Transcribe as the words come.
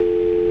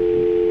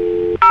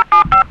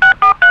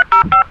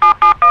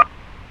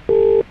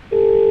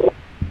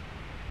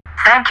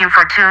you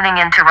for tuning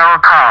in to Roll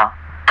Call.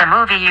 The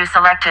movie you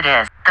selected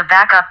is The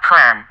Backup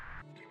Plan.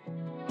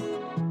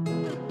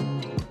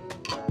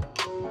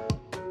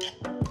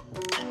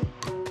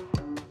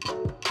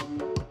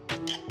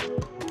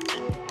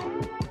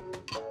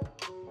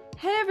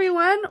 Hey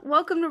everyone,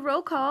 welcome to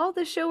Roll Call,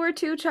 the show where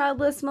two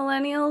childless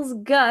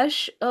millennials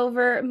gush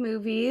over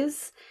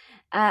movies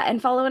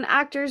and follow an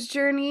actor's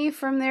journey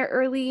from their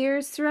early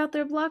years throughout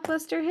their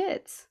blockbuster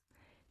hits.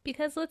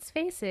 Because let's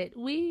face it,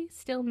 we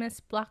still miss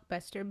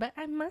Blockbuster, but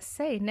I must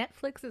say,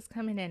 Netflix is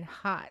coming in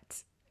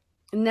hot.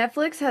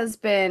 Netflix has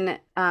been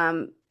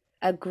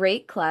a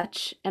great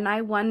clutch, and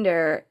I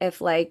wonder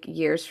if, like,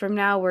 years from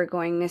now, we're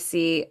going to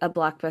see a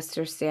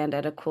Blockbuster stand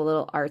at a cool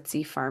little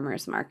artsy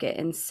farmer's market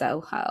in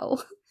Soho.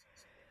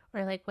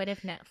 Or like, what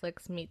if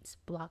Netflix meets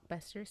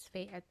Blockbuster's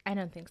fate? I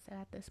don't think so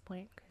at this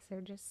point because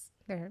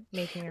they're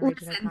making original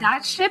Listen, content.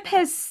 that ship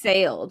has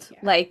sailed. Yeah.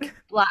 Like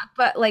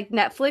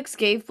Netflix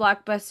gave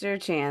Blockbuster a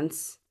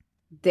chance.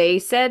 They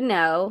said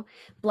no.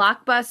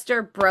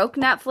 Blockbuster broke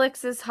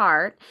Netflix's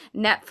heart.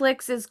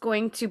 Netflix is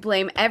going to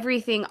blame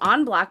everything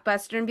on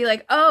Blockbuster and be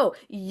like, "Oh,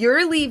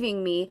 you're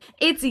leaving me.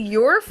 It's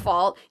your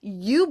fault.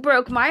 You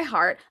broke my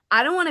heart.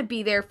 I don't want to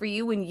be there for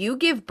you when you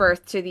give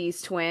birth to these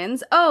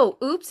twins. Oh,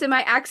 oops, am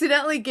I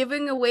accidentally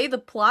giving away the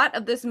plot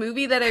of this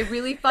movie that I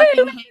really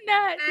fucking hate?"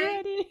 Not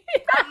ready.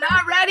 I'm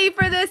not ready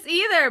for this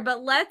either,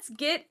 but let's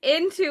get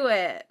into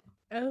it.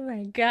 Oh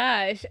my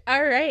gosh.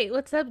 All right.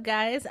 What's up,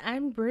 guys?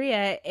 I'm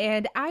Bria,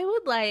 and I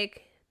would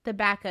like the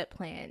backup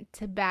plan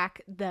to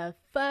back the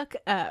fuck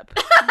up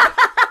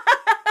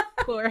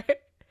for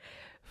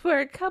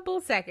a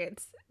couple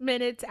seconds,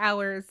 minutes,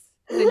 hours,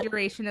 the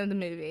duration of the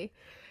movie.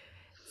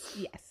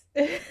 Yes.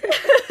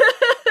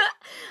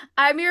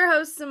 I'm your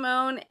host,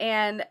 Simone,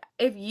 and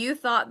if you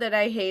thought that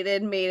I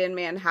hated Made in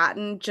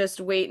Manhattan, just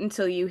wait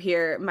until you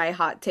hear my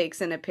hot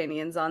takes and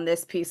opinions on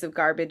this piece of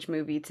garbage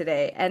movie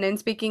today. And in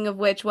speaking of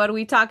which, what are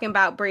we talking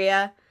about,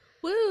 Bria?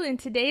 Woo! In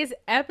today's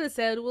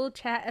episode, we'll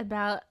chat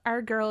about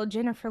our girl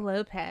Jennifer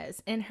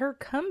Lopez and her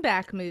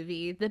comeback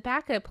movie, The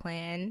Backup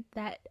Plan,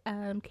 that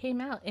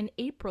came out in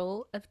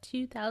April of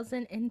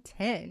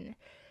 2010.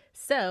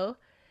 So,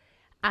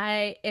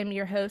 I am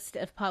your host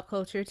of Pop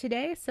Culture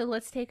today, so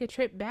let's take a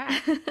trip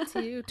back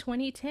to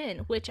 2010,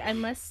 which I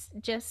must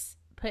just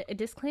put a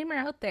disclaimer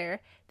out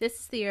there. This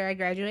is the year I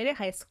graduated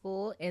high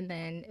school and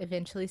then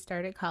eventually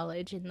started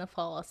college in the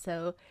fall,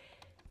 so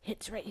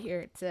it's right here.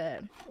 It's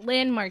a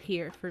landmark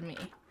year for me.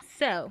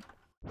 So,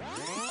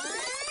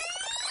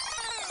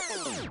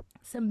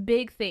 some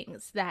big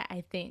things that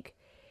I think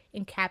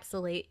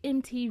encapsulate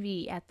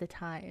MTV at the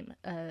time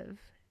of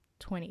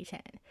 2010.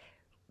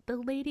 The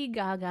Lady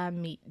Gaga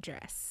meat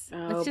dress.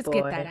 Let's just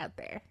get that out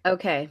there.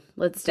 Okay,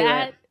 let's do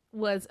That it.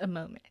 was a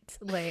moment.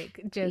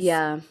 Like, just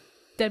Yeah.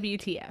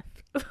 WTF.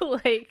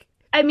 Like,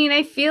 I mean,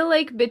 I feel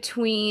like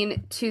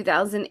between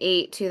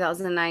 2008,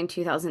 2009,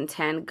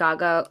 2010,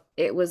 Gaga,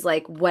 it was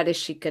like, what is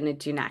she going to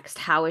do next?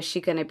 How is she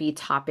going to be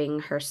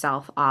topping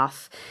herself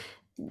off?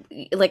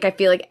 Like, I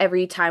feel like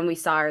every time we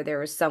saw her, there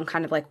was some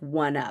kind of like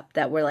one up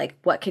that we're like,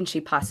 what can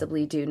she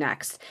possibly do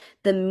next?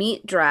 The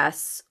meat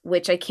dress,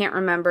 which I can't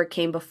remember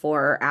came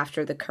before or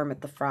after the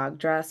Kermit the Frog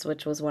dress,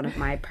 which was one of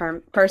my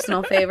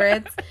personal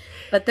favorites.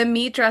 But the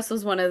meat dress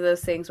was one of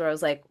those things where I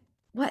was like,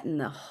 what in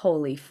the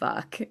holy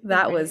fuck?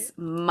 That Right. was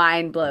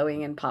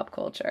mind-blowing in pop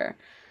culture.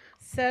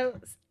 so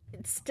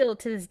still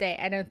to this day,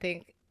 I don't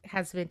think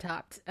has been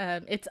topped.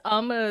 It's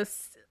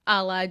almost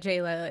a la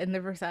J-Lo in the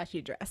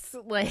Versace dress.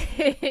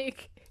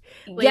 Like,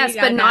 Lady Yes,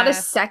 but not Gaga.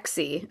 as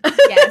sexy.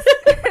 Yes.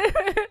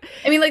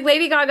 I mean, like,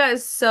 Lady Gaga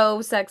is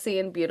so sexy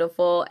and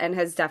beautiful and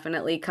has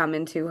definitely come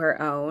into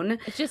her own.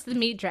 It's just the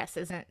meat dress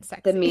isn't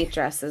sexy. The meat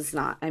dress is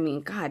not. I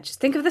mean, God, just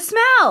think of the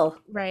smell.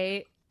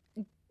 Right.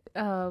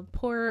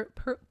 Poor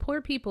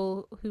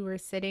people who were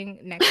sitting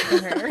next to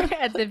her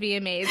at the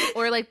VMAs,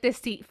 or like the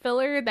seat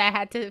filler that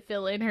had to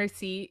fill in her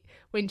seat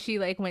when she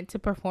like went to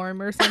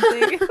perform or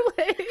something. Like,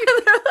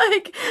 They're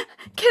like,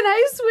 can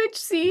I switch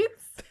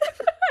seats?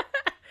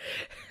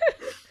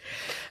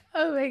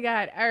 oh my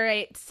god. All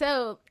right.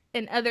 So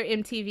in other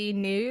MTV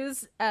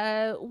news,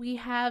 we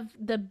have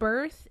the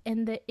birth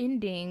and the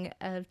ending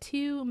of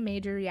two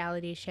major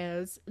reality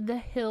shows. The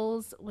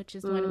Hills, which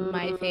is one of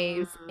my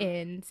faves,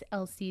 and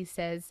LC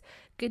Says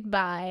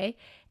Goodbye.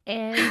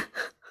 And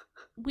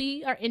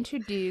we are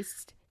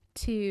introduced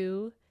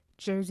to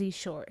Jersey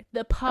Shore.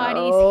 The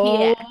party's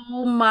here.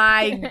 Oh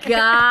my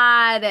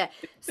God.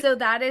 So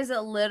that is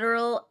a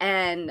literal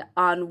end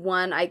on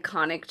one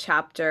iconic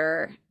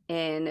chapter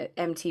in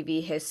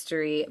MTV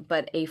history,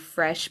 but a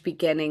fresh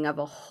beginning of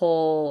a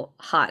whole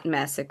hot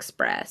mess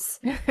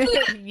express.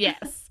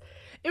 Yes.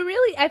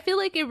 I feel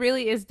like it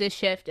really is the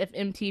shift of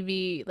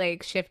MTV,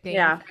 like shifting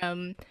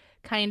from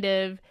kind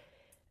of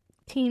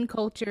teen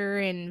culture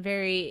and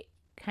very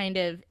kind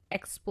of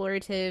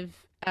explorative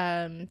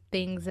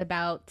things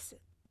about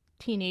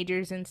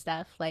teenagers and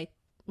stuff, like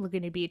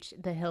Laguna Beach,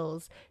 The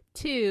Hills,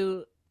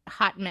 to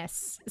hot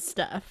mess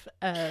stuff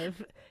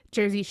of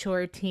Jersey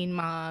Shore teen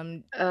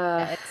mom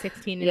at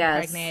 16 and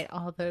yes. pregnant,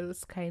 all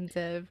those kinds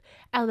of.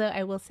 Although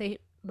I will say,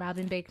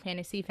 Robin Big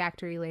Fantasy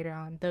Factory later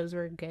on. Those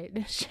were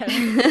good shows.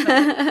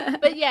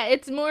 But yeah,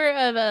 it's more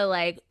of a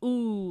like,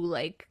 ooh,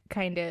 like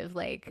kind of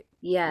like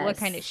what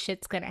kind of Yes.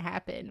 shit's gonna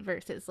happen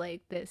versus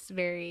like this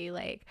very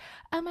like,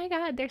 oh my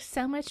god, there's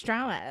so much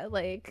drama.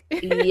 Like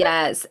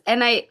Yes.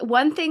 And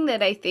one thing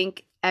that I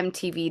think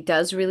MTV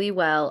does really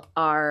well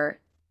are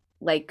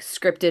like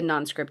scripted,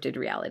 non-scripted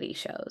reality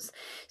shows.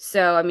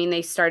 So, I mean,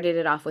 they started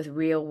it off with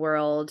Real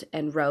World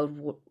and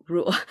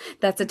Rule.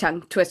 That's a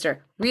tongue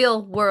twister.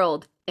 Real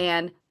World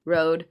and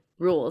Road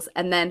Rules.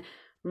 And then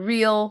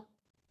Real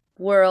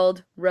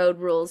World Road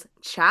Rules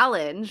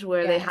Challenge,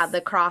 where they had yes.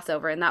 the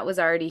crossover, and that was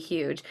already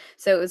huge.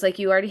 So it was like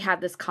you already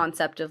had this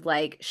concept of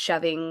like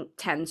shoving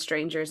 10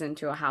 strangers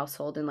into a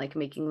household and like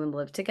making them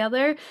live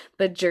together.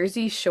 But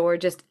Jersey Shore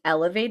just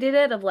elevated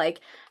it of like,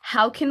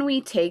 how can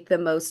we take the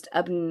most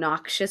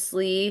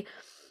obnoxiously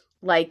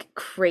like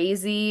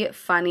crazy,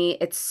 funny,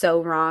 it's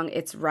so wrong,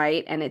 it's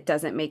right, and it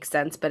doesn't make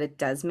sense, but it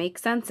does make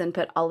sense, and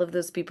put all of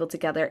those people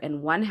together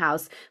in one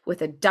house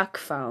with a duck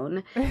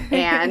phone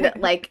and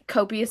like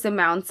copious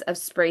amounts of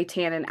spray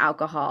tan and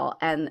alcohol,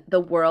 and the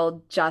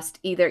world just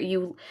either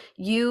you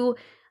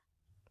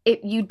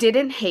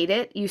didn't hate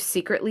it, you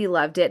secretly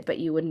loved it, but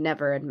you would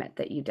never admit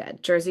that you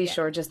did. Jersey Yeah.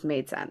 Shore just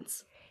made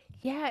sense.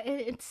 Yeah,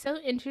 it's so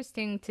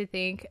interesting to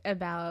think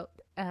about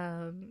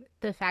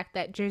the fact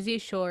that Jersey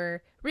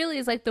Shore really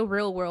is like the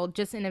real world,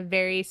 just in a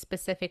very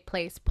specific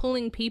place,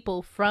 pulling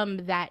people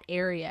from that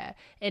area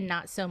and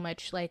not so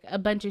much like a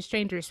bunch of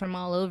strangers from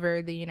all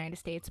over the United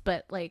States,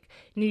 but like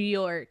New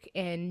York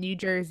and New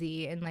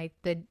Jersey and like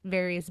the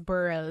various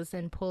boroughs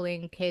and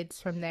pulling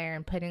kids from there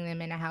and putting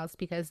them in a house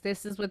because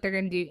this is what they're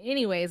going to do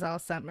anyways all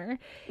summer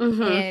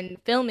Mm-hmm. and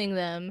filming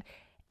them.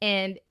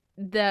 And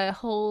the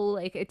whole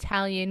like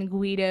Italian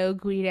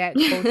Guidette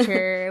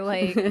culture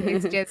like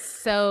is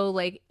just so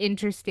like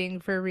interesting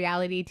for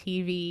reality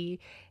TV.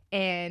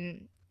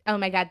 And oh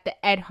my god,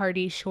 the Ed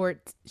Hardy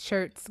shirts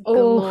Oh.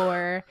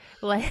 galore.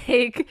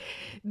 Like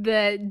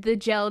the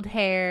gelled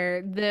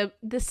hair, the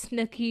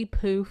Snooki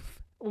poof,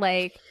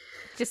 like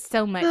just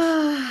so much.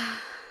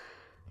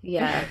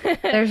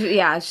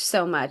 Yeah.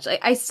 So much.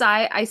 Like I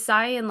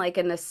sigh in like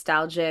a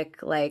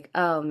nostalgic like,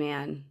 oh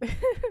man.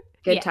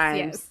 Good Yes, times.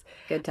 yes.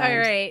 Good All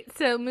times. right.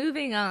 So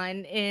moving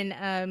on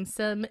in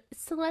some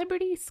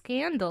celebrity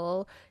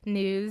scandal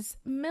news,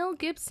 Mel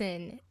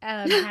Gibson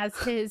has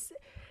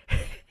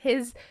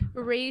his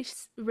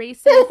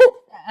racist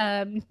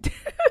um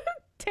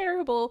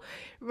terrible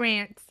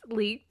rants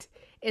leaked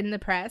in the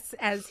press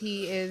as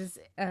he is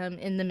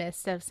in the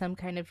midst of some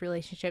kind of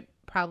relationship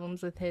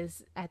problems with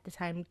his at the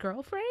time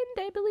girlfriend,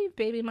 I believe,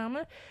 baby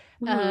mama.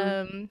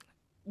 Mhm. Um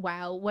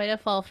wow, what a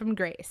fall from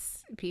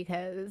grace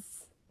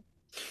because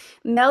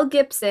Mel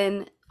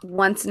Gibson,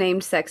 once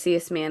named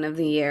Sexiest Man of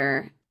the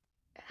Year,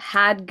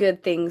 had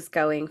good things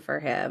going for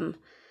him.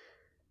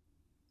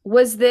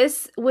 Was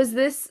this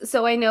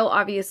so I know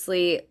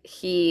obviously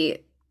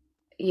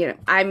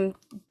I'm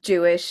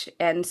Jewish,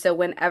 and so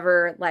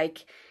whenever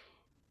like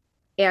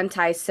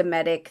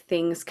anti-Semitic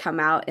things come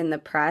out in the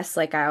press,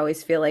 like I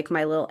always feel like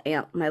my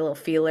little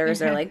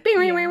feelers are like,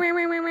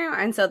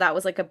 yeah. and so that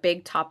was like a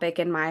big topic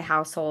in my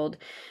household.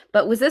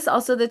 But was this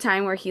also the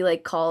time where he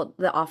like called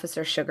the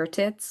officer sugar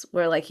tits,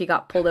 where like he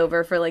got pulled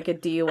over for like a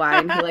DUI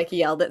and he like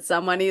yelled at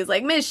someone? He was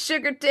like, Miss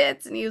Sugar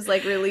Tits, and he was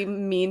like really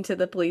mean to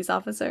the police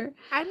officer.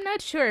 I'm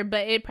not sure,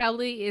 but it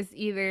probably is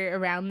either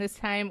around this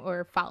time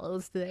or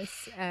follows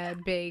this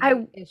big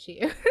I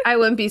issue. I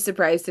wouldn't be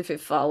surprised if it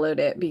followed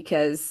it,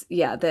 because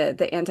yeah,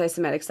 the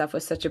anti-Semitic stuff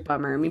was such a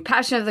bummer. I mean,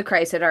 Passion of the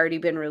Christ had already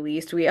been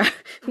released. Yeah.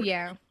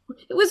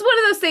 It was one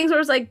of those things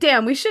where it's like,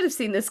 damn, we should have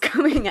seen this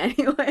coming anyways.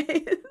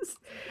 Kind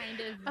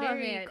of Oh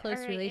very man, all close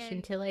right, relation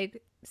and to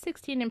like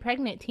 16 and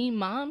pregnant teen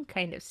mom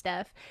kind of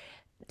stuff.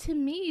 To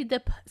me,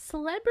 the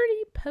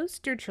celebrity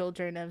poster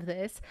children of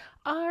this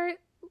are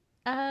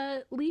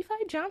Levi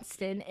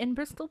Johnston and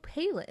Bristol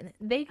Palin.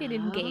 They get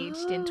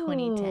engaged in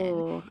 2010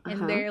 Oh, and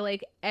uh-huh. they're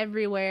like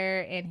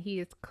everywhere, and he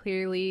is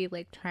clearly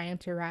like trying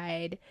to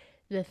ride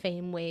the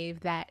fame wave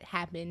that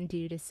happened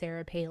due to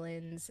Sarah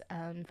Palin's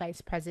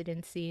vice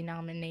presidency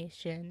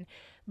nomination.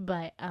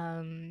 But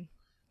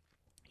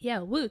yeah,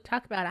 woo,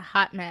 talk about a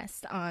hot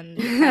mess on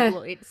the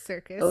tabloid Oh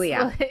circus.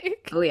 yeah.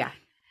 Like Oh yeah.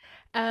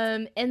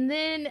 and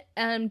then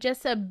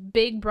just a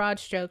big broad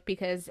stroke,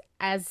 because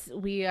as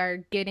we are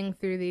getting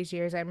through these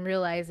years, I'm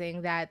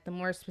realizing that the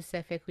more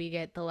specific we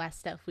get, the less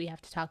stuff we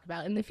have to talk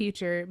about in the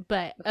future.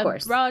 But Of a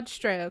course. broad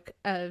stroke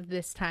of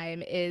this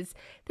time is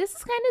this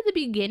is kind of the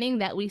beginning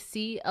that we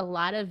see a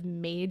lot of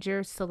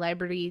major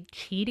celebrity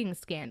cheating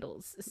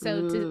scandals.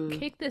 So to Mm.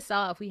 kick this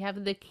off, we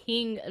have the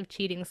king of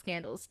cheating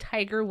scandals,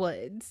 Tiger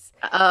Woods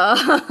and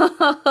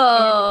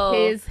Oh.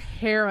 his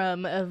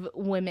harem of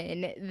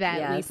women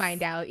that we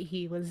find Yes. out he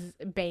he was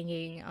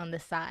banging on the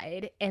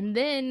side. And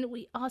then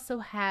we also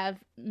have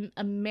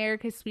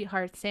America's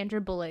sweetheart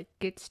Sandra Bullock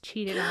gets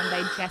cheated on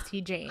by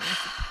Jesse James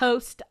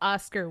post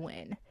Oscar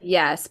win.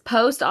 Yes,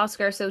 post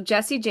Oscar. So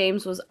Jesse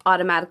James was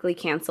automatically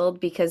canceled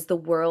because the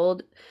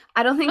world,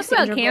 I don't think Talk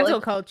about Sandra cancel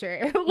Bullock,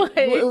 culture.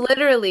 Like,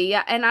 literally,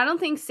 yeah. And I don't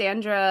think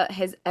Sandra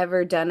has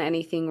ever done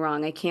anything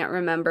wrong. I can't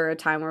remember a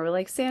time where we're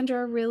like,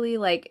 Sandra, really?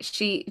 Like,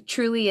 she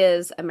truly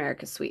is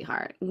America's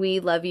sweetheart. We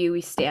love you.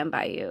 We stand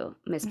by you,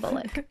 Miss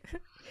Bullock.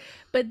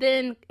 but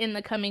then in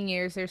the coming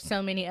years, there's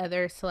so many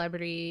other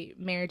celebrity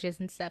marriages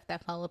and stuff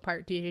that fall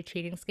apart due to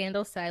cheating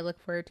scandals. So I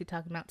look forward to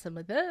talking about some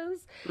of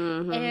those.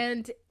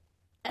 And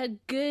a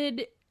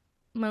good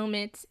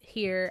moment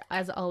here,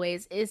 as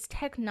always, is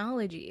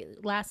technology.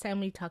 Last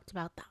time we talked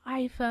about the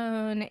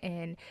iPhone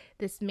and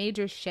this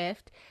major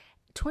shift.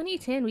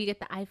 2010, we get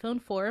the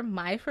iPhone 4,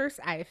 my first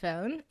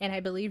iPhone, and I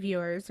believe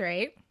yours,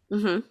 right?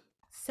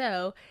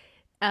 So,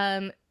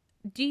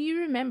 do you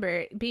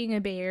remember, being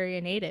a Bay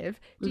Area native,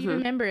 do you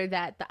remember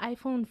that the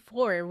iPhone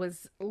 4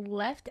 was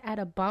left at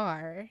a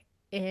bar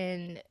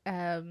in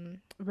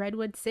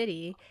Redwood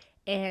City,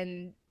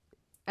 and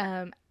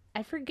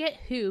I forget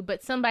who,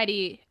 but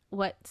somebody,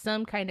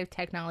 some kind of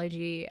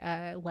technology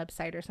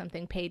website or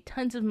something, paid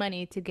tons of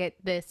money to get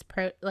this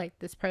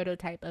this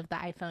prototype of the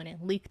iPhone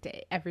and leaked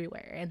it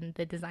everywhere, and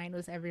the design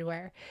was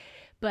everywhere.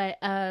 But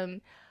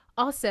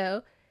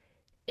also,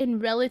 in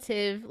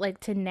relative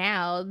to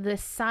now, the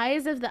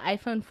size of the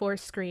iPhone 4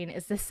 screen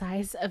is the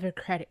size of a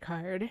credit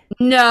card.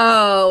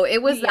 No,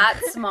 it was that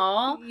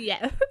small.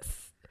 Yes.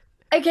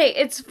 Okay,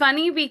 it's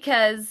funny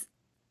because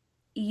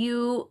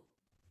you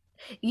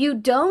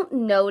don't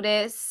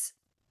notice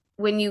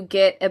when you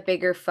get a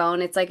bigger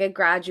phone. It's like a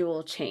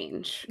gradual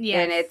change.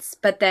 Yes.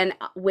 And but then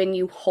when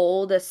you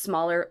hold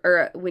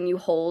when you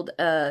hold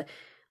a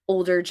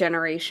older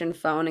generation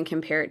phone and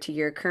compare it to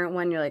your current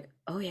one, you're like,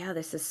 oh yeah,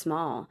 this is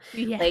small.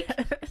 Yeah. Like,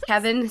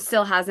 Kevin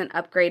still hasn't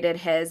upgraded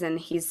his, and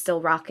he's still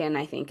rocking,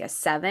 I think, a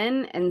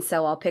 7. And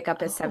so I'll pick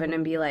up a 7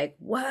 and be like,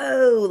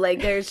 whoa,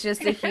 like there's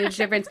just a huge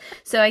difference.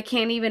 So I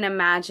can't even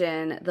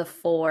imagine the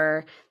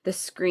 4, the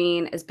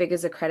screen as big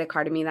as a credit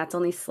card. I mean, that's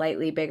only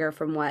slightly bigger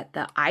from what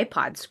the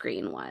iPod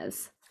screen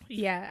was.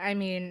 Yeah, I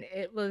mean,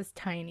 it was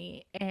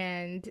tiny.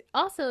 And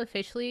also,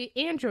 officially,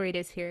 Android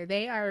is here.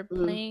 They are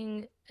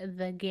playing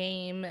the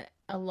game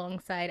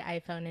alongside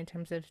iPhone in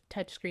terms of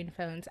touchscreen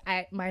phones.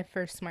 My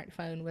first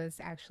smartphone was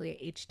actually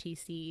a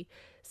HTC,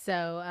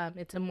 so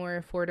it's a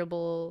more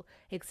affordable,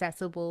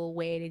 accessible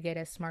way to get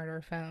a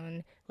smarter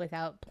phone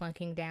without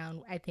plunking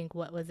down. I think,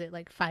 what was it,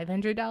 like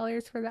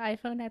 $500 for the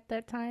iPhone at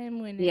that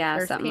time when it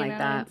first something came like out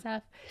that. and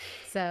stuff.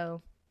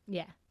 So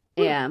yeah.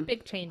 Yeah.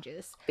 Big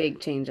changes. Big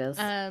changes.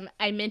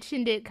 I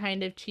mentioned it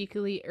kind of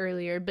cheekily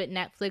earlier, but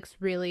Netflix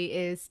really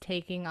is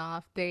taking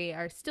off. They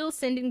are still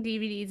sending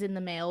DVDs in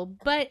the mail,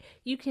 but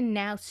you can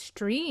now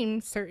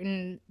stream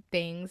certain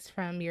things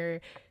from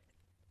your,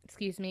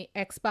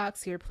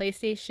 Xbox, your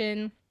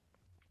PlayStation,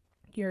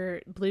 your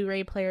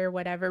Blu-ray player,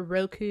 whatever.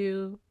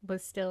 Roku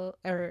was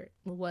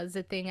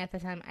a thing at the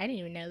time. I didn't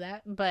even know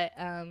that. But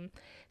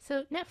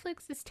so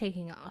Netflix is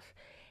taking off.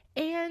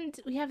 And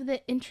we have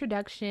the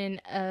introduction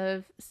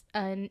of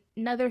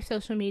another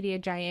social media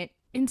giant,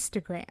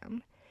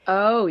 Instagram.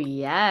 Oh,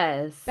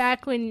 yes.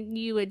 Back when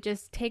you would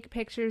just take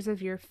pictures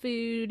of your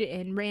food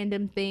and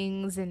random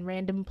things and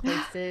random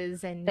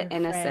places and The your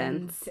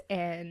innocence. friends,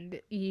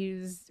 and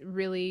use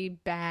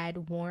really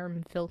bad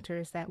warm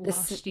filters that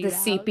washed you The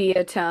out.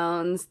 sepia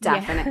tones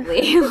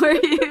definitely were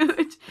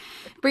huge.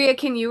 Bria,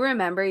 can you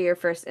remember your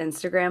first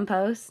Instagram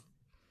post?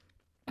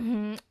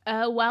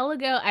 A while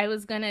ago, I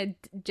was gonna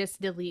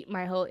just delete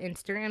my whole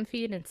Instagram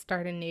feed and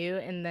start anew,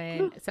 and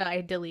then so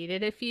I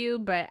deleted a few,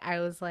 but I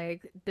was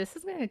like, this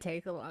is gonna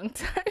take a long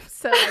time,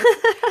 so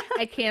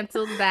I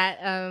canceled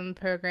that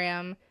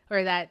program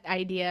or that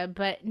idea.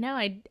 But no,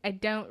 I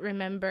don't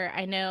remember.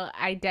 I know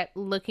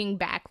looking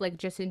back, like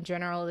just in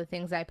general, the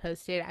things I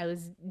posted, I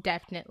was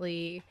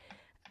definitely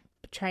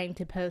trying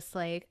to post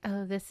like,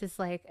 oh, this is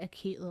like a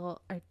cute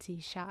little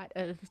artsy shot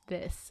of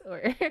this,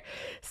 or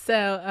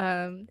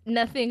so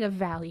nothing of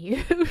value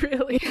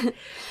really.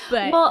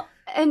 But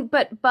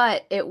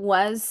but it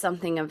was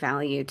something of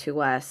value to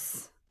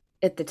us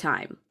at the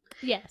time.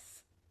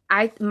 Yes.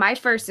 My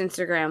first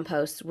Instagram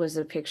post was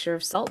a picture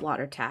of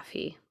saltwater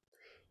taffy,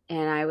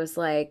 and I was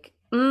like,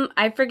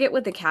 I forget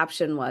what the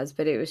caption was,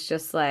 but it was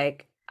just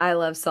like, I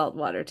love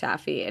saltwater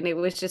taffy, and it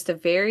was just a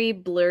very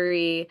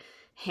blurry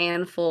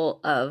handful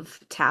of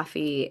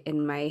taffy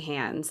in my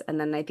hands. And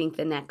then I think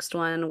the next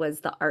one was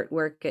the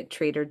artwork at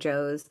Trader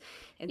Joe's.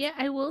 Yeah,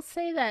 I will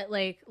say that,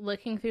 like,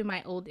 looking through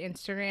my old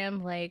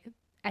Instagram, like,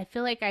 I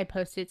feel like I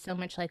posted so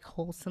much like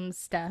wholesome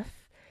stuff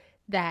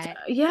that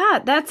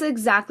that's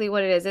exactly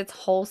what it is. It's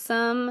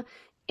wholesome,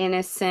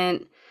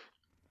 innocent,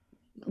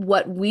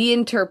 what we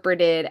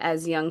interpreted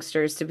as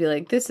youngsters to be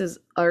like, this is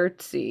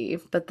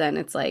artsy, but then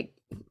it's like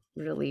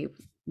really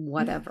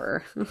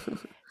whatever.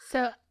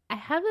 So I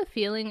have a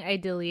feeling I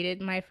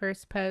deleted my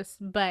first post,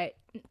 but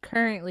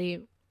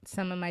currently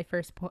some of my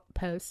first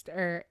posts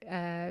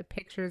are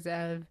pictures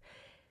of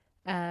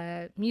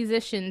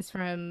musicians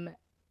from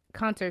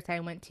concerts I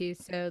went to.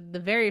 So the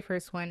very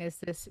first one is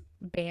this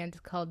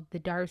band called the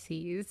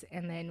Darcys,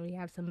 and then we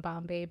have some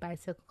Bombay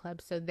Bicycle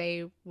Club. So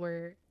they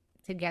were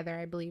together,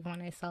 I believe,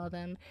 when I saw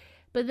them.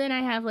 But then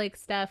I have like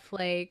stuff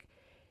like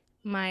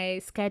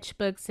my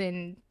sketchbooks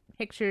and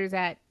pictures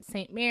at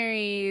St.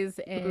 Mary's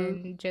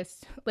and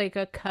just like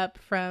a cup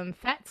from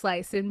Fat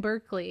Slice in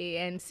Berkeley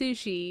and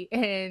sushi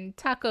and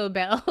Taco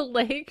Bell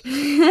like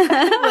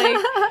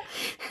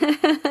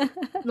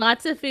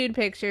lots of food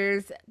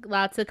pictures,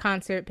 lots of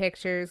concert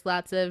pictures,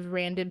 lots of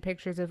random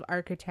pictures of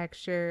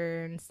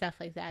architecture and stuff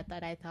like that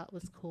that I thought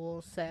was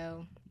cool.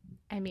 So,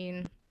 I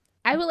mean,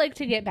 I would like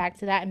to get back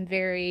to that. I'm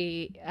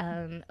very,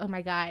 oh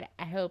my God,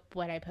 I hope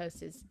what I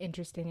post is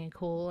interesting and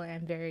cool. And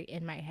I'm very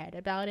in my head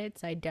about it.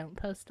 So I don't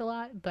post a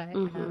lot. But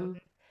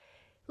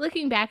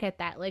looking back at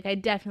that, like I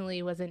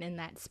definitely wasn't in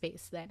that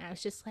space then. I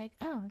was just like,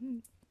 oh,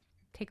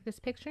 take this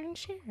picture and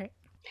share it.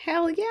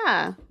 Hell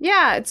yeah.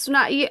 Yeah, it's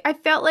not I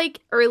felt like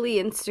early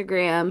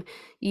Instagram,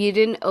 you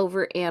didn't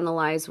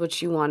overanalyze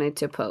what you wanted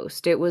to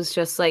post. It was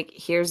just like,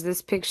 here's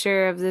this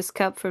picture of this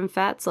cup from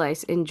Fat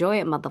Slice. Enjoy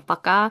it,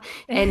 motherfucker.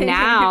 And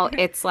now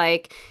it's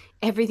like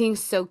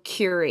everything's so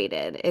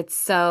curated. It's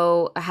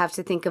so I have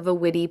to think of a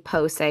witty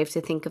post. I have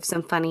to think of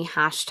some funny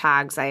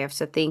hashtags. I have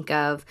to think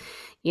of,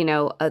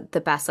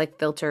 the best like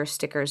filter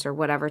stickers or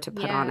whatever to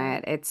put on Yeah.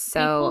 it. It's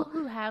so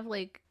People who have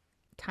like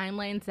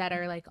timelines that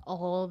are like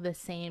all the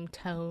same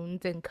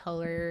tones and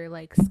color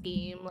like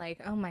scheme,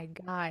 like oh my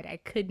God, I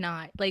could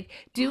not, like,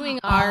 doing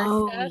our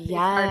Oh, stuff is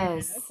hard enough.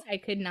 yes. I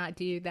could not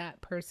do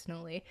that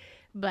personally.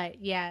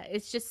 But yeah,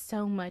 it's just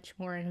so much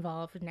more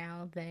involved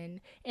now than,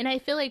 and I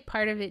feel like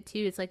part of it too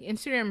is like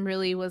Instagram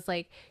really was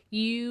like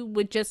you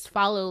would just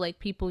follow like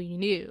people you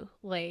knew,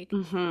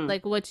 Mm-hmm.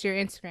 like what's your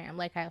Instagram,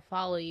 like I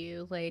follow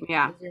you like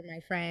Yeah. because you're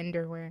my friend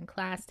or we're in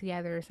class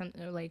together or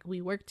something, or like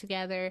we work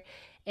together.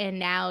 And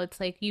now it's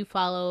like you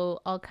follow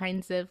all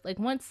kinds of like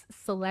once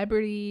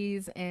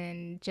celebrities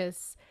and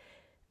just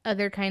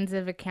other kinds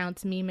of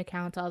accounts, meme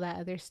accounts, all that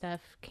other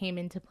stuff came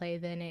into play,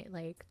 then it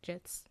like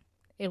just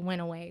it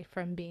went away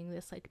from being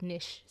this like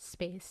niche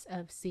space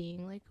of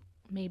seeing like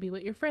maybe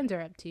what your friends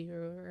are up to,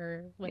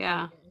 or what they're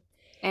Yeah. doing.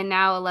 And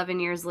now 11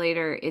 years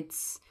later,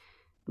 it's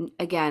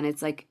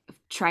like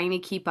trying to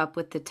keep up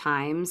with the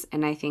times.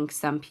 And I think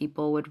some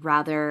people would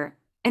rather,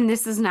 and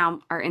this is now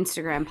our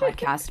Instagram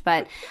podcast,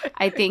 but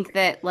I think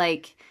that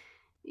like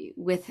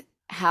with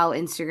how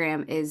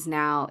Instagram is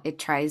now, it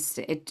tried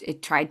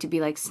to be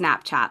like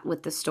Snapchat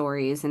with the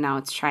stories, and now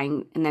it's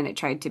trying, and then it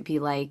tried to be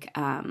like,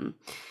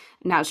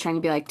 now it's trying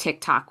to be like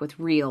TikTok with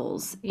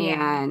reels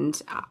Yeah. and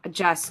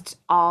just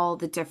all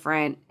the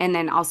different, and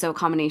then also a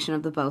combination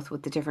of the both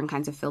with the different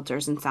kinds of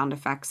filters and sound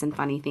effects and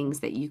funny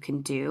things that you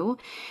can do.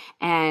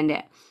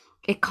 And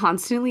it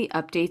constantly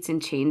updates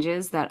and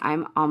changes that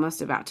I'm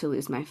almost about to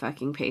lose my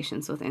fucking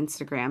patience with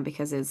Instagram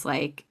because it's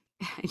like,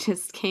 I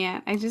just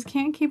can't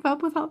keep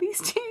up with all these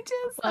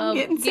changes. I'm Well,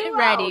 getting too get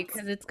ready old.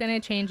 because it's going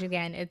to change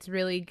again. It's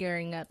really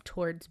gearing up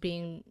towards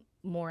being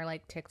more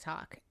like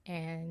TikTok.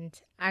 And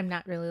I'm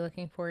not really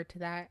looking forward to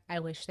that. I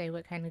wish they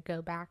would kind of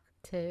go back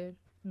to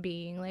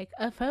being like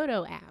a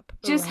photo app.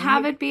 Just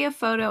have Like, it be a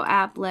photo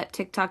app. Let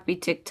TikTok be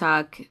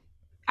TikTok.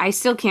 I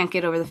still can't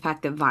get over the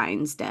fact that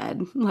Vine's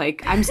dead.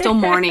 Like, I'm still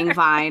mourning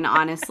Vine,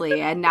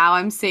 honestly. And now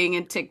I'm seeing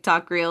in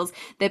TikTok reels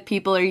that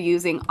people are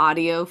using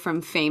audio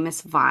from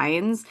famous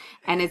Vines.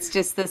 And it's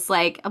just this,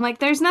 like, I'm like,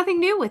 there's nothing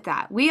new with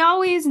that. We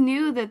always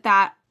knew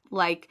that,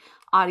 like,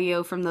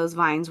 audio from those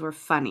Vines were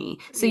funny.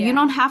 So you yeah.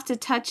 don't have to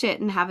touch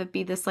it and have it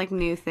be this, like,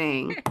 new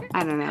thing.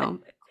 I don't know.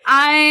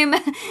 I'm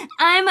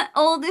I'm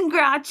old and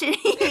grouchy.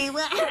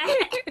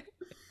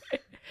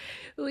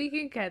 We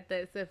can cut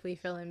this if we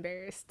feel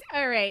embarrassed.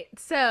 All right,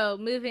 so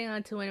moving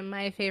on to one of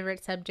my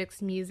favorite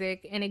subjects,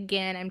 music. And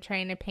again, I'm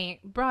trying to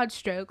paint broad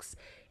strokes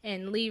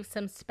and leave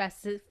some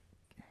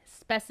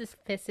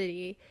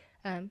specificity.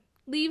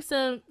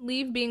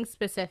 Leave being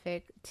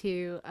specific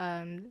to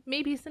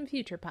maybe some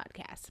future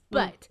podcasts.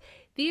 But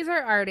these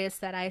are artists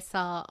that I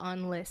saw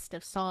on list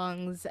of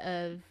songs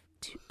of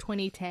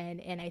 2010,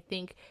 and I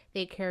think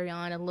they carry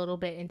on a little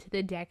bit into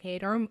the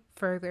decade or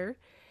further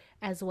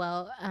as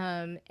well.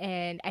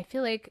 And I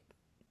feel like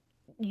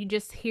you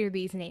just hear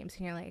these names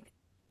and you're like,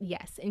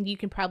 yes. And you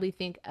can probably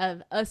think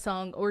of a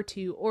song or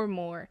two or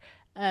more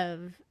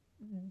of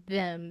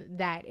them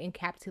that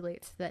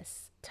encapsulates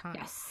this time.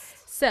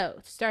 Yes. So,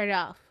 to start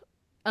off,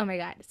 oh my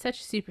God,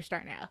 such a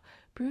superstar now.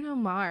 Bruno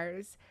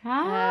Mars,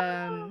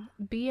 Ah.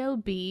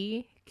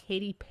 B.O.B.,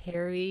 Katy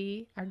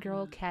Perry, our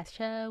girl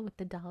Kesha with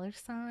the dollar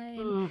sign,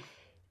 Mm.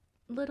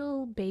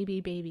 little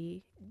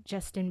baby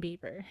Justin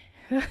Bieber.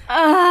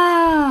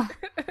 Ah.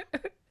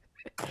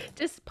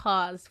 Just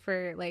pause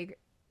for like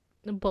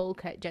the bowl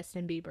cut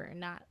Justin Bieber and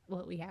not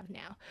what we have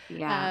now.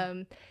 Yeah.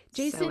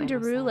 Jason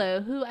innocent.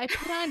 Derulo, who I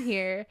put on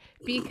here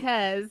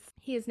because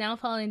he is now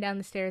falling down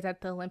the stairs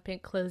at the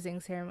Olympic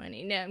closing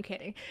ceremony. No, I'm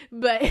kidding.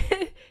 But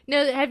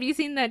no, have you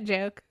seen that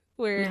joke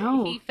where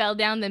No. he fell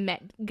down the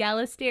Met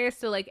Gala stairs.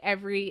 So like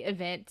every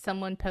event,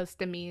 someone posts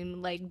a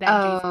meme like that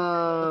Jason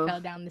Oh,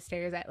 fell down the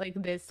stairs at like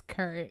this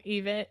current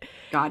event.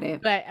 got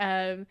it. But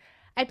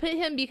I put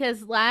him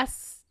because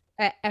last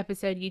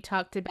episode you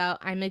talked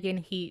about Imogen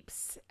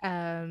Heap's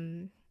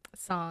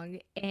song,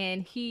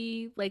 and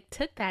he like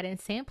took that and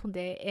sampled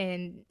it,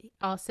 and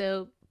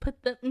also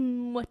put the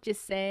what you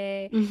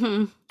say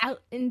Mm-hmm.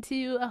 out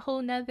into a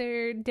whole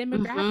nother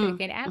demographic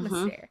Mm-hmm. and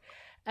atmosphere.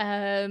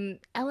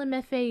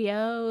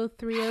 LMFAO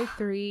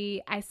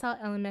 303. I saw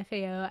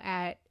LMFAO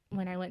at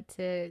when I went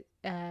to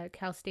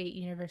Cal State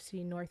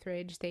University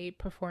Northridge. They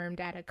performed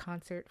at a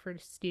concert for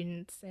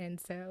students, and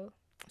so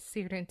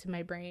seared into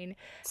my brain.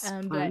 It's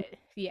fun. But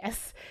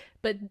yes,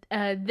 but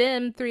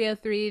them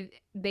 303,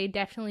 they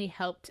definitely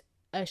helped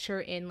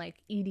usher in like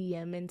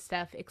EDM and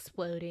stuff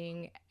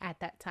exploding at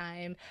that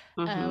time.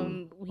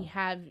 Mhm. We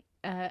have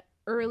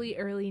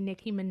early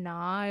Nicki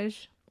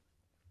Minaj,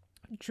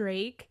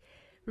 Drake,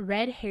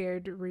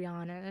 red-haired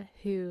Rihanna,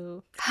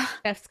 who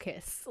chef's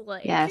kiss,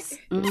 like Yes.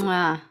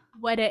 Mwah.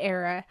 what a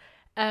era.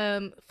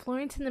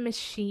 Florence and the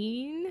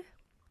Machine,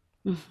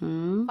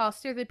 Mhm.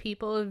 Foster the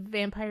People,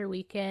 Vampire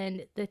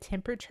Weekend, The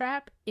Temper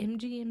Trap,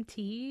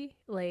 MGMT,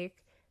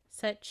 like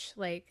such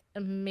like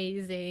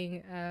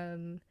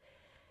amazing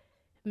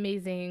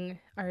amazing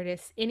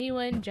artists.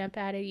 Anyone jump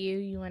out at you?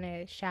 You want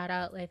to shout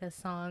out like a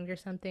song or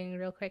something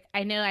real quick?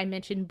 I know I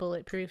mentioned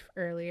Bulletproof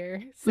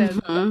earlier, so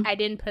Mhm. I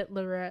didn't put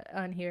Laura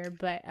on here,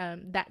 but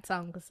that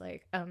song was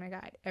like, oh my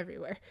god,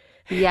 everywhere.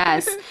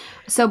 Yes.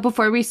 So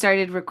before we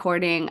started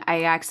recording,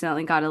 I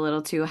accidentally got a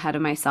little too ahead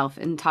of myself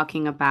in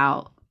talking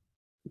about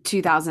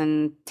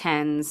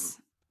 2010s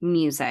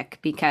music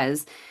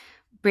because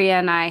Bria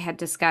and I had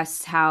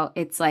discussed how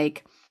it's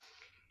like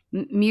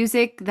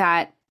music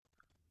that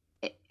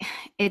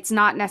it's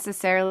not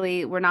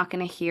necessarily, we're not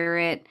going to hear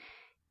it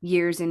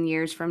years and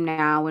years from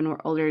now when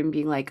we're older and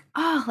being like,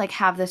 oh, like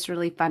have this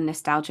really fun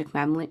nostalgic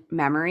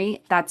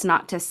memory. That's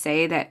not to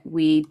say that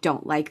we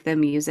don't like the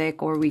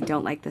music or we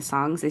don't like the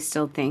songs. I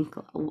still think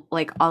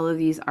like all of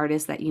these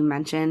artists that you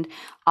mentioned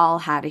all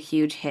had a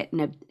huge hit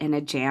and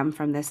a jam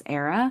from this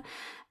era.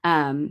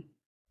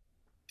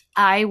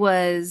 I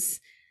was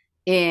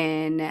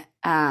in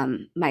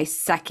my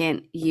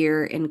second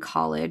year in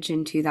college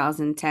in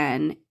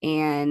 2010,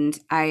 and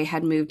I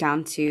had moved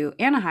down to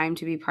Anaheim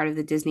to be part of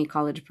the Disney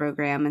college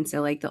program. And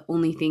so like the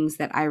only things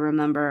that I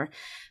remember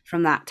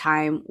from that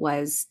time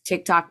was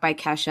TikTok by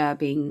Kesha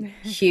being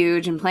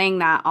huge and playing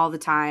that all the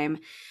time.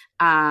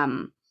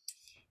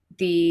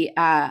 The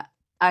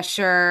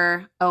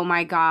Usher, oh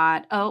my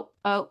god, oh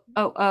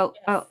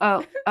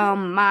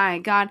my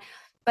god.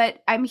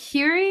 But I'm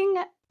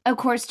hearing, of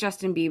course,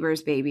 Justin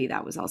Bieber's Baby.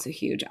 That was also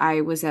huge.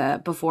 I was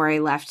before I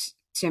left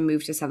to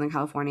move to Southern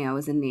California, I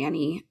was a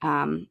nanny,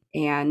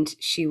 and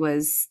she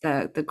was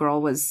the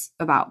girl was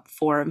about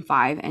 4 and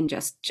 5, and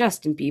just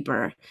Justin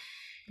Bieber.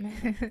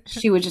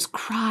 She would just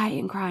cry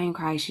and cry and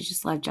cry. She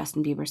just loved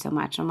Justin Bieber so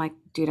much. I'm like,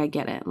 dude, I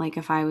get it. Like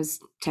if I was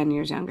 10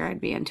 years younger,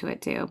 I'd be into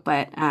it too.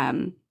 But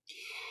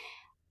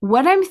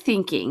what I'm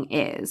thinking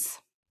is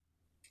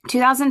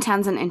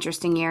 2010 is an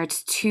interesting year.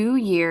 It's 2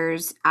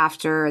 years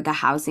after the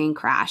housing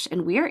crash,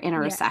 and we are in a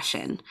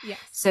recession. Yes.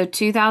 So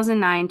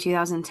 2009,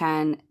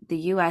 2010, the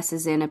US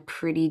is in a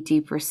pretty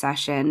deep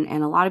recession,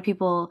 and a lot of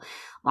people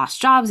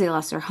lost jobs, they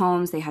lost their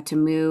homes, they had to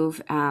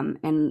move,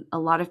 and a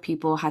lot of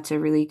people had to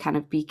really kind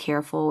of be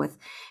careful with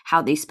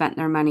how they spent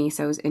their money.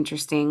 So it was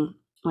interesting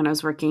when I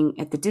was working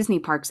at the Disney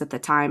parks at the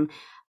time.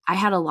 I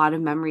had a lot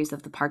of memories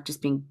of the park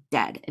just being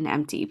dead and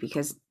empty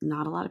because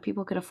not a lot of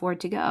people could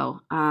afford to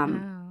go,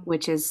 Wow.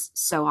 which is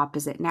so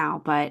opposite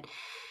now. But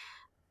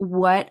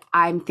what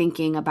I'm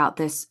thinking about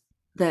this,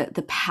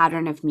 the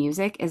pattern of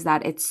music is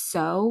that it's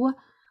so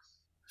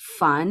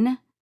fun.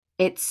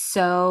 It's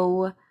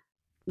so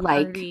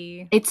like,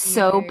 Party it's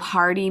so music.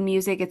 party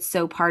music. It's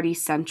so party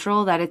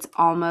central that it's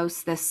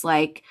almost this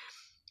like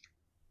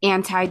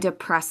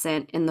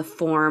antidepressant in the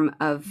form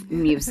of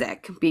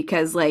music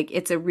because like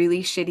it's a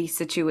really shitty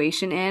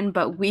situation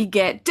but we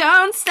get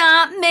don't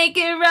stop make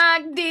it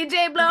rock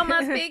DJ blow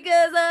my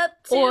speakers up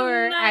tonight.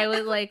 Or I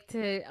would like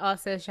to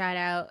also shout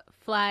out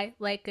Fly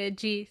Like a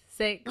G6,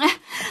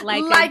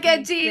 like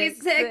a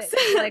G6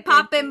 like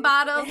popping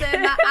bottles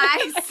in the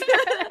ice.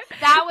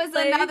 That was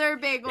another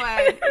big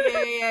one.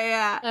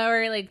 Yeah.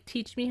 Or like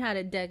teach me how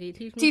to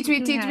Dougie. Teach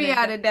me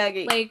how to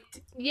Dougie. Like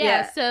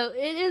yeah, so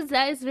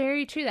that is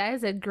very true. That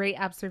is a great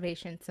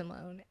observation,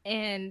 Simone.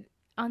 And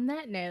on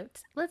that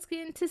note, let's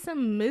get into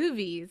some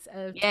movies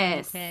of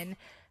 2010.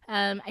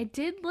 I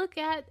did look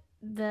at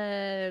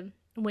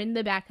when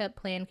the backup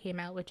plan came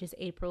out, which is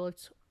April of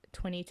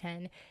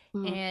 2010,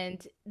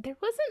 and there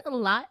wasn't a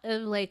lot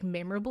of like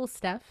memorable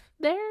stuff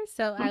there.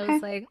 So I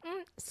was like,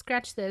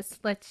 scratch this.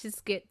 Let's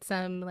just get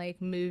some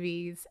like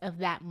movies of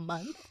that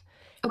month.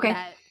 Okay.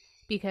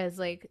 Because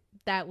like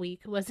that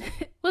week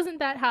wasn't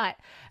that hot.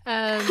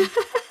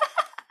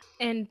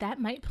 And that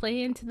might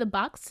play into the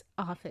box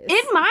office.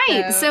 It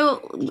might.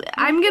 So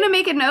I'm going to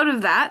make a note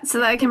of that so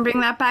that I can bring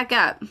that back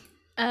up.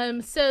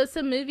 So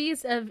some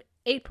movies of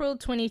April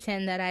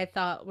 2010 that I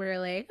thought were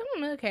like,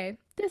 okay,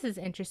 this is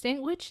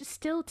interesting, which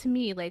still to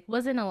me like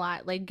wasn't a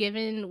lot. Like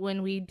given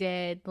when we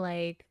did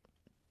like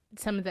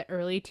some of the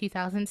early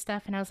 2000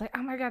 stuff, and I was like,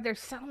 oh my god, there's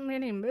so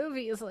many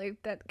movies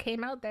like that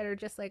came out that are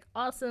just like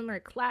awesome or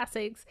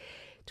classics.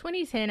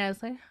 2010, I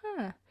was like,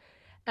 huh.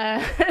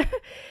 Uh,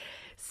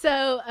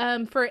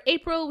 for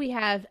April, we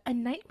have A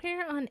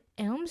Nightmare on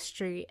Elm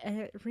Street,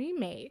 a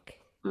remake,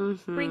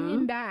 Mm-hmm. bringing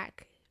Mm-hmm.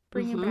 back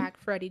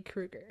Freddy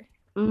Krueger.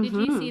 Did you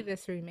Mm-hmm. see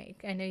this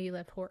remake? I know you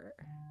love horror.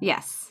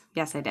 Yes.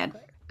 Yes, I did.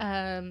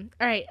 All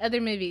right,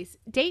 other movies.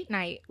 Date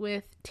Night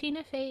with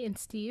Tina Fey and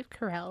Steve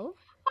Carell,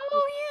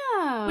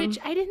 Oh, which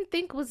I didn't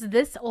think was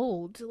this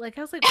old. Like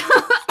I was like,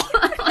 yeah.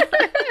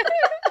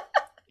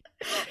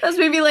 That's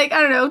maybe like,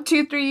 I don't know,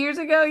 2-3 years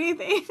ago, you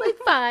think? like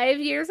 5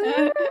 years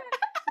ago.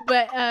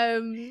 But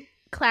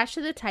Clash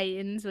of the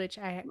Titans, which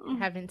I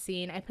haven't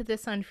seen. I put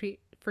this on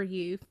for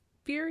you.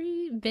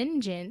 Furry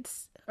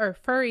Vengeance,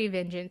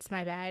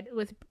 my bad,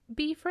 with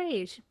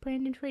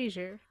Brandon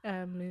Fraser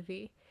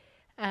movie.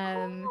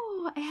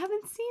 Oh, I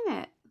haven't seen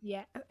it.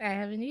 Yeah, I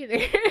haven't either.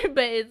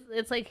 But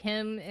it's like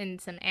him and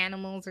some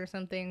animals or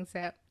something,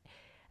 so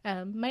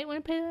might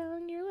want to put it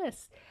on your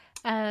list.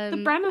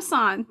 The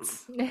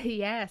Renaissance.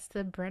 Yes,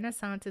 the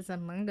Renaissance is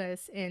among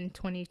us in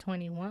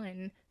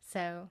 2021.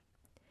 So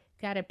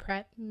gotta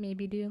prep,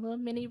 maybe do a little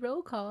mini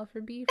roll call for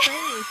Be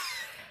Free.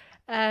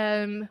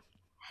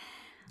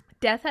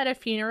 Death at a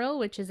Funeral,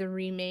 which is a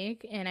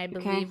remake, and I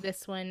believe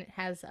this one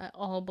has an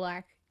all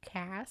black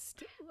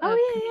cast of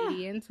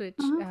comedians, which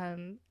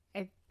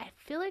I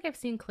feel like I've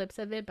seen clips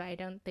of it, but I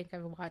don't think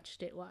I've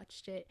watched it.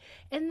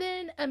 And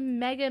then a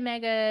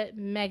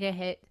mega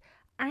hit,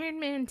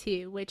 Iron Man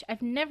 2, which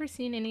I've never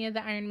seen any of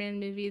the Iron Man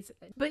movies.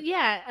 But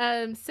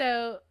yeah,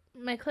 so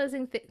my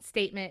closing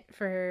statement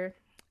for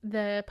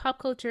the pop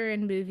culture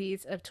and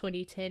movies of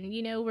 2010,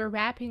 we're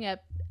wrapping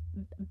up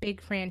big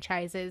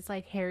franchises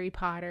like Harry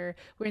Potter.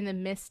 We're in the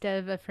midst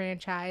of a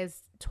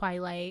franchise,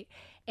 Twilight,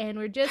 and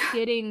we're just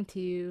getting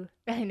to,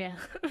 I know,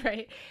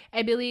 right?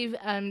 I believe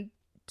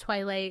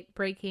Twilight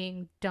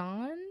Breaking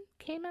Dawn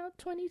came out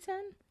 2010.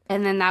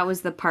 And then that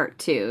was the part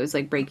 2. It was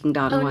like Breaking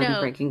Dawn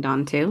 1, Breaking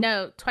Dawn 2.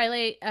 No,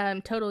 Twilight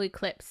Total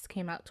Eclipse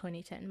came out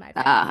 2010, my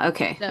bad.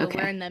 Okay. So okay.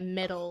 we're in the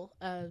middle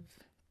of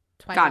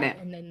Twilight. Got it.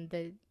 And then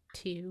the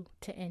 2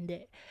 to end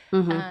it.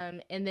 Mm-hmm.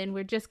 And then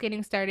we're just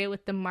getting started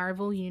with the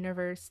Marvel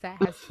universe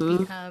that has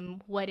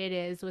become what it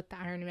is with the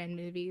Iron Man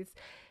movies.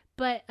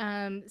 But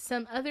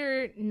some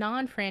other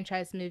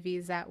non-franchise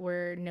movies that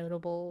were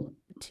notable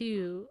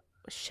too: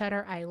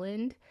 Shutter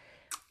Island,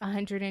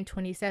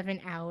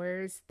 127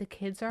 Hours, The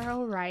Kids Are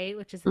All Right,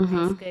 which is a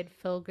nice, good,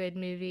 feel-good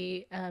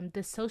movie.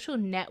 The Social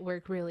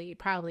Network really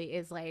probably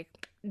is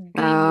like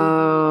the movie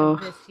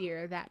of this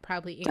year that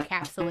probably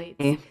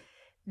encapsulates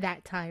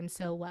that time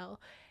so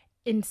well.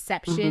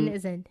 Inception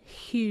is a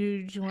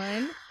huge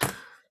one.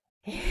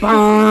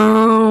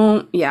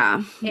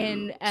 Yeah.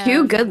 And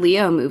 2 good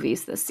Leo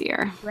movies this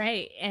year.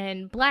 Right.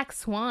 And Black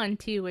Swan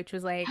too, which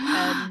was like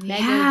a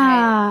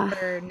mega hit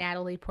for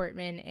Natalie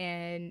Portman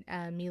and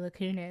Mila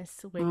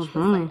Kunis, which was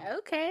like,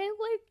 okay,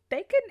 like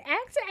they can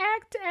act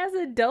as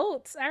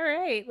adults. All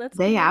right, let's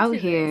They out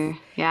this. here.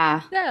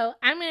 Yeah. So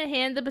I'm gonna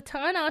hand the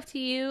baton off to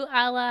you,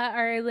 a la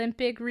our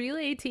Olympic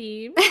relay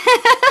team.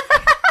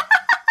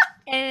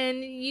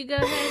 And you go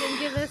ahead and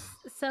give us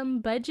some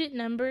budget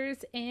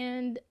numbers,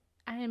 and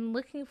I'm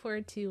looking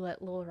forward to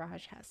what Lil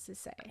Raj has to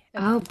say.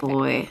 Oh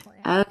boy.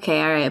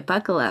 Okay, all right,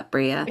 buckle up,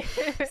 Bria.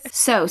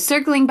 So,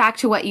 circling back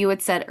to what you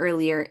had said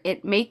earlier,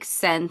 it makes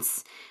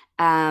sense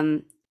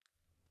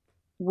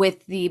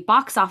with the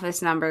box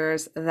office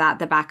numbers that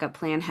the backup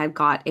plan had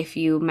got if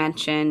you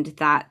mentioned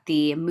that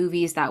the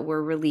movies that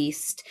were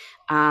released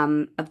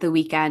of the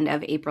weekend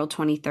of April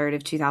 23rd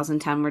of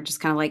 2010 were just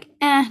kind of like,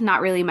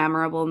 not really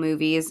memorable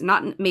movies,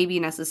 not maybe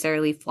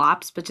necessarily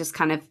flops, but just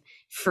kind of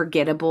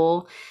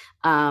forgettable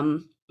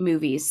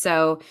movies.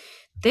 So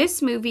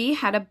this movie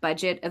had a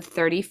budget of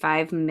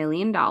 $35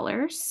 million.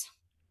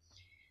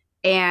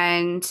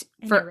 And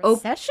for a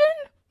recession?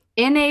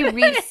 In a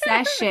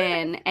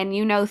recession,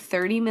 and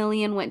 30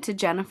 million went to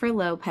Jennifer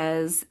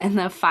Lopez, and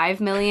the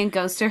 5 million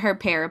goes to her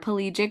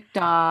paraplegic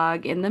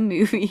dog in the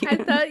movie. I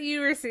thought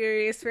you were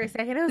serious for a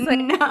second. I was like,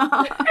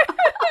 no.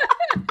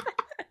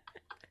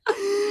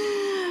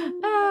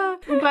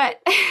 But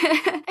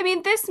I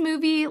mean, this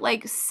movie,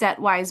 like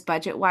set-wise,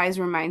 budget-wise,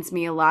 reminds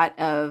me a lot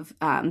of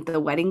The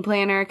Wedding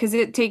Planner, because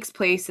it takes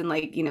place in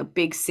like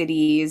big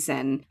cities,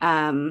 and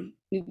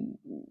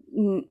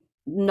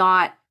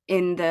not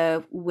in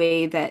the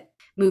way that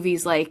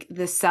movies like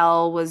The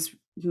Cell was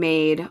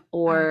made,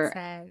 or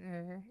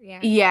where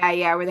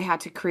they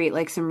had to create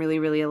like some really,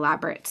 really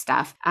elaborate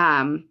stuff.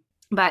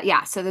 But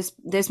yeah, so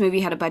this movie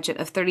had a budget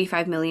of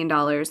 $35 million.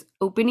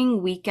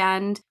 Opening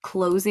weekend,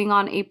 closing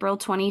on April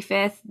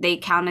 25th, they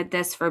counted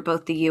this for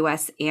both the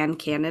US and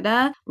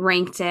Canada,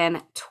 ranked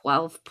in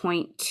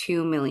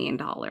 $12.2 million.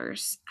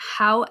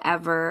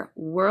 However,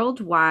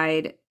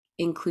 worldwide,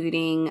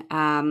 including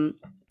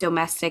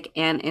domestic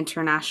and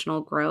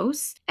international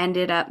gross,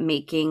 ended up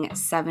making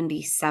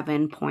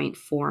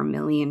 $77.4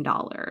 million.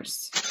 Wow.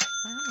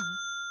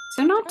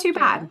 So not too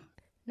bad.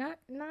 Not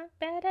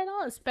bad at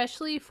all,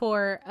 especially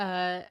for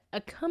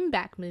a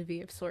comeback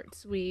movie of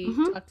sorts. We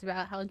talked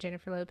about how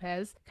Jennifer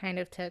Lopez kind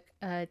of took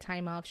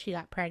time off. She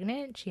got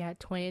pregnant. She had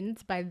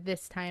twins. By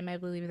this time, I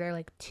believe they're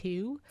like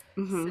 2.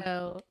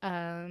 So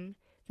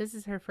this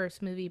is her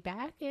first movie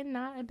back, and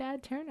not a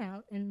bad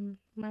turnout, in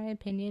my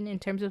opinion, in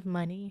terms of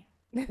money.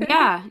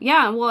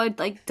 Yeah. Well, it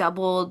like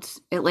doubled.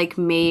 It like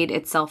made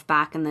itself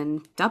back and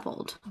then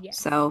doubled. Yes.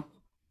 So,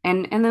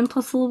 and then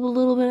plus a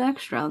little bit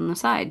extra on the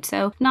side.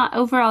 So not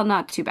overall,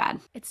 not too bad.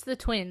 It's the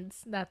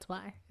twins. That's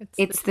why. It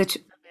is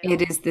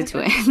the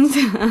twins.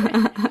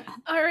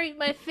 All right,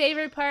 my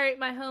favorite part,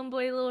 my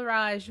homeboy Lil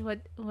Raj.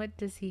 What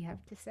does he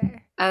have to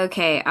say?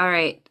 Okay, all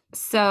right.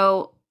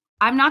 So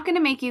I'm not going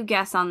to make you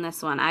guess on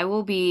this one.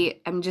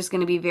 I'm just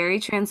going to be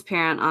very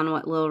transparent on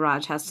what Lil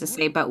Raj has to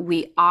say, but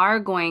we are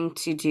going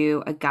to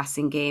do a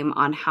guessing game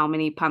on how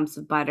many pumps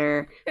of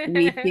butter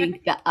we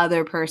think the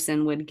other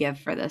person would give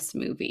for this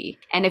movie.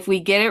 And if we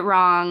get it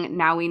wrong,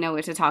 now we know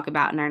what to talk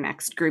about in our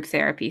next group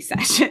therapy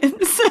sessions.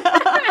 You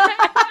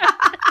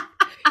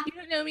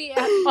don't know me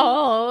at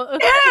all. You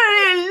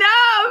don't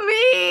know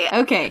me.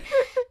 Okay.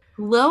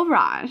 Lil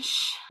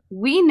Raj,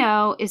 we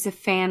know, is a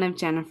fan of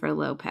Jennifer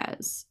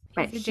Lopez.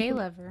 He's a J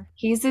lover.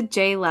 He's a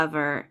J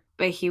lover,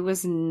 but he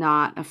was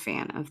not a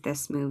fan of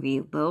this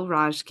movie. Lil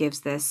Raj gives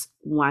this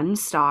 1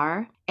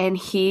 star, and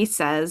he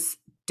says,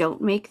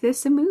 don't make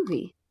this a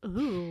movie.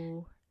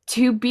 Ooh.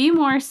 To be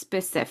more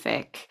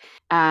specific,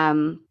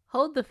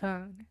 Hold the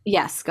phone.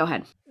 Yes, go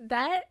ahead.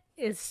 That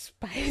is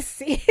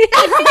spicy.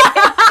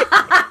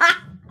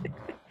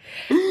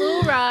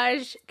 Lil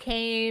Raj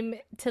came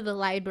to the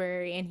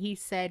library and he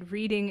said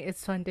reading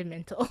is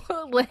fundamental.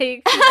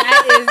 Like,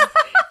 that is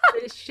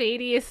the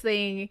shadiest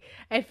thing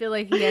I feel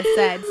like he has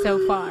said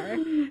so far.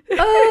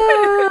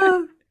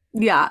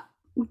 Yeah,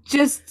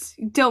 just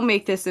don't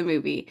make this a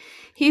movie.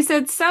 He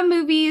said some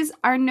movies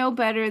are no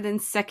better than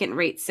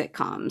second-rate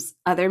sitcoms.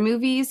 Other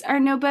movies are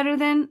no better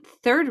than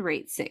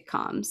third-rate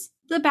sitcoms.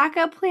 The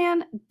Backup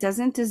Plan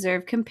doesn't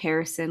deserve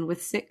comparison with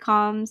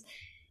sitcoms.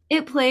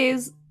 It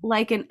plays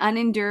like an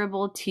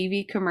unendurable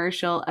TV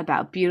commercial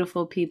about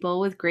beautiful people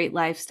with great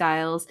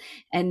lifestyles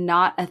and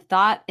not a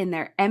thought in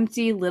their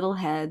empty little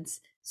heads.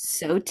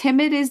 So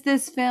timid is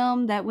this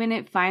film that when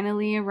it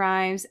finally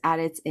arrives at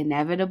its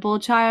inevitable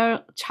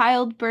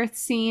childbirth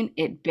scene,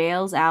 it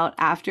bails out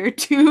after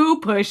 2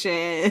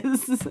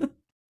 pushes.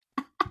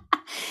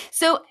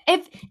 So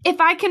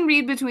if I can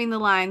read between the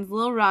lines,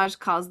 Lil Raj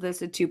calls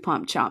this a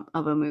 2-pump chump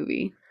of a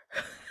movie.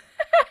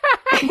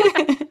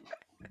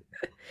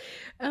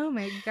 Oh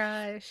my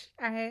gosh.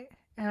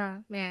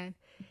 Man.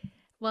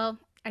 Well,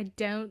 I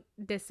don't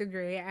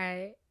disagree.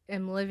 I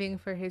am living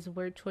for his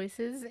word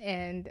choices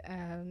and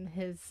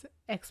his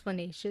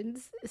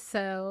explanations.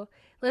 So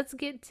let's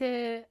get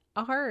to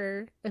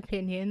our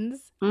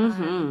opinions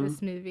on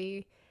this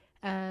movie.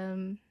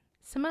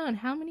 Simone,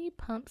 how many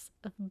pumps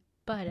of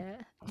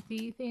butter do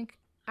you think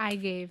I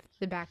gave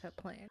The Backup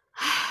Plan?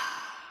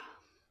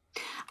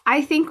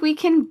 I think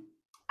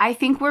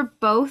we're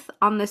both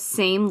on the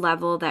same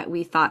level that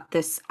we thought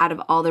this, out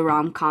of all the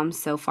rom-coms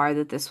so far,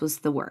 that this was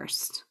the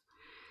worst.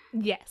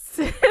 Yes.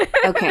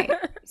 Okay.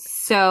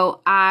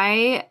 So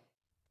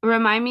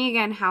remind me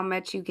again how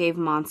much you gave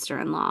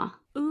Monster-in-Law.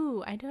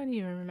 Ooh, I don't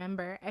even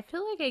remember. I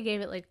feel like I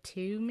gave it like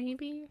 2,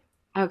 maybe.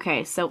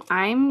 Okay, so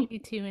maybe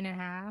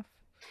 2.5.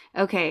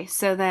 Okay,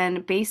 so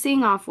then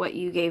basing off what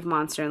you gave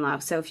Monster-in-Law,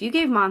 so if you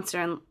gave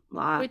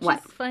Monster-in-Law, which what?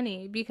 Is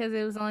funny because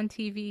it was on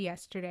TV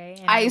yesterday.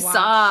 And I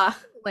saw.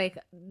 Like,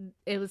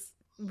 it was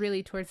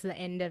really towards the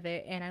end of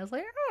it, and I was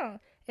like, oh.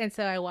 And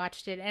so I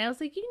watched it, and I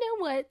was like, you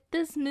know what?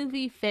 This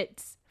movie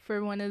fits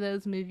for one of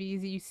those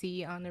movies you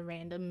see on a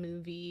random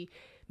movie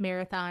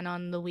marathon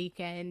on the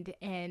weekend.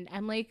 And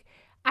I'm like,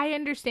 I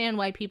understand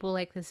why people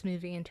like this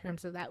movie in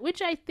terms of that,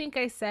 which I think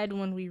I said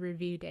when we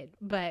reviewed it.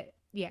 But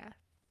yeah.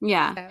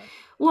 Yeah. So.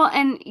 Well,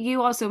 and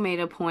you also made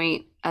a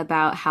point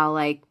about how,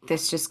 like,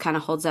 this just kind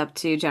of holds up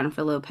to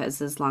Jennifer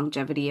Lopez's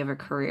longevity of her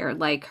career.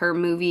 Like, her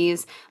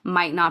movies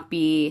might not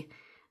be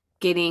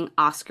getting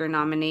Oscar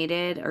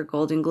nominated or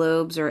Golden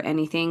Globes or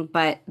anything,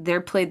 but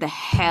they're played the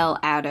hell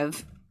out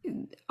of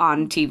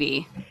on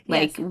TV.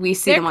 Like, yes. We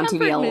see them on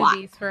TV a lot.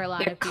 For a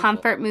lot They're of people.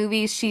 Comfort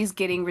movies. She's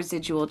getting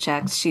residual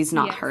checks. She's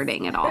not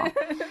hurting at all.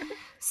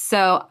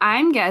 So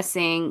I'm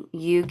guessing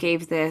you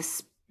gave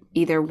this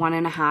either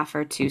 1.5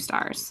 or 2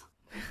 stars.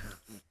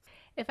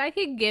 If I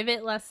could give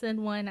it less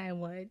than 1, I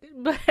would.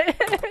 But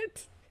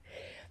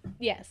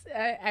yes,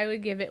 I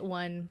would give it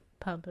 1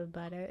 pump of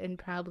butter and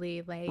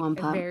probably like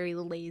a very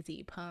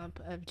lazy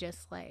pump of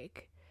just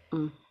like,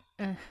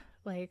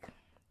 like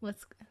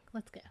let's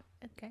go.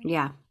 Okay.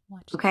 Yeah.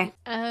 Watch okay.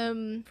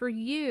 For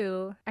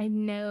you, I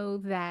know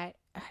that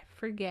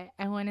forget.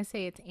 I want to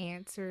say it's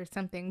ants or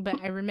something,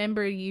 but I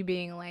remember you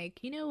being like,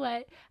 you know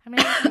what? I'm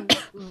not even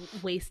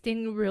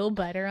wasting real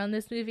butter on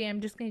this movie.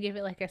 I'm just gonna give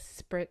it like a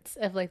spritz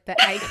of like the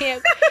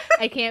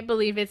I can't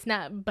believe it's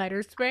not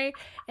butter spray.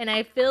 And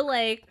I feel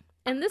like,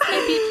 and this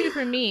might be true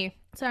for me,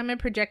 so I'm gonna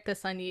project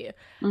this on you.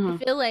 I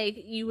feel like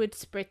you would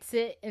spritz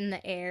it in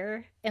the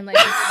air and like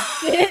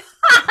waft it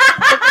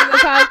over the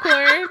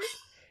popcorn.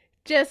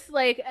 Just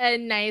like a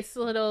nice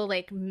little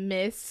like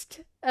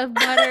mist of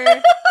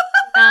butter,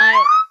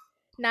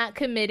 not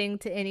committing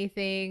to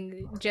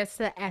anything, just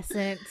the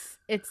essence.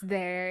 It's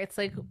there. It's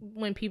like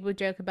when people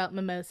joke about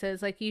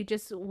mimosas, like you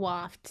just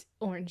waft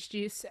orange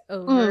juice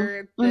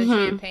over the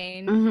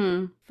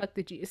champagne. Fuck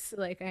the juice.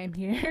 Like I'm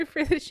here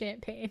for the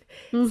champagne.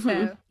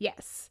 So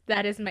yes,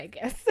 that is my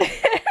guess.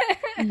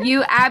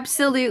 You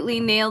absolutely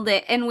nailed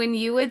it. And when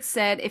you had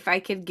said if I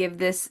could give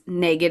this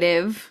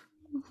negative,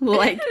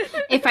 like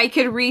if I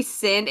could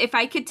rescind, if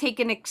I could take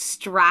an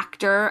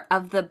extractor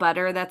of the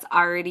butter that's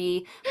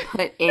already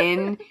put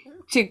in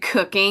to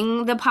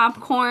cooking the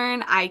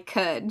popcorn, I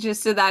could,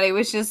 just so that it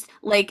was just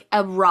like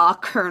a raw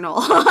kernel.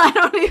 I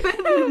don't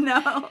even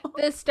know.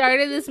 The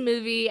start of this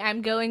movie,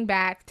 I'm going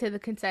back to the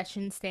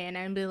concession stand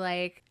and be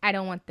like, I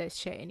don't want this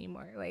shit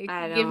anymore. Like,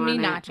 give me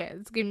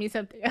nachos. Give me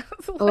something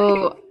else. Like,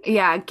 oh,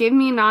 yeah. Give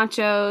me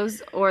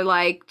nachos or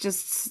like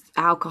just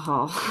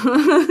alcohol.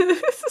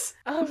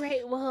 All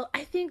right. Well,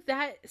 I think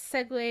that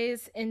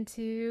segues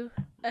into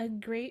a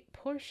great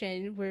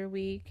portion where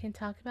we can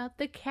talk about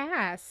the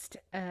cast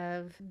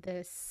of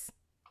this.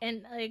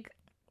 And like,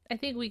 I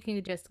think we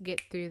can just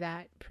get through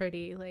that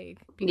pretty like,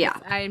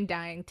 because I'm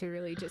dying to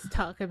really just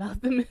talk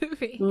about the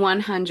movie.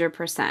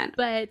 100%.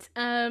 But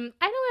I don't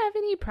have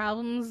any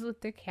problems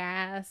with the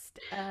cast.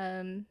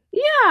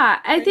 Yeah,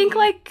 I think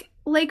like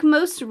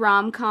most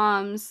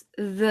rom-coms,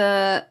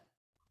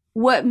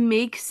 what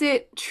makes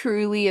it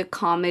truly a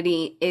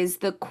comedy is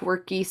the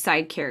quirky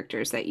side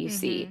characters that you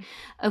see.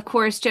 Of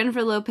course,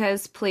 Jennifer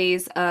Lopez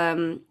plays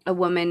a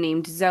woman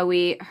named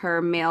Zoe.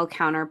 Her male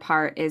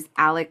counterpart is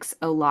Alex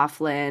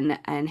O'Loughlin,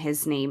 and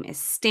his name is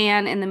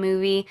Stan in the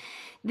movie.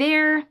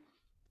 They're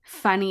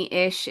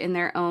funny-ish in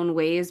their own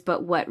ways,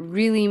 but what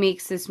really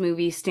makes this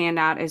movie stand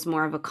out as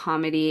more of a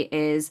comedy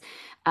is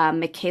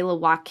Michaela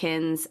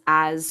Watkins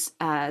as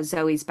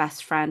Zoe's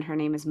best friend. Her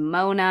name is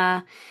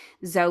Mona.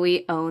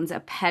 Zoe owns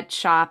a pet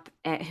shop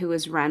who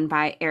is run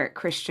by Eric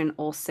Christian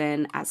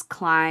Olsen as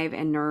Clive,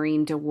 and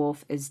Noreen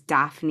DeWolf as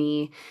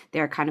Daphne.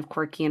 They're kind of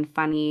quirky and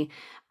funny.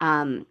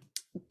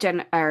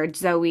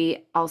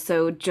 Zoe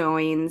also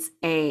joins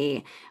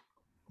a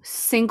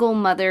single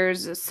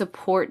mothers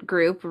support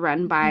group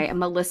run by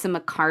Melissa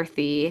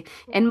McCarthy.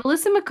 And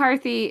Melissa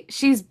McCarthy,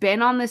 she's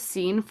been on the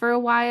scene for a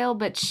while,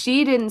 but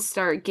she didn't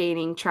start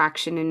gaining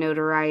traction and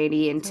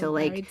notoriety until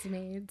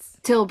Bridesmaids.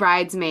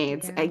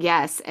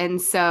 Yes.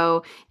 And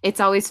so it's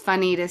always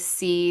funny to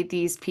see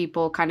these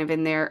people kind of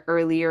in their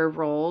earlier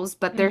roles,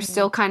 but they're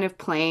still kind of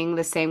playing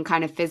the same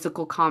kind of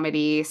physical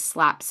comedy,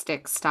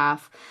 slapstick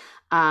stuff.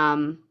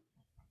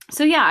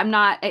 So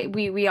yeah,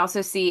 we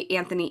also see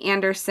Anthony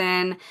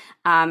Anderson,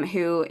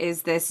 who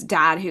is this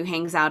dad who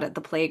hangs out at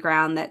the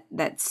playground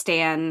that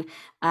Stan,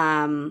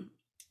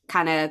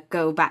 kind of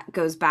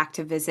goes back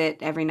to visit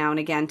every now and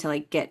again to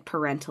like get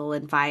parental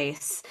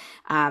advice.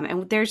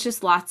 And there's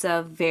just lots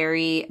of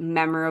very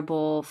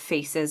memorable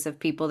faces of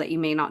people that you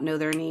may not know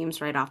their names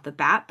right off the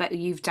bat, but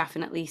you've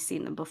definitely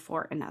seen them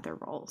before in other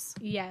roles.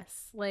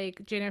 Yes,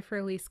 like Jennifer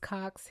Elise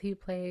Cox, who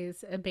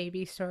plays a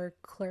baby store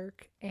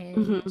clerk,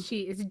 and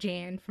she is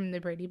Jan from the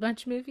Brady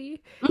Bunch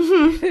movie.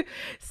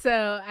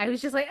 So I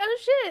was just like, oh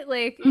shit,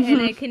 like,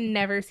 and I can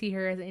never see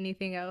her as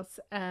anything else.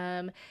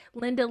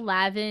 Linda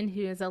Lavin,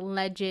 who is a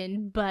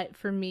legend, but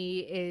for me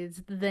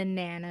is the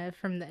Nana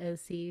from the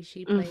OC.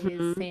 She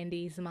plays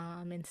Sandy's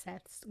mom and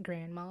Seth's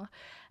grandma.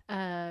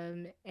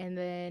 And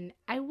then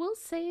I will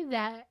say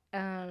that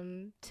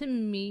to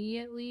me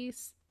at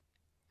least,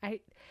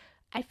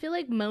 I feel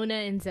like Mona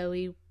and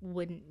Zoe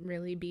wouldn't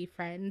really be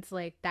friends.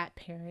 Like, that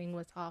pairing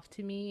was off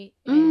to me.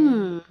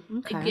 And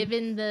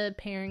given the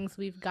pairings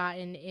we've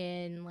gotten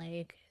in,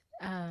 like,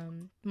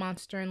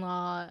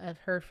 Monster-in-Law of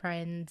her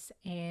friends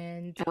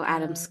and...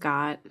 Adam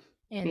Scott.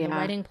 And The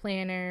Wedding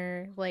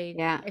Planner. Like,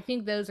 I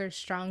think those are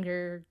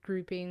stronger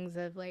groupings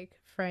of, like,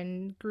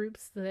 friend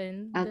groups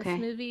than this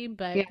movie.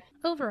 But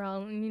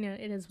overall, you know,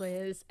 it is what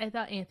it is. I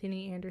thought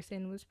Anthony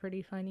Anderson was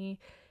pretty funny.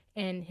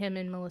 And him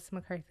and Melissa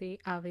McCarthy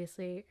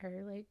obviously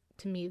are, like,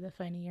 to me, the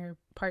funnier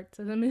parts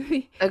of the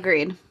movie.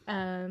 Agreed.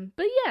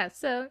 But yeah,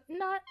 so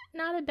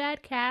not a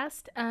bad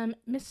cast.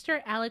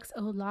 Mr. Alex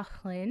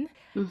O'Loughlin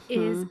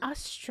is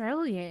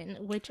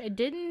Australian, which I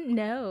didn't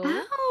know.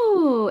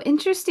 Oh,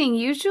 interesting.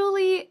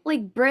 Usually,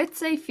 like,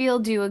 Brits, I feel,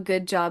 do a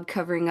good job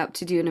covering up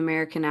to do an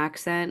American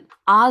accent.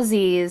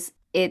 Aussies,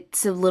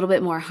 it's a little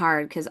bit more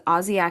hard because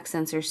Aussie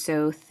accents are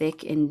so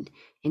thick and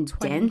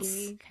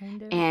dense,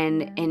 kind of,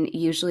 and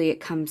usually it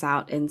comes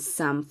out in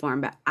some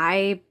form, but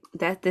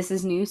this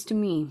is news to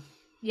me.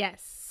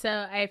 Yes,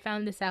 so I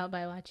found this out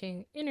by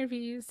watching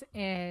interviews,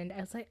 and I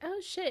was like, oh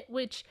shit,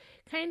 which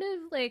kind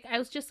of like, I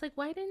was just like,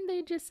 why didn't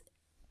they just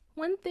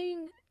one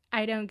thing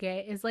I don't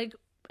get is like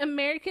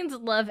Americans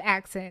love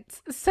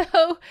accents. So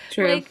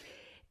True. like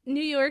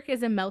New York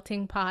is a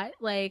melting pot.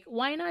 Like,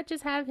 why not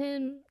just have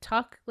him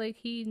talk like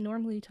he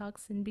normally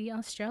talks and be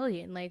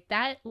Australian? Like,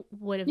 that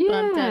would have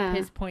bumped up Yeah.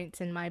 his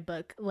points in my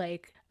book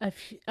like a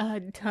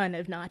ton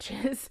of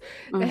notches.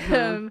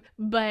 Mm-hmm.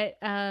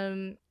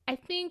 I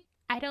think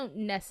I don't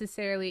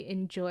necessarily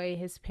enjoy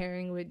his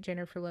pairing with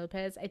Jennifer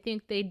Lopez. I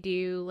think they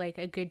do like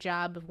a good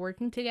job of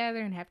working together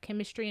and have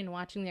chemistry, and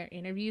watching their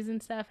interviews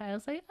and stuff. I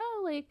was like,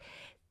 oh, like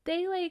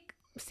they like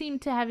seem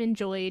to have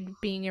enjoyed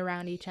being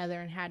around each other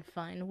and had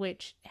fun,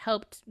 which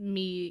helped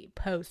me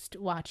post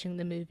watching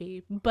the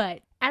movie.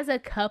 But as a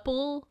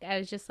couple, I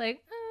was just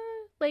like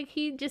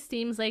he just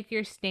seems like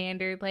your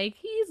standard, like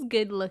he's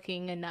good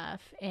looking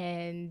enough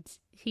and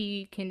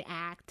he can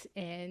act,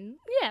 and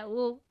yeah,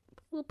 we'll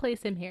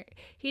place him here.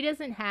 He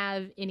doesn't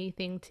have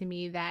anything to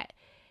me that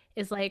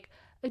is like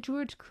a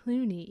George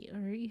Clooney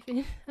or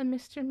even a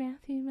Mr.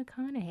 Matthew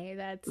McConaughey.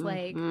 That's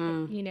like,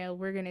 Mm-hmm.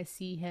 we're gonna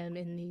see him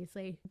in these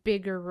like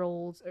bigger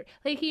roles, or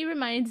like he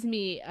reminds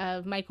me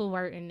of Michael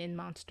Vartan in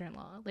Monster in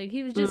Law. Like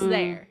he was just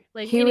there.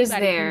 Like He was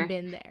anybody could have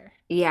there. been there.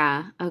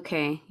 Yeah.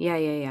 Okay. Yeah.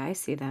 Yeah. Yeah. I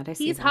see that. I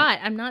see He's that. hot.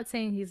 I'm not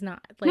saying he's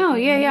not. Like No.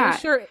 Yeah. when he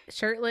was Yeah.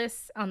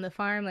 shirtless on the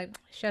farm, like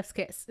chef's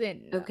kiss,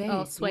 and all Okay.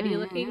 Yeah. sweaty Yeah.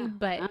 Yeah. looking.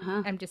 But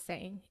Uh-huh. I'm just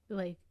saying,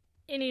 like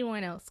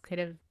anyone else could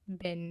have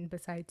been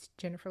besides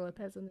Jennifer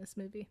Lopez in this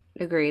movie.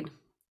 Agreed.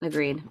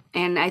 Agreed.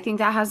 And I think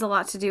that has a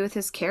lot to do with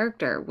his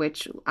character,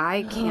 which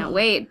I can't Oh,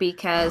 wait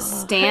because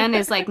oh. Stan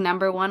is like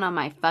number one on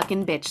my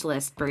fucking bitch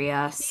list,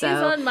 Bria. He's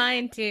So on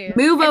mine too.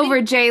 move I over,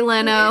 think. Jay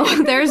Leno.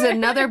 There's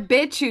another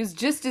bitch who's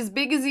just as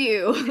big as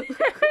you.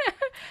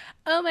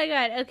 Oh my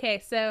god. Okay,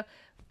 so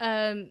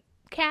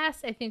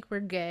cast, I think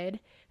we're good.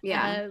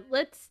 Yeah.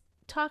 Let's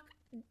talk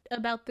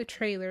about the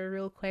trailer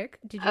real quick.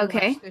 Did you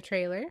Okay. watch the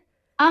trailer?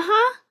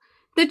 Uh-huh.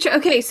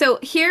 Okay, so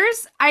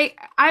here's I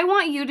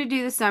want you to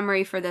do the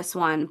summary for this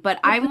one, but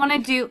I want to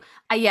do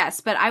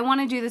yes, but I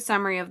want to do the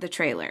summary of the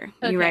trailer.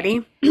 You Okay.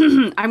 ready?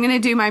 I'm gonna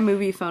do my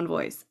movie phone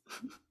voice.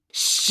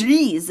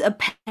 She's a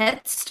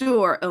pet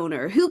store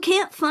owner who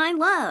can't find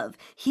love.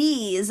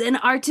 He's an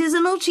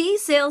artisanal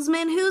cheese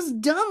salesman who's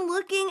dumb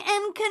looking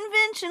and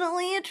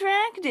conventionally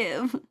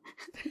attractive.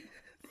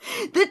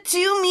 The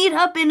two meet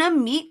up in a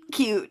meet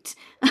cute.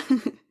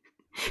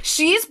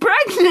 She's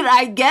pregnant,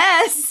 I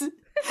guess.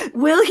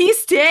 Will he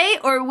stay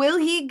or will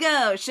he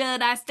go?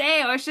 Should I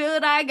stay or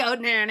should I go?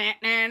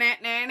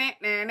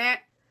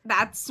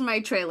 That's my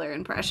trailer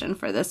impression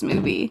for this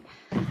movie.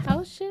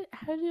 How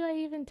do I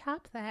even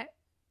top that?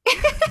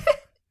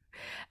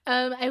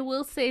 I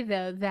will say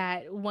though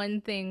that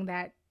one thing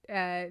that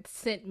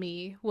sent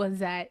me was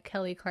that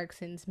Kelly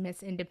Clarkson's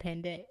Miss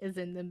Independent is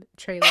in the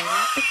trailer.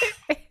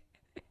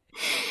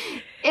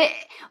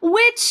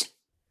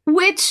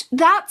 Which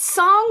that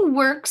song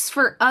works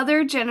for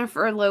other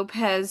Jennifer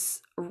Lopez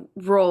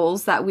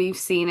roles that we've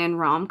seen in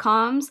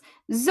rom-coms.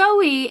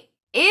 Zoe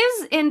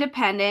is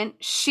independent.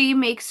 She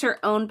makes her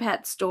own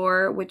pet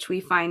store, which we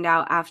find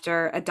out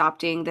after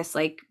adopting this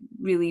like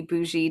really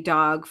bougie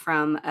dog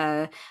from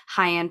a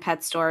high-end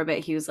pet store, but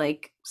he was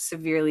like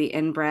severely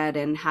inbred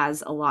and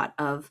has a lot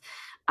of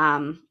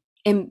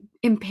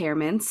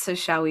impairments, so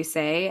shall we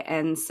say.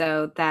 And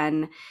so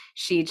then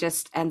she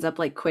just ends up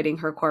like quitting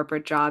her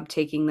corporate job,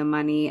 taking the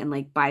money, and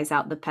like buys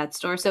out the pet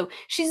store. So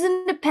she's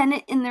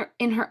independent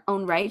in her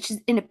own right.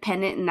 She's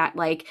independent in that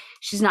like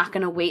she's not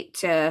going to wait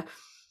to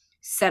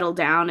settle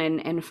down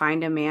and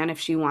find a man if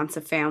she wants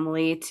a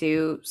family,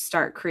 to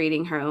start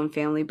creating her own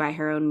family by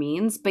her own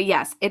means. But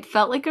yes, it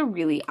felt like a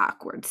really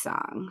awkward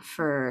song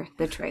for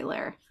the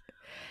trailer.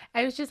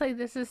 I was just like,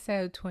 this is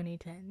so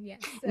 2010. Yes.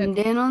 Okay.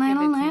 Okay,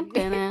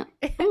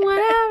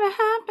 Whatever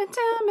happened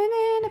to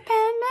being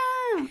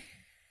independent?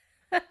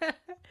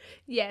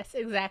 Yes,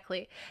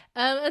 exactly.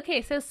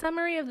 Okay, so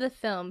summary of the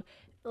film.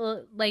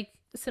 Like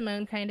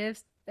Simone kind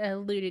of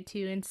alluded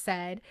to and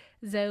said,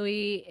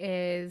 Zoe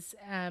is,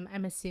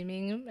 I'm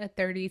assuming, a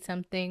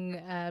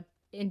 30-something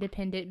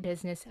independent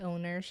business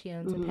owner. She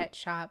owns a pet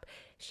shop.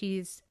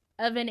 She's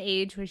of an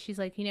age where she's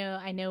like,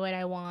 I know what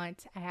I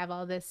want. I have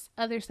all this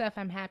other stuff.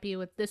 I'm happy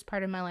with this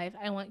part of my life.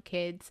 I want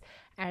kids.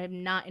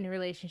 I'm not in a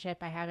relationship.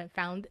 I haven't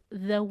found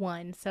the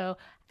one. So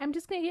I'm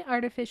just going to get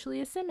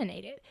artificially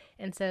inseminated.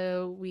 And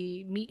so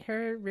we meet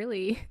her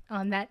really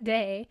on that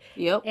day.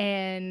 Yep.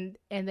 And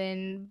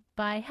then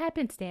by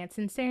happenstance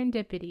and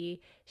serendipity,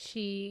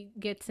 she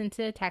gets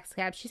into a taxi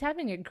cab. She's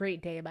having a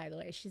great day, by the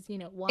way. She's,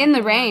 in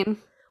the rain.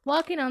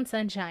 Walking on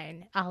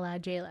sunshine, a la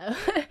J-Lo.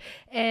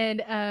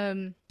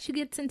 And she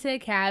gets into a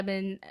cab,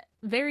 and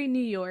very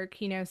New York,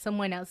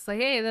 someone else is like,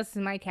 hey, this is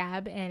my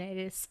cab. And it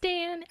is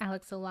Stan,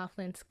 Alex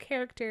O'Loughlin's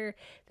character.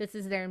 This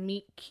is their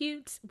meet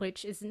cute,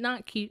 which is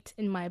not cute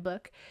in my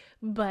book.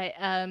 But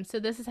so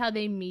this is how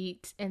they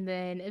meet. And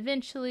then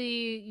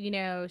eventually,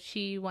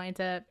 she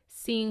winds up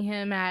seeing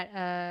him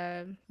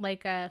at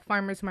like a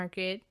farmer's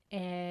market.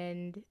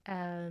 And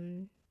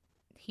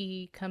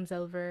he comes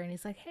over and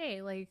he's like,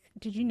 hey, like,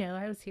 did you know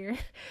I was here?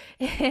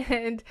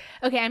 And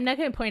okay, I'm not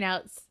going to point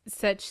out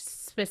such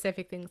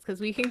specific things because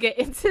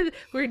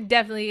we're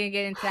definitely going to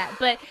get into that.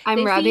 But I'm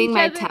they see rubbing each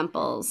my other.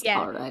 temples Yeah.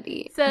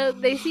 already. So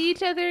they see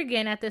each other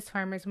again at this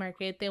farmer's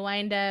market. They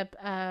wind up,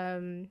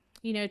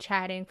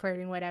 chatting,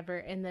 flirting, whatever.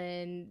 And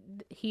then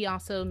he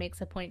also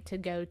makes a point to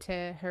go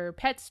to her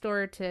pet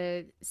store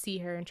to see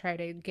her and try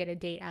to get a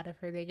date out of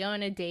her. They go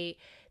on a date.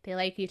 They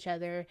like each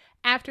other.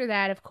 After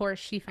that, of course,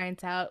 she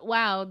finds out,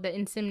 wow, the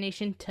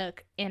insemination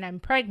took and I'm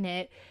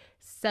pregnant.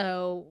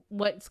 So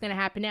what's going to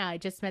happen now? I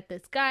just met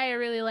this guy I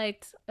really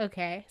liked.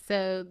 Okay.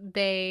 So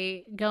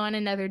they go on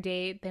another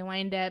date. They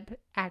wind up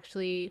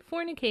actually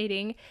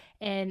fornicating.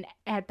 And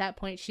at that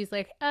point, she's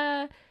like,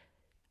 I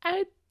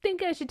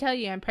think I should tell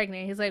you I'm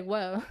pregnant. He's like,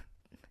 whoa,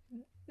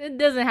 it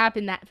doesn't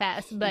happen that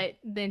fast. But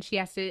then she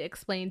has to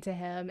explain to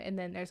him. And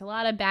then there's a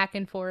lot of back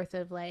and forth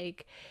of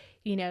like,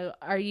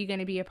 are you going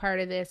to be a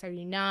part of this? Are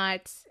you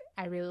not?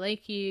 I really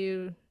like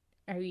you.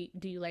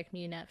 Do you like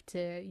me enough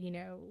to,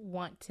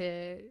 want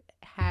to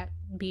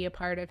be a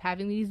part of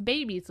having these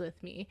babies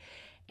with me?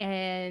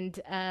 And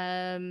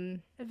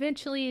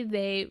eventually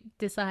they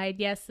decide,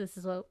 yes, this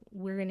is what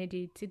we're going to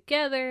do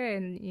together.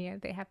 And,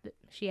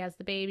 she has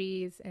the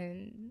babies,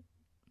 and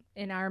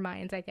in our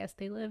minds, I guess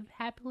they live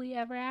happily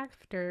ever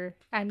after.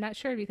 I'm not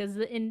sure because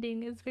the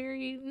ending is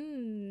very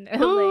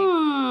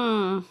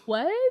like,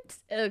 what?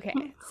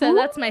 Okay, so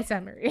that's my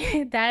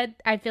summary. That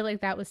I feel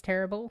like that was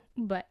terrible,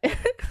 but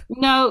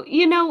No,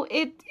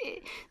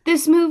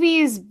 this movie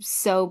is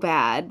so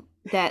bad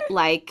that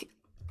like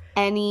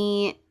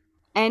any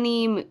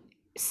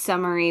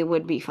summary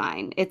would be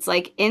fine. It's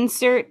like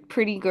insert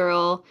pretty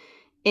girl,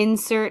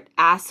 insert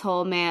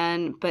asshole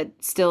man, but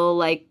still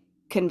like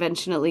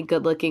conventionally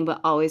good looking, but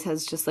always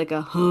has just like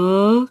a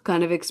huh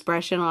kind of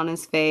expression on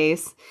his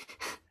face.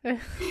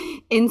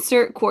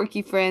 Insert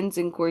quirky friends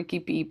and quirky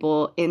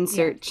people,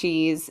 insert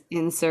cheese,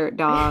 insert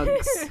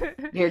dogs.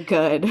 You're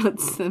good.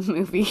 That's the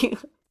movie.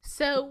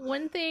 So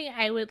one thing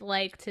I would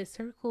like to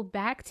circle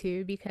back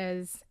to,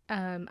 because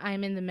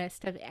I'm in the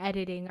midst of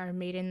editing our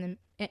Made in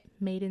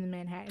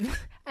Manhattan.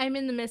 I'm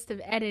in the midst of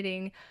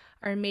editing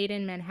our Made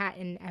in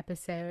Manhattan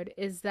episode,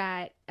 is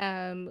that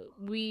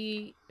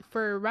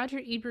for Roger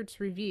Ebert's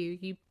review,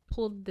 you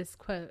pulled this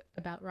quote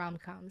about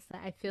rom-coms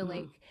that I feel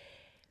like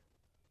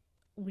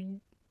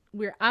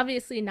we're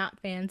obviously not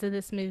fans of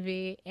this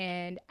movie,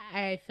 and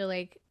I feel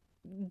like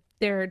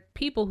there are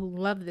people who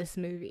love this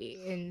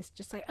movie, and it's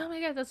just like, oh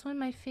my god, that's one of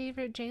my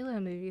favorite J-Lo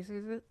movies,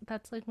 or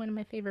that's like one of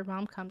my favorite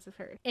rom-coms of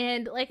her.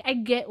 And like, I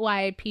get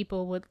why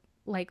people would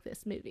like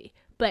this movie,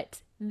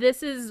 but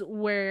this is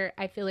where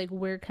I feel like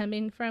we're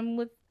coming from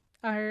with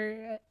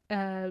our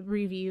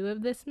review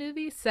of this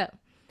movie. So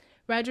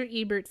Roger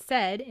Ebert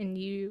said, and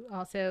you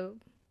also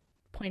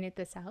pointed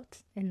this out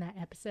in that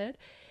episode,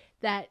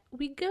 that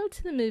we go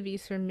to the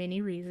movies for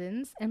many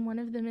reasons, and one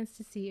of them is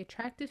to see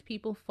attractive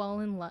people fall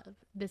in love.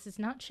 This is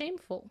not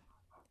shameful.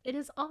 It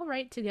is all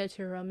right to go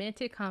to a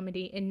romantic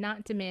comedy and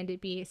not demand it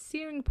be a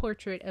searing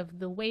portrait of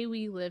the way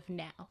we live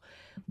now.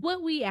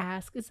 What we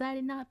ask is that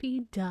it not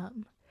be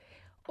dumb,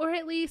 or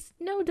at least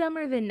no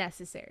dumber than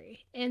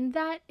necessary, and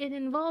that it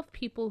involve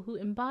people who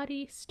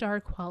embody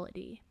star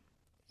quality.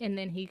 And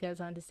then he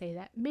goes on to say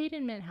that Made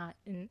in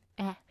Manhattan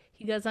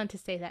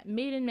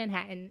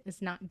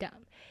is not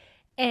dumb.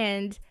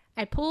 And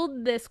I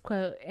pulled this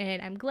quote,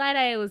 and I'm glad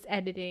I was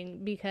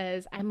editing,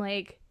 because I'm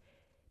like,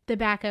 the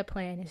backup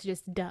plan is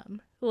just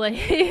dumb.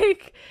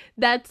 Like,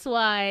 that's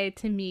why,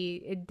 to me,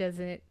 it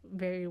doesn't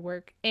very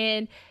work.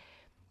 And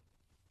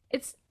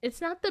it's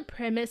not the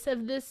premise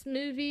of this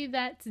movie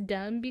that's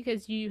dumb,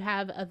 because you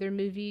have other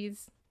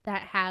movies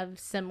that have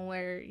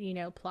similar,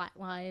 plot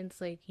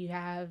lines. Like, you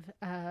have,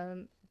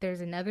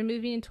 there's another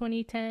movie in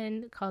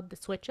 2010 called The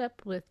Switch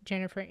Up with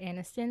Jennifer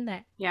Aniston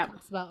that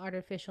talks about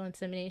artificial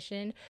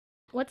insemination.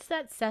 What's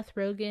that Seth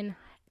Rogen,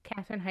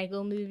 Katherine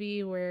Heigl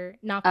movie where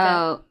Knocked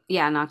Up? Oh,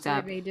 yeah, Knocked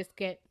Up. They just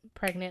get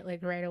pregnant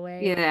like right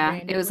away. Yeah,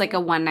 it was like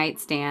a one night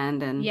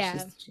stand, and yeah,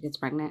 she gets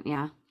pregnant.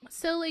 Yeah.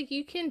 So like,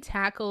 you can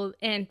tackle,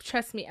 and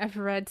trust me, I've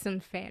read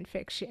some fan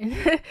fiction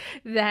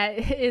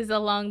that is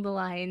along the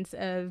lines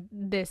of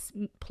this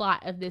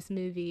plot of this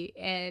movie,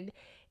 and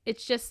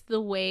it's just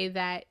the way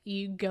that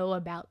you go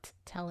about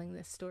telling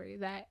this story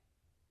that,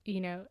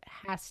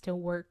 has to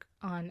work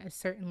on a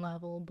certain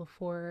level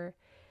before,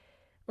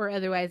 or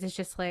otherwise it's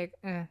just like,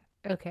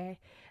 okay.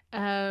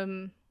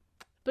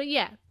 But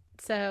yeah,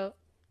 so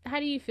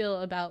how do you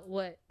feel about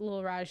what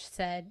Lil Raj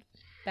said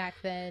back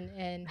then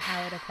and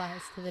how it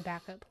applies to the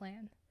backup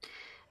plan?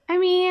 I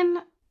mean,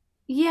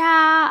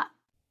 yeah,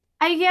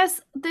 I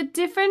guess the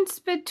difference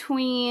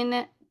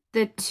between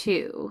the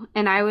two,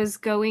 and I was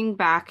going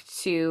back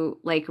to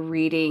like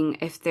reading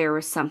if there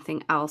was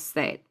something else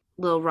that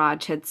Lil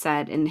Raj had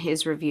said in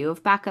his review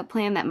of Backup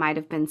Plan that might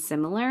have been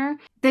similar.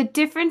 The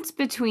difference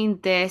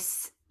between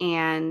this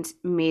and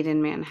Made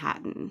in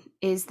Manhattan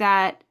is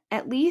that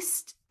at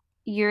least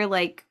you're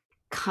like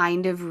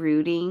kind of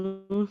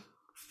rooting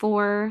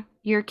for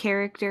your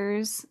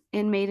characters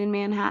in Made in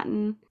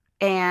Manhattan.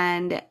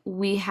 and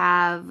we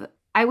have,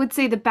 I would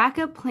say the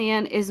backup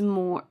plan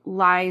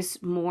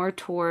lies more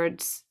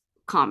towards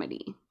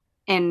comedy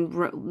and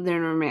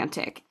than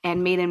romantic,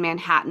 and Made in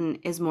Manhattan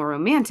is more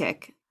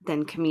romantic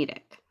than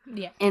comedic.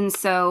 Yeah. And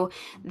so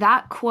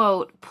that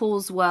quote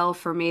pulls well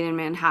for Made in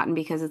Manhattan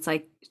because it's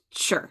like,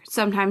 sure,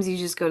 sometimes you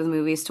just go to the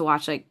movies to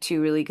watch like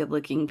two really good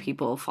looking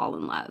people fall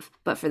in love.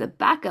 But for the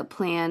backup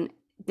plan,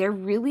 there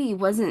really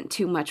wasn't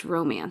too much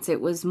romance.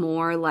 It was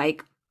more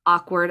like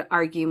awkward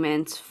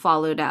arguments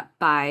followed up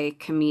by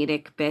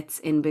comedic bits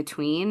in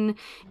between.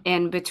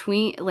 And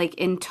between, like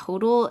in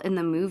total in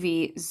the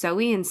movie,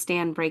 Zoe and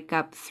Stan break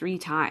up 3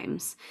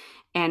 times.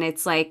 And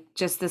it's like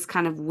just this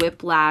kind of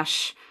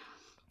whiplash,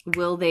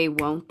 will they,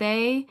 won't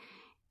they?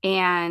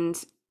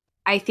 And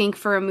I think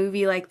for a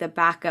movie like The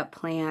Backup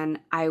Plan,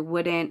 I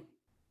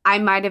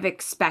might have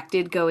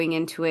expected going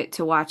into it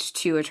to watch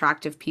two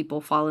attractive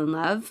people fall in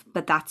love,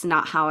 but that's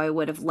not how I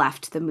would have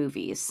left the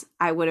movies.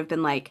 I would have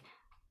been like,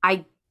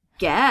 I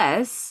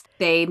guess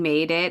they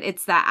made it.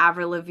 It's that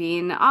Avril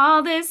Lavigne,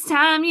 all this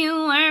time you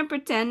were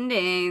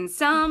pretending,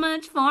 so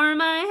much for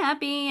my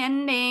happy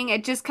ending.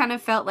 It just kind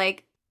of felt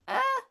like,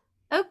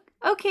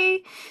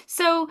 okay.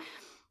 So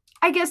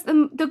I guess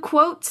the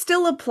quote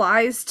still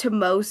applies to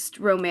most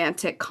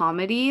romantic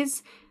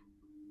comedies,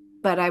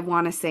 but I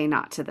want to say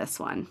not to this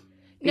one.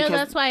 No,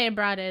 that's why I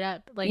brought it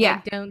up. Like,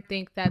 yeah. I don't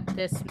think that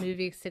this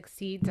movie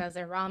succeeds as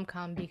a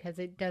rom-com because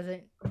it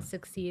doesn't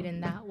succeed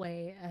in that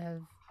way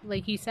of,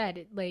 like you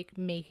said, like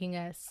making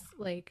us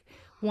like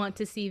want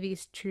to see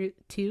these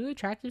two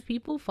attractive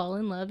people fall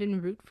in love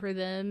and root for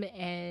them.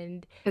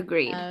 And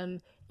agreed.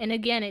 And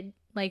again, it,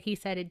 like he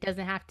said, it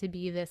doesn't have to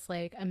be this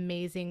like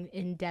amazing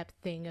in-depth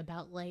thing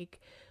about like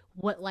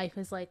what life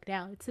is like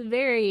now. It's a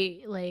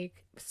very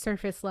like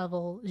surface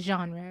level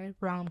genre,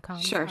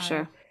 rom-coms.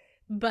 Sure.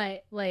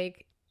 But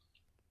like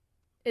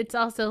it's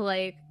also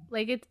like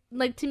it's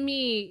like, to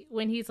me,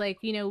 when he's like,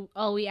 you know,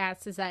 all we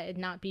ask is that it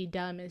not be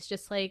dumb, it's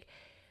just like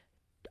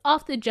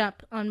off the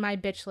jump on my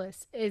bitch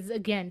list is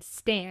again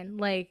Stan.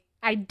 Like,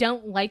 I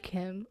don't like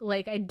him.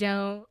 Like, I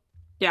don't.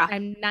 Yeah,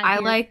 I'm not. I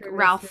like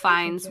Ralph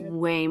Fiennes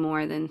way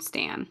more than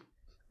Stan.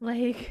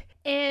 Like,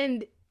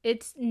 and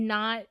it's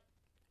not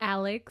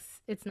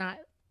Alex. It's not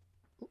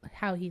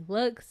how he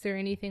looks or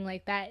anything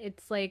like that.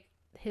 It's like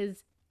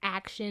his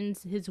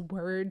actions, his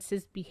words,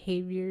 his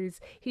behaviors.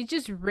 He's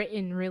just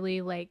written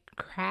really like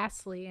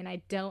crassly, and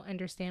I don't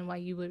understand why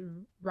you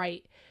would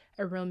write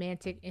a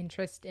romantic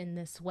interest in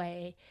this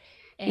way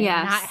and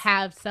not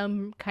have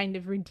some kind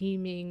of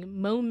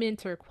redeeming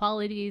moment or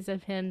qualities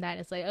of him that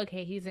is like,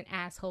 okay, he's an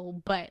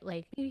asshole, but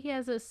like he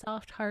has a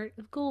soft heart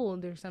of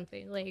gold or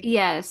something. Like,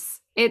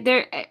 yes,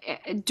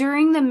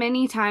 during the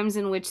many times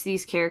in which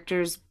these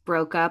characters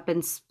broke up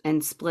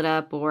and split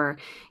up, or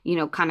you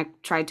know, kind of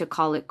tried to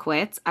call it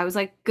quits, I was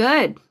like,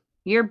 good,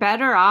 you're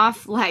better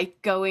off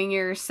like going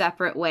your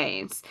separate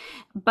ways.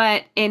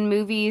 But in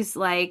movies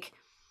like,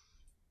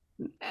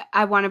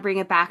 I want to bring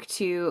it back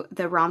to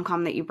the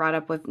rom-com that you brought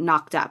up with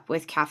Knocked Up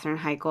with Katherine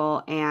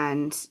Heigl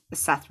and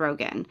Seth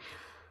Rogen.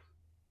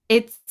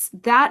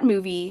 That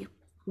movie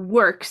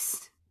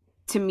works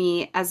to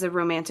me as a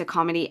romantic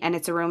comedy, and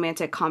it's a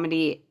romantic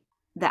comedy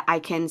that I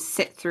can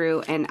sit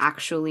through and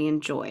actually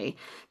enjoy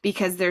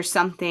because there's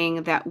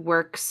something that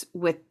works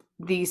with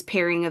these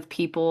pairing of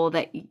people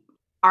that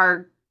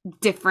are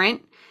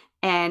different,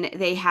 and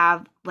they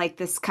have like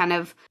this kind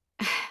of,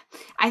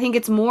 I think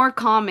it's more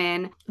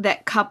common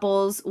that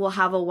couples will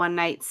have a one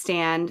night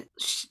stand,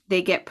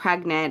 they get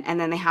pregnant, and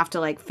then they have to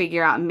like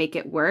figure out and make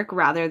it work,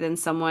 rather than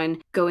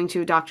someone going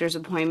to a doctor's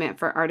appointment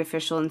for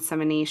artificial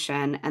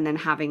insemination and then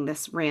having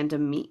this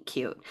random meet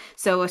cute.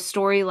 So a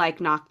story like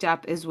Knocked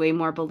Up is way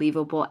more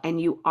believable, and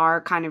you are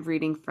kind of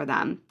rooting for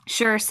them.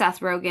 Sure,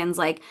 Seth Rogen's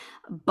like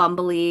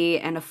bumbly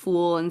and a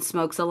fool and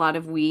smokes a lot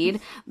of weed,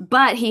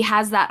 but he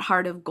has that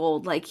heart of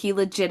gold. Like, he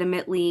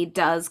legitimately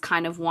does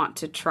kind of want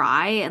to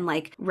try and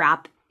like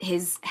wrap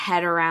his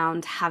head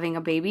around having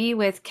a baby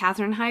with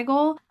Katherine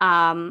Heigl.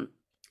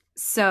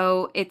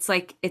 So it's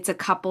like, it's a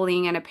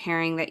coupling and a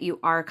pairing that you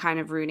are kind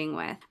of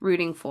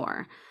rooting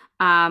for.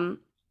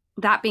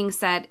 That being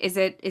said, is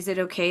it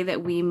okay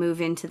that we move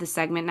into the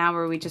segment now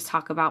where we just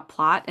talk about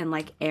plot and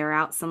like air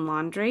out some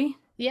laundry?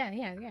 Yeah.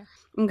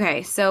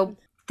 Okay, so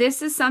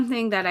this is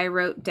something that I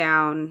wrote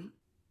down.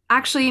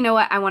 Actually, you know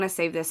what? I want to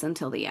save this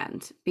until the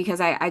end because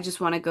I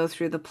just want to go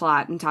through the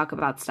plot and talk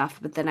about stuff,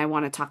 but then I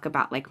want to talk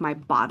about like my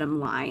bottom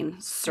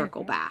line,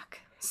 circle back.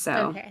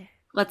 So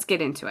let's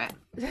get into it.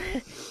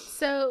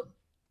 So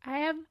I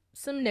have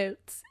some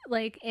notes,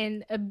 like,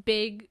 and a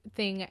big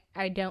thing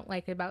I don't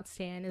like about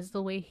Stan is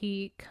the way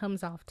he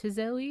comes off to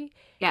Zoe.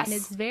 Yes. And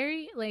it's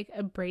very like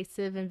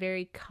abrasive and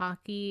very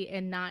cocky,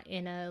 and not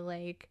in a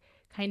like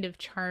kind of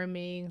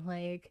charming,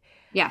 like,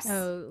 yes,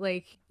 oh,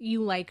 like,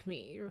 you like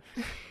me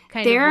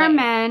kind there of are way.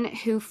 men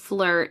who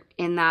flirt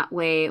in that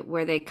way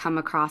where they come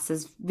across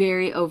as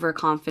very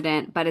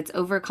overconfident, but it's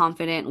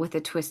overconfident with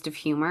a twist of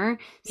humor.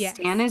 Yes.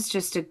 Stan is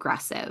just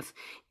aggressive,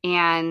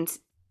 and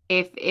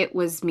if it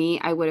was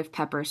me, I would have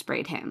pepper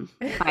sprayed him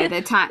by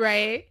the time.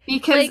 Right.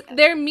 Because like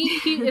their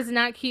meet cute is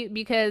not cute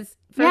because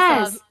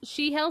first off,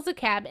 she hails a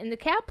cab and the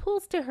cab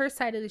pulls to her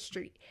side of the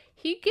street.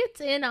 He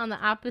gets in on the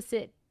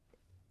opposite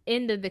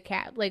end of the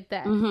cab, like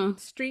the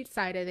street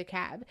side of the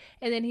cab.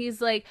 And then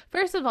he's like,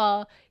 first of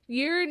all,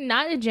 you're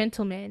not a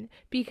gentleman,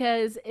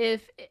 because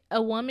if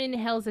a woman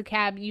hails a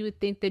cab, you would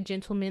think the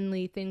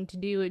gentlemanly thing to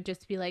do would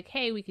just be like,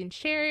 hey, we can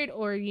share it,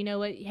 or you know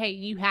what, hey,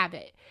 you have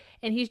it.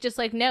 And he's just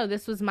like, no,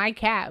 this was my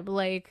cab.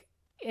 Like,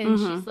 and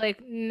she's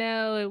like,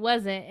 no, it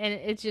wasn't. And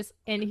it's just,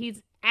 and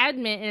he's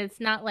adamant, and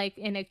it's not like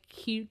in a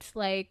cute,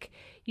 like,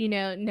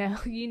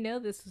 no,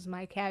 this was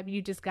my cab.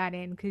 You just got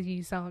in because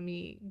you saw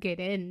me get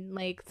in,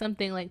 like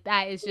something like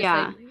that. It's just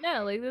like,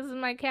 no, like this is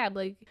my cab.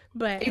 Like,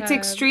 but it's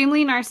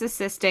extremely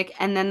narcissistic.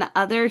 And then the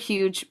other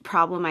huge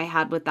problem I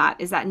had with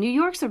that is that New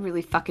York's a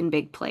really fucking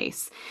big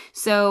place.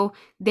 So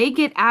they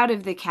get out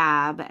of the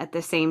cab at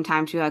the same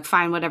time to be like,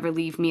 fine, whatever,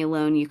 leave me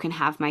alone. You can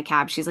have my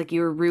cab. She's like,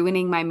 you're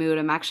ruining my mood.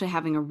 I'm actually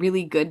having a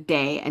really good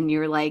day. And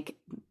you're like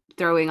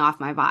throwing off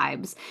my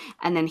vibes.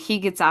 And then he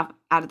gets out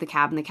of the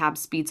cab and the cab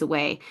speeds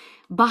away.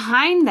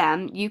 Behind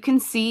them, you can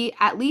see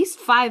at least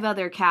 5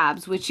 other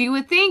cabs, which you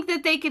would think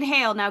that they could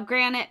hail. Now,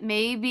 granted,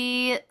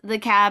 maybe the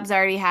cabs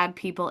already had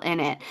people in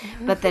it,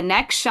 but the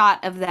next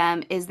shot of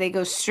them is they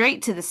go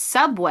straight to the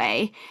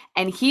subway,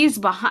 and he's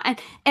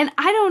behind. And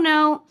I don't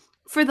know,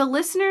 for the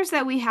listeners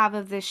that we have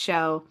of this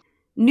show,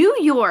 New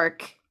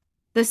York,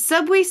 the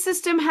subway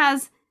system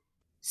has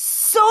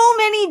so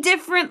many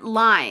different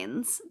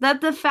lines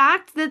that the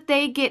fact that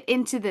they get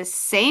into the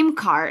same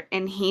cart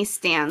and he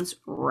stands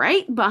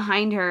right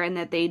behind her and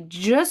that they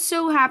just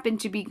so happen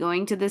to be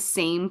going to the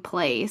same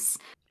place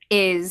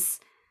is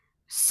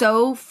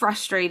so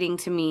frustrating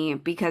to me,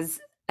 because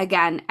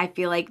again, I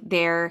feel like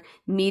their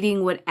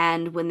meeting would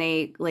end when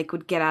they like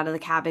would get out of the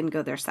cab and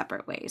go their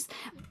separate ways.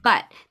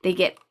 But they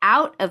get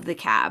out of the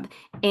cab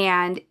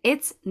and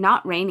it's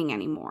not raining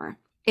anymore.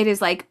 It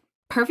is like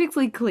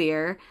perfectly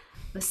clear.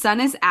 The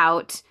sun is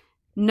out.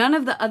 None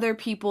of the other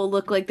people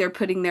look like they're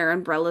putting their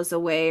umbrellas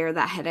away or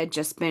that had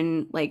just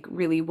been like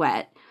really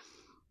wet.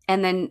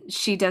 And then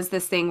she does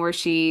this thing where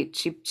she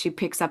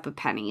picks up a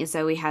penny.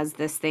 Zoe has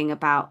this thing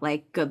about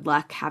like good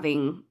luck,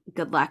 having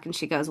good luck. And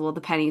she goes, well, the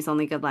penny's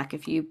only good luck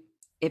if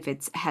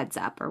it's heads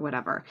up or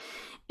whatever.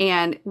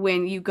 And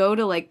when you go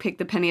to like pick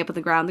the penny up at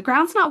the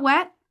ground's not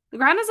wet. The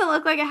ground doesn't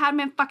look like it hadn't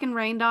been fucking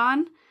rained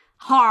on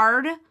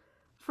hard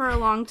for a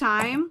long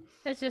time.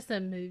 It's just a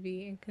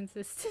movie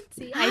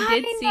inconsistency.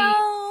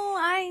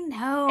 I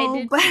know. I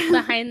did see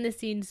behind the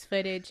scenes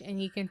footage,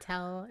 and you can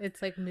tell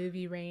it's like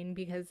movie rain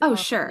because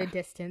the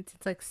distance,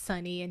 it's like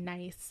sunny and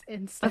nice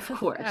and stuff.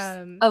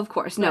 Of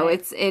course. No,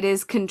 it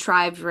is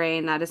contrived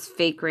rain. That is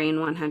fake rain,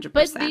 100%.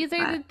 But these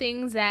are the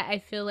things that I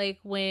feel like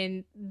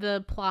when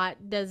the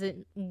plot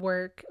doesn't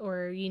work,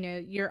 or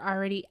you're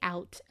already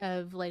out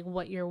of like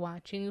what you're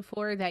watching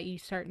for, that you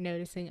start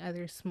noticing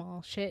other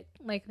small shit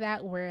like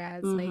that.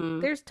 Whereas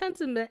like there's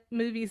tons of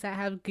movies that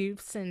have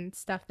goofs and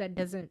stuff that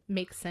doesn't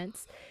make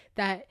sense,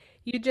 that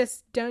you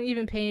just don't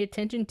even pay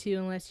attention to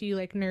unless you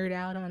like nerd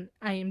out on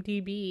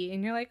IMDb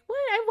and you're like, what?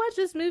 I've watched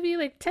this movie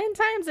like 10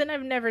 times and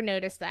I've never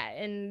noticed that.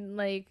 And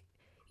like,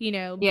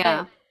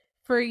 but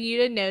for you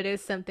to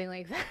notice something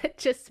like that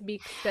just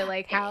speaks to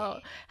like how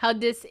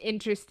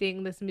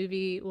disinteresting this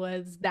movie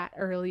was that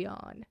early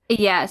on.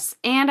 Yes.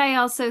 And I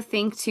also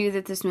think too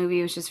that this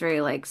movie was just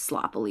very like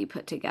sloppily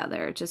put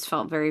together. It just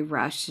felt very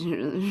rushed. I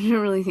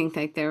didn't really think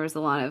like there was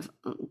a lot of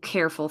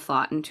careful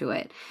thought into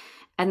it.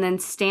 And then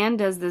Stan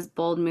does this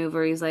bold move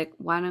where he's like,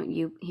 why don't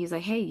you, he's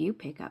like, hey, you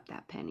pick up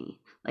that penny.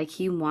 Like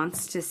he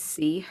wants to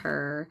see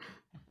her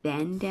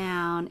bend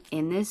down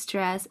in this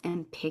dress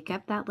and pick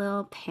up that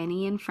little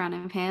penny in front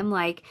of him.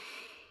 Like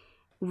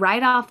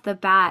right off the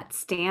bat,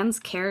 Stan's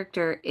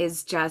character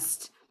is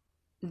just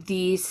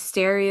the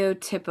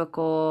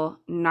stereotypical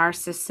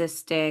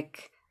narcissistic,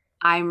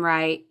 I'm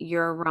right,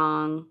 you're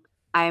wrong.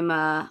 I'm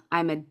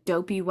a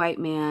dopey white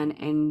man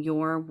and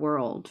your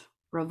world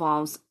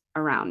revolves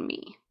around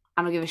me.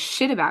 I don't give a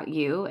shit about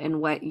you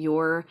and what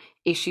your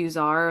issues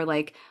are, or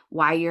like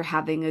why you're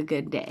having a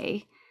good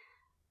day.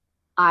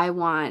 I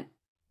want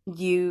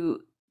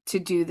you to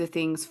do the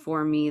things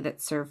for me that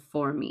serve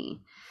for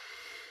me.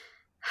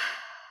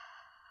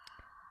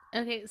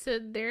 Okay, so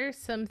there are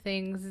some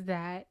things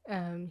that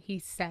he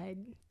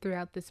said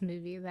throughout this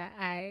movie that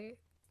I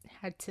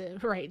had to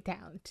write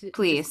down.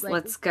 Please, just, like,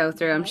 let's go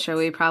through. I'm sure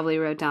we probably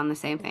wrote down the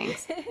same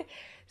things.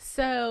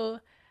 So,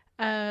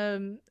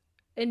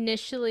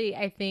 initially,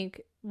 I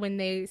think when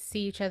they see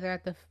each other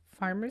at the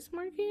farmer's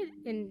market,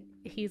 and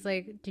he's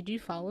like, did you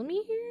follow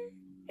me here?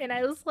 And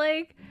I was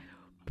like,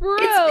 bro,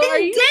 it's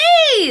been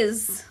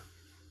days.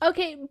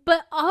 Okay,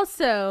 but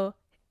also,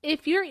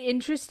 if you're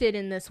interested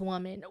in this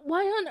woman,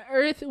 why on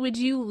earth would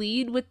you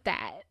lead with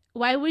that?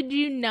 Why would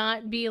you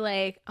not be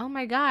like, oh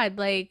my God,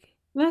 like,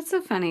 that's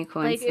a funny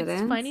coincidence. Like,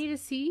 it's funny to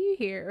see you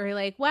here. Or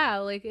like,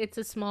 wow, like, it's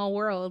a small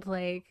world.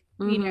 Like,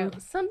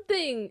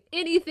 something,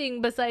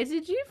 anything besides,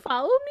 did you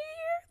follow me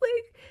here?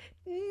 Like,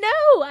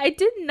 No, I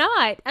did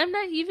not. I'm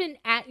not even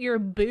at your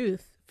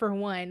booth, for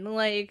one.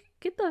 Like,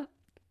 get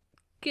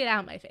out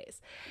of my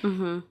face.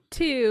 Mm-hmm.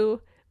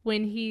 Two,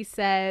 when he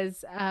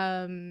says,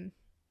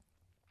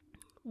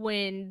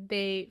 when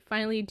they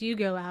finally do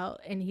go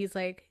out and he's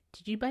like,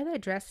 did you buy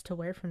that dress to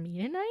wear for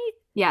me tonight?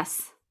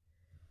 Yes.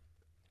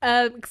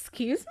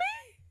 Excuse me?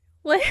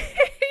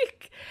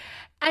 Like,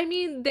 I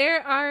mean,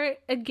 there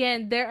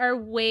are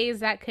ways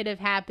that could have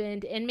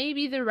happened, and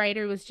maybe the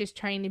writer was just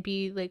trying to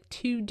be like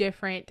too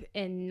different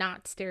and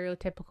not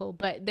stereotypical,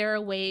 but there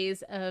are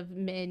ways of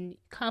men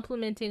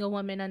complimenting a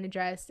woman on a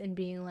dress and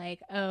being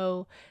like,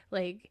 oh,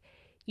 like,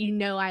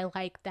 I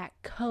like that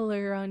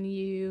color on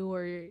you,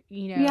 or,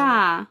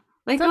 Yeah.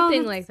 Like,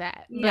 something oh, like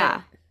that.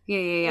 yeah. But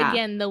Yeah.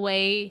 again, the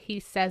way he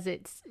says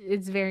it's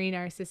very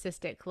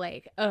narcissistic.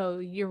 Like, oh,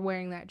 you're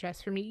wearing that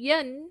dress for me.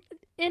 Yeah,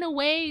 in a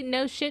way,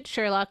 no shit,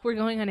 Sherlock. We're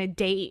going on a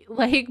date.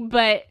 Like,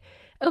 but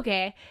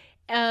okay.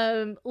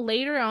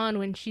 Later on,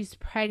 when she's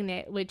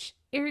pregnant, which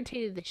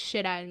irritated the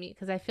shit out of me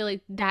because I feel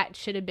like that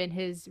should have been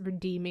his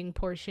redeeming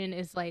portion,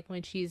 is like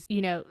when she's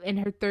in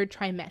her third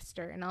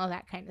trimester and all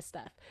that kind of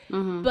stuff.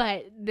 Mm-hmm.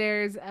 But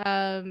there's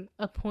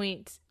a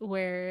point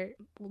where,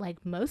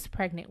 like most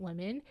pregnant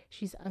women,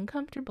 she's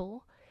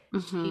uncomfortable.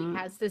 Mm-hmm. She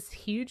has this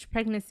huge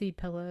pregnancy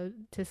pillow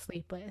to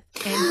sleep with,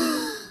 and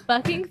he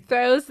fucking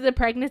throws the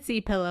pregnancy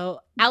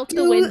pillow out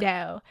the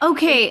window.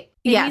 Okay,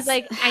 And yes. he's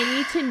like, I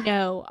need to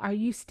know, are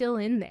you still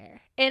in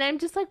there? And I'm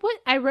just like, what?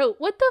 I wrote,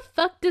 what the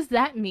fuck does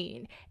that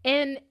mean?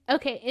 And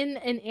okay, in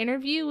an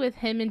interview with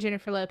him and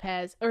Jennifer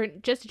Lopez, or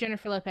just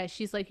Jennifer Lopez,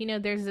 she's like,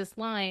 there's this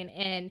line,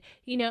 and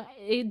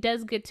it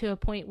does get to a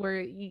point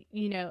where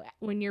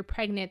when you're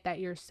pregnant, that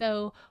you're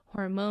so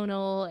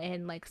hormonal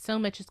and like so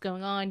much is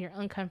going on, you're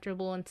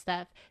uncomfortable and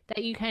stuff,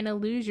 that you kind of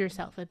lose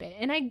yourself a bit.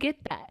 And I get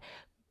that.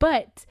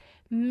 But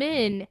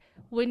men,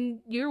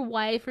 when your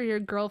wife or your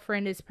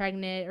girlfriend is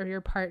pregnant, or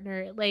your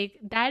partner, like,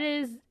 that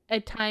is a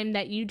time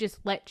that you just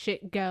let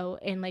shit go,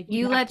 and like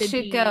you have let to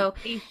shit be go.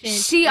 patient.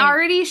 She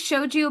already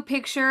showed you a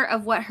picture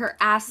of what her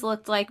ass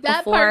looked like That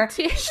before. part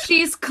too.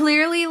 She's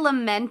clearly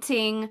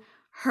lamenting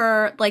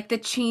her, like, the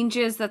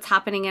changes that's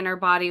happening in her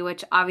body,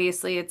 which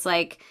obviously it's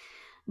like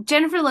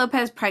Jennifer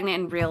Lopez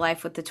pregnant in real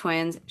life with the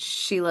twins,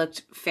 she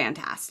looked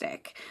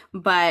fantastic.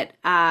 But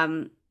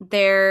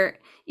there's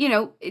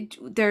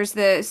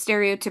the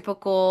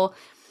stereotypical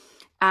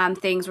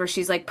things where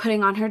she's like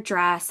putting on her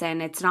dress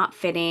and it's not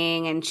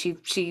fitting, and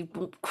she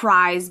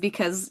cries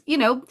because you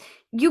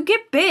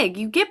get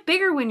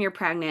bigger when you're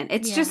pregnant.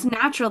 It's just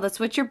natural. That's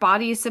what your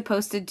body is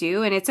supposed to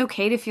do, and it's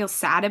okay to feel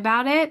sad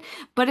about it,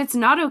 but it's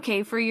not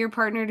okay for your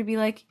partner to be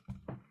like,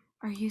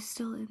 are you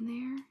still in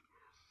there?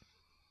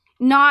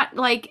 Not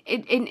like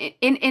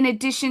in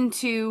addition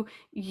to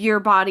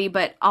your body,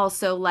 but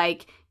also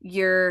like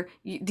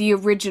the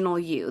original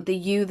you, the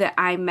you that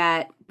I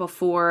met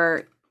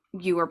before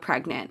you were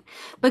pregnant.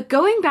 But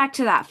going back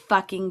to that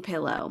fucking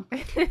pillow,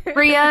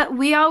 Bria,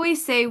 we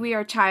always say we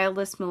are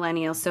childless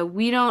millennials, so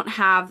we don't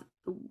have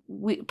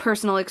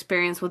personal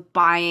experience with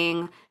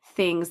buying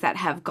things that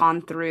have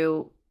gone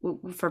through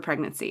for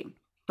pregnancy.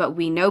 But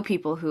we know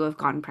people who have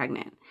gotten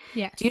pregnant.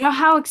 Yes. Do you know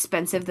how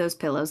expensive those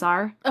pillows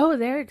are? Oh,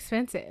 they're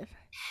expensive.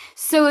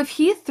 So if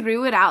he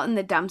threw it out in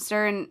the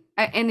dumpster, and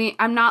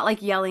I'm not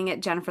like yelling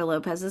at Jennifer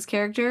Lopez's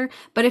character,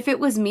 but if it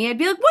was me, I'd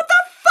be like, what the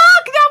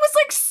fuck? That was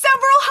like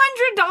several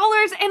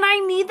 $100s, and I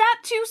need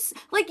that to,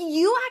 like,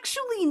 you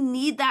actually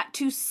need that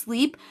to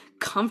sleep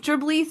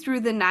comfortably through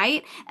the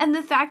night. And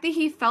the fact that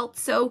he felt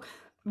so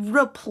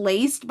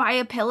replaced by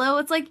a pillow,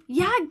 it's like,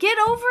 yeah, get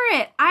over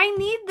it. I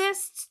need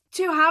this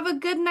to have a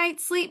good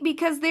night's sleep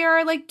because there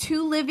are like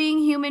two living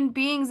human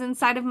beings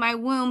inside of my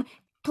womb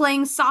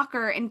playing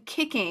soccer and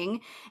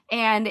kicking,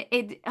 and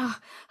it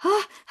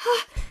oh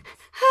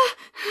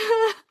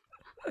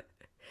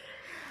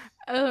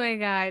my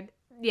god,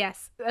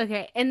 yes.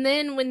 Okay. And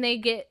then when they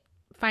get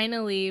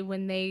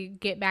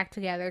back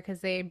together,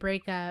 because they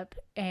break up,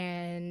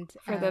 and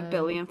for the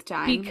billionth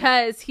time,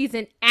 because he's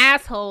an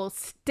asshole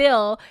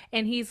still,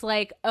 and he's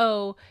like,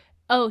 they're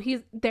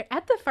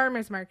at the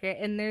farmer's market,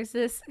 and there's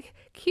this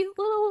cute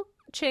little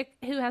chick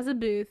who has a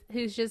booth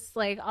who's just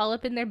like all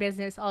up in their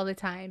business all the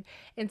time.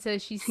 And so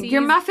she sees, your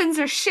muffins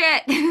are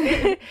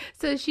shit.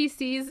 So she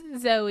sees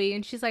Zoe,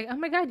 and she's like, oh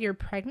my god, you're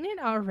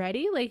pregnant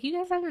already? Like, you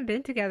guys haven't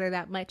been together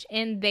that much.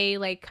 And they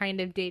like kind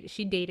of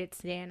she dated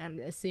Stan, I'm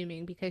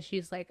assuming, because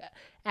she's like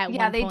at one point.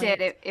 Yeah, they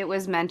did. It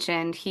was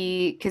mentioned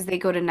because they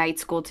go to night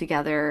school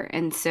together,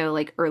 and so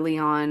like early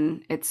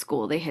on at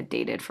school they had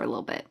dated for a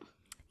little bit.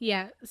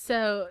 Yeah,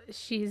 so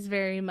she's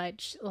very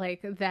much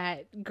like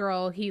that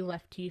girl he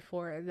left you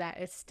for,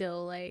 that is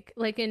still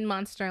like in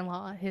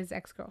Monster-in-Law, his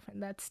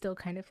ex-girlfriend, that's still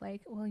kind of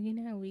like, well,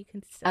 we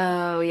can still.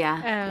 Oh,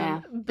 yeah.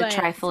 The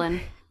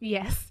trifling.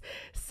 Yes.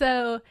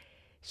 So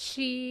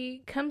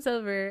she comes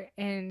over,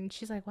 and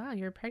she's like, wow,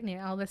 you're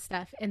pregnant, all this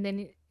stuff.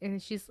 And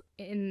she's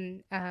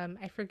in,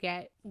 I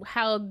forget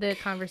how the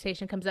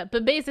conversation comes up,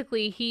 but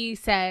basically he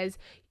says,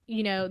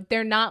 you know,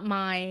 they're not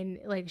mine.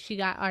 Like, she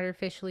got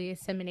artificially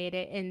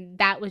inseminated, and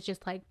that was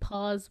just like,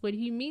 pause. What do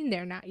you mean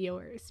they're not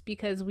yours?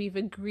 Because we've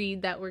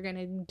agreed that we're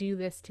gonna do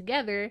this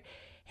together.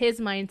 His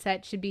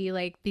mindset should be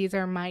like, these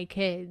are my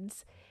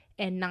kids,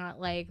 and not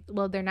like,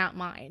 well, they're not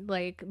mine.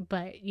 Like,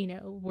 but you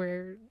know,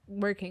 we're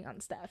working on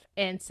stuff.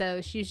 And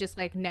so she's just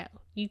like, no,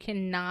 you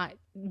cannot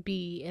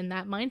be in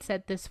that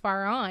mindset this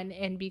far on.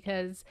 And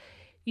because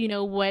you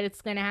know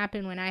what's going to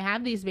happen when I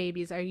have these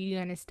babies, are you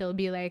going to still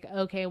be like,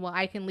 okay, well,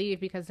 I can leave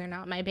because they're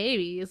not my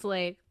babies?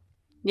 Like,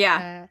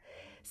 Yeah.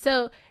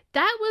 So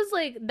that was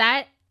like,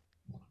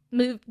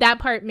 that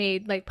part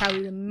made like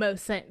probably the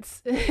most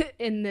sense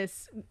in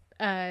this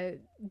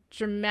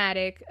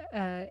dramatic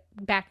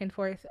back and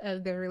forth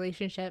of their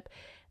relationship.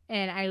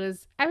 And I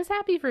was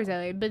happy for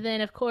Zoe. But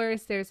then of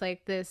course there's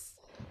like this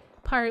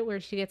part where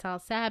she gets all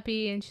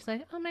sappy and she's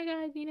like, oh my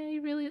god, you know,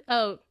 you really,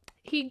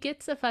 he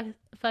gets a fucking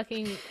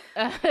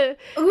we're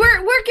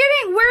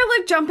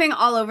like jumping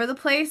all over the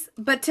place,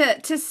 but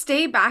to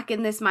stay back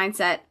in this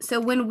mindset. So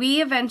when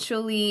we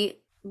eventually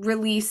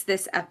release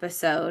this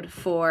episode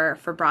for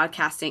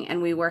broadcasting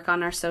and we work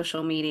on our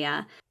social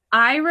media,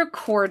 I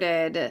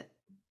recorded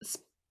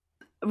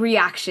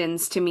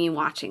reactions to me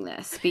watching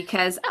this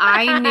because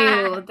I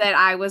knew that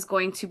I was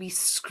going to be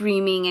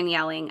screaming and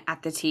yelling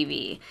at the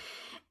TV.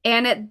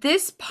 And at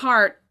this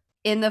part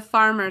in the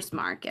farmer's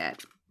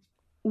market,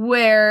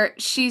 where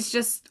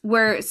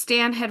where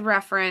Stan had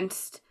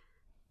referenced,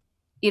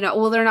 you know,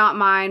 well, they're not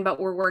mine, but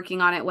we're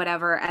working on it,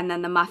 whatever. And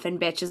then the muffin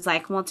bitch is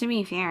like, well, to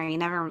be fair,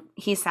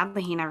 he said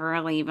that he never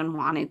really even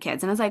wanted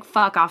kids. And it's like,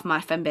 fuck off,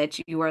 muffin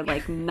bitch. You are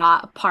like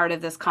not part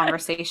of this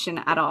conversation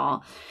at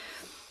all.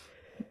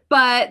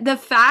 But the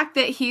fact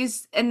that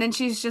and then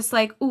she's just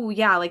like, oh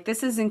yeah, like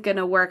this isn't going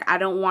to work. I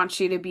don't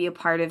want you to be a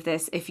part of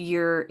this if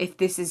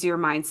this is your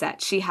mindset.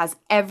 She has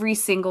every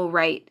single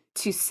right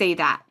to say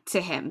that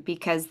to him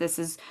because this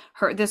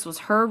was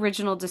her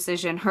original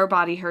decision, her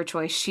body, her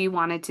choice. She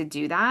wanted to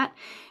do that.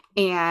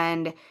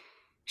 And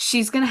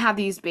she's going to have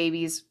these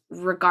babies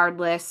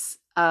regardless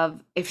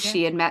of if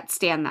she had met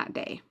Stan that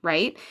day,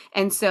 right?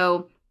 And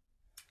so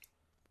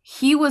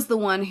he was the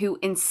one who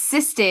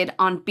insisted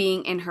on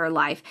being in her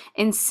life,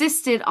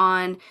 insisted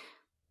on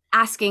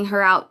asking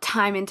her out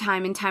time and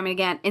time and time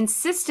again,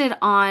 insisted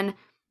on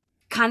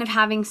kind of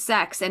having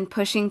sex and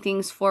pushing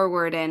things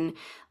forward and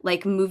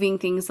like moving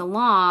things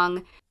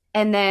along.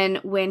 And then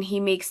when he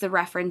makes the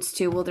reference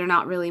to, well, they're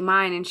not really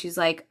mine. And she's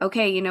like,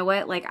 okay, you know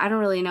what? Like, I don't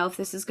really know if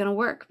this is going to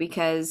work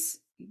because,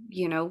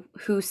 you know,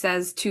 who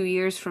says 2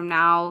 years from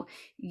now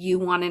you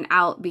want an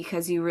out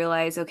because you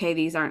realize, okay,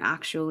 these aren't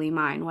actually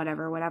mine,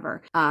 whatever.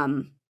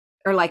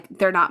 Or like,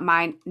 they're not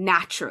mine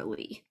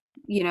naturally,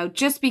 you know,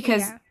 just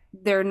because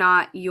they're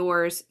not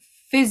yours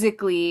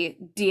physically,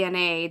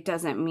 DNA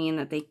doesn't mean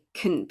that they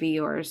couldn't be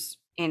yours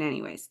in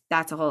any ways.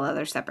 That's a whole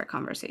other separate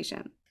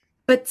conversation.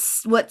 But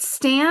what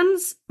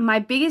stands, my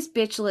biggest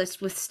bitch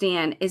list with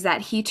Stan is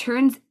that he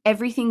turns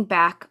everything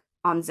back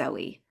on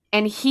Zoe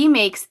and he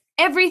makes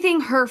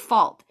everything her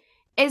fault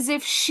as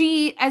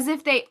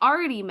if they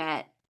already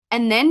met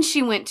and then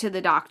she went to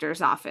the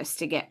doctor's office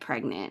to get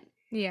pregnant.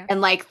 Yeah.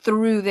 And like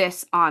threw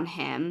this on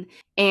him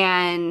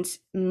and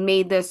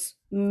made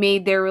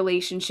their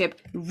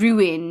relationship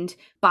ruined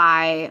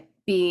by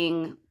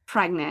being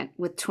pregnant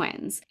with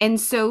twins.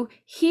 And so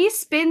he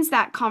spins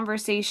that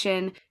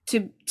conversation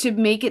to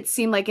make it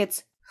seem like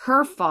it's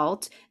her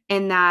fault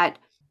and that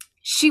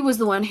she was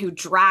the one who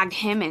dragged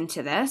him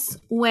into this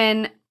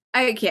when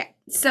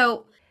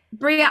so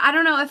Bria, I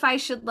don't know if I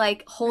should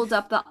like hold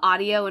up the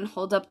audio and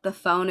hold up the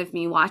phone of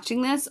me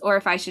watching this, or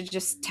if I should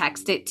just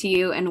text it to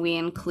you and we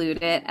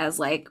include it as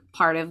like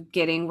part of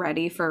getting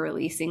ready for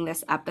releasing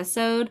this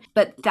episode.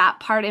 But that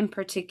part in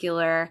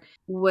particular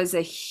was a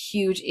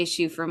huge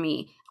issue for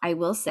me. I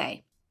will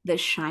say the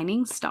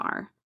shining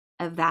star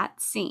of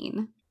that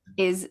scene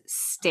is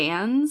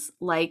Stan's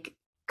like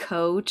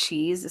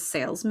cheese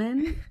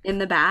salesman in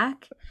the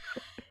back.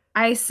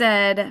 I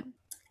said,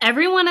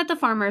 everyone at the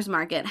farmer's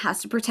market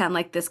has to pretend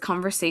like this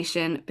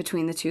conversation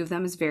between the two of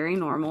them is very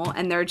normal.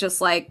 And they're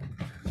just like,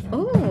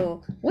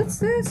 oh, what's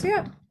this?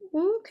 Yeah.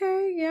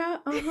 Okay. Yeah.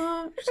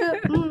 Uh-huh.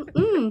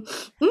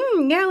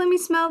 Yeah. Let me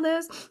smell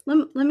this.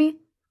 Let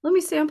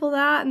me sample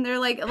that. And they're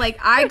like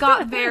I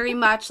got very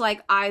much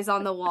like Eyes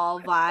on the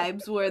Wall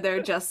vibes where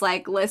they're just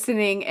like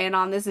listening in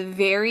on this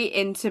very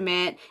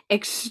intimate,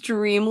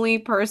 extremely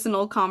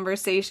personal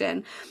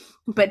conversation.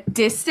 But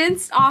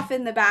distanced off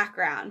in the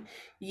background,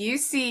 you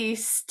see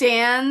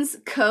Stan's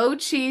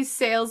cheese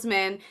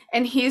salesman,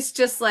 and he's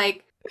just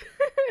like,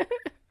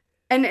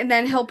 and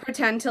then he'll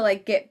pretend to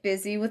like get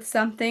busy with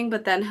something,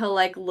 but then he'll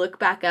like look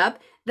back up.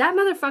 That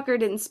motherfucker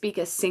didn't speak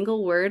a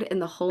single word in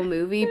the whole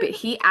movie, but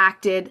he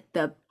acted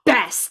the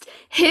best.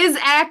 His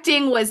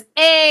acting was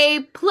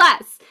A+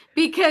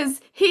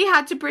 because he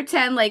had to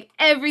pretend like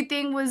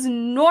everything was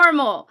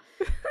normal.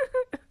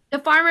 The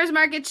farmer's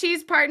market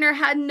cheese partner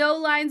had no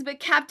lines but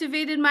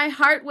captivated my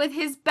heart with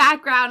his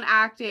background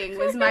acting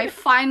was my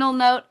final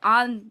note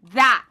on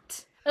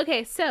that.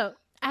 Okay, so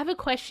I have a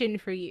question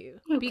for you.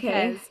 Okay.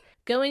 Because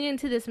going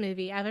into this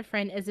movie, I have a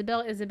friend,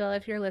 Isabel. Isabel,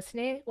 if you're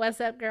listening, what's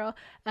up, girl?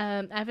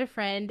 I have a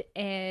friend,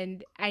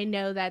 and I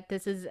know that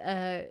this is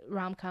a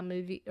rom com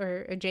movie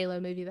or a J Lo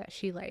movie that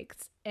she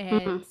likes.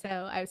 And Mhm. so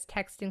I was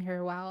texting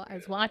her while I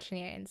was watching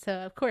it. And so,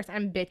 of course,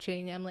 I'm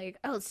bitching. I'm like,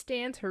 oh,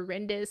 Stan's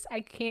horrendous. I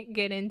can't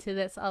get into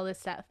this, all this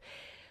stuff.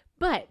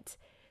 But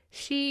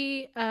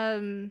she,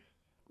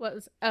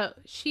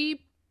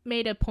 she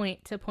made a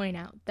point to point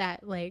out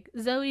that like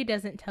Zoe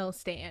doesn't tell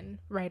Stan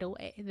right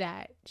away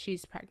that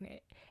she's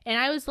pregnant. And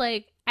I was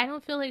like, I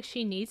don't feel like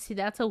she needs to.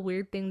 That's a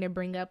weird thing to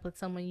bring up with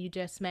someone you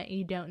just met and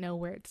you don't know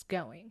where it's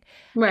going.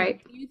 Like,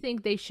 Right. do you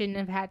think they shouldn't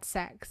have had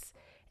sex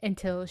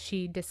until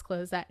she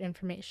disclosed that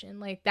information?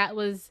 Like that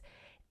was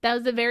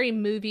a very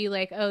movie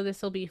like, oh,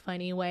 this will be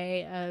funny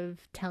way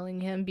of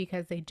telling him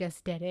because they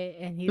just did it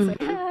and he's like,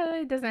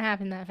 Mhm. it doesn't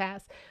happen that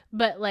fast.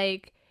 But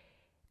like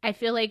I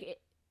feel like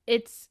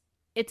it's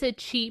it's a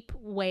cheap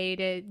way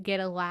to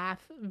get a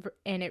laugh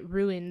and it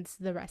ruins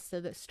the rest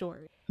of the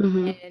story.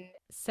 Mhm. And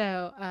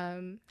so,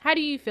 how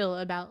do you feel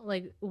about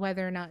like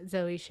whether or not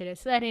Zoe should have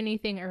said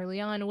anything early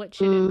on? What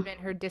should have Mm. been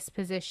her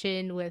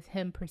disposition with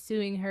him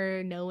pursuing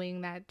her, knowing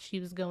that she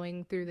was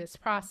going through this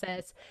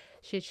process?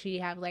 Should she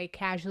have like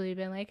casually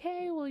been like,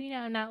 "Hey, well,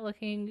 I'm not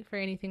looking for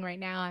anything right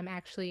now. I'm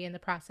actually in the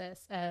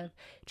process of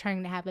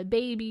trying to have a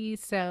baby,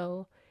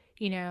 so,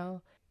 you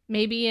know,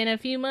 maybe in a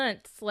few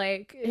months,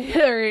 like,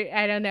 or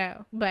I don't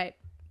know." But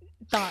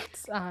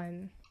thoughts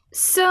on?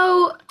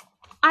 So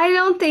I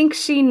don't think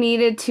she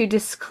needed to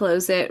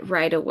disclose it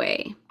right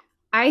away.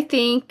 I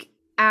think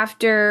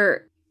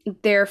after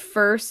their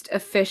first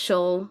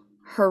official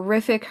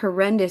horrific,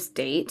 horrendous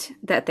date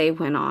that they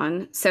went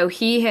on, so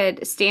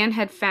Stan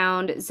had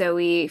found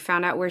Zoe,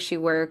 found out where she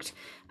worked,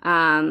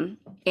 and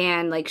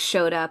like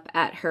showed up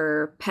at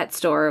her pet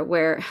store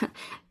where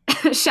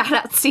shout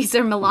out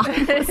Caesar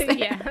Milan was there.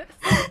 Yeah,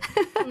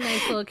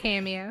 nice little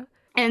cameo.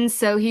 And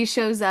so he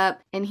shows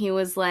up and he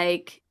was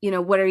like,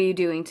 what are you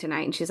doing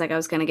tonight? And she's like, I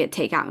was going to get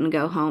takeout and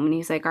go home. And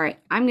he's like, all right,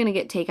 I'm going to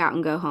get takeout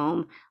and go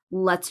home.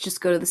 Let's just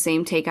go to the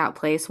same takeout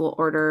place. We'll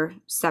order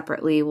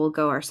separately. We'll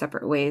go our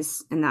separate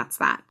ways. And that's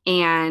that.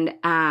 And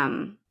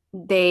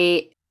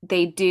they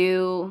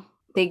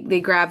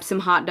grab some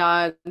hot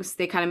dogs.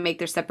 They kind of make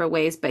their separate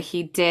ways. But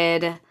he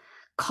did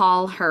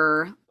call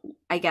her,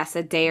 I guess,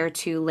 a day or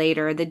two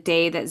later, the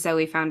day that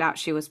Zoe found out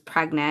she was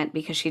pregnant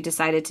because she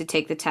decided to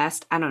take the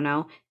test. I don't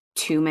know,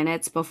 2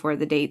 minutes before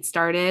the date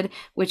started,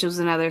 which was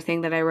another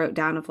thing that I wrote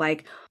down of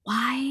like,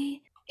 why,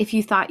 if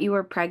you thought you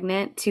were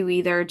pregnant, to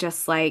either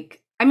just like,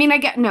 I mean,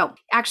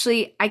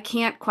 actually, I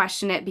can't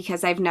question it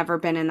because I've never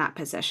been in that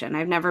position.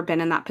 I've never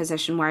been in that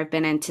position where I've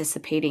been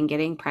anticipating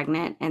getting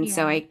pregnant. And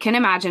so Yeah. I can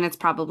imagine it's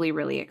probably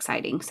really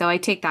exciting. So I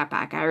take that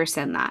back. I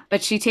rescind that.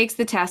 But she takes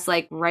the test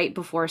like right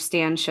before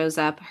Stan shows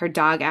up. Her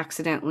dog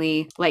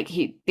accidentally, like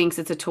he thinks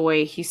it's a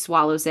toy. He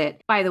swallows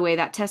it. By the way,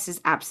 that test is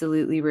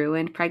absolutely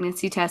ruined.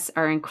 Pregnancy tests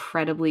are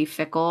incredibly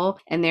fickle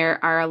and there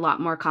are a lot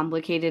more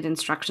complicated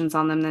instructions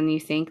on them than you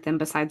think than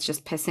besides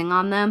just pissing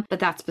on them. But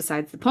that's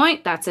besides the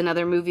point. That's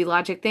another movie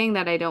logic thing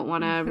that I don't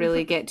want to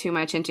really get too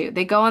much into.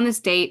 They go on this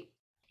date.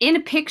 In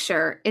a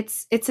picture,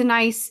 it's a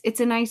nice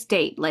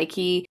date. Like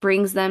he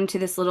brings them to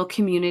this little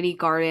community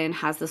garden,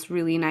 has this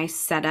really nice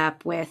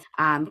setup with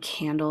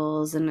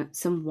candles and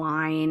some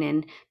wine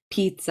and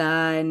pizza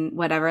and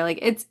whatever. Like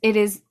it's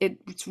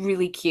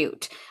really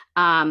cute.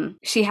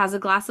 She has a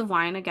glass of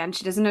wine. Again,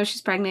 she doesn't know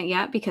she's pregnant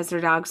yet because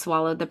her dog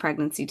swallowed the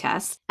pregnancy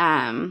test.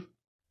 And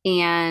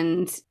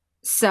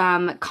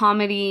some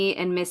comedy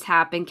and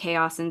mishap and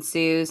chaos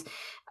ensues.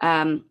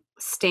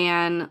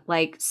 Stan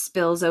like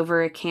spills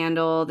over a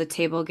candle. The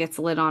table gets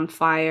lit on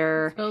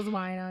fire. Spills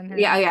wine on her.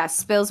 Yeah,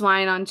 spills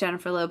wine on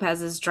Jennifer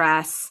Lopez's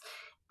dress.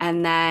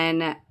 And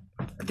then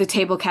the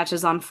table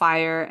catches on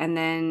fire. And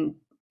then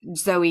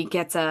Zoe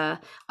gets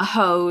a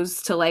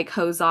hose to like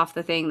hose off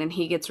the thing. Then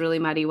he gets really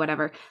muddy,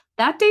 whatever.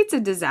 That date's a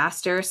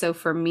disaster. So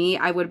for me,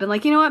 I would have been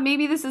like, you know what?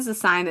 Maybe this is a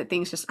sign that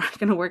things just aren't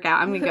going to work out.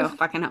 I'm going to go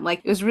fucking up.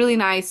 Like, it was really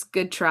nice.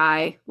 Good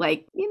try.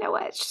 Like, you know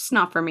what? It's just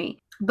not for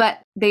me. But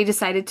they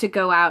decided to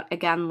go out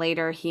again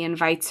later. He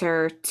invites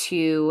her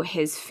to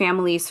his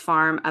family's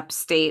farm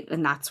upstate,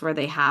 and that's where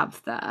they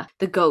have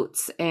the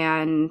goats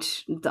and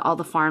all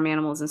the farm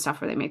animals and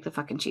stuff where they make the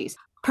fucking cheese.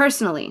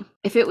 Personally,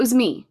 if it was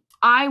me,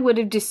 I would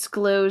have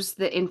disclosed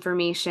the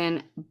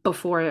information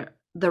before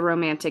the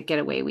romantic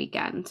getaway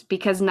weekend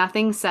because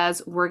nothing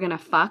says we're gonna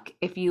fuck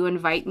if you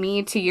invite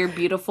me to your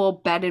beautiful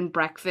bed and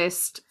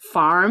breakfast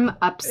farm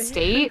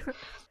upstate.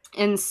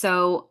 And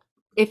so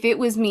if it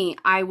was me,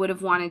 I would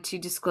have wanted to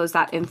disclose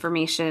that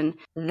information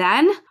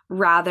then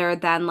rather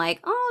than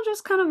like, oh,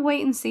 just kind of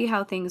wait and see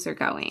how things are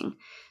going.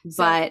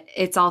 But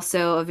it's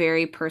also a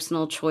very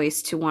personal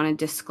choice to want to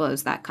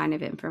disclose that kind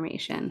of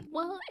information.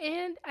 Well,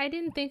 and I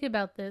didn't think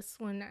about this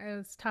when I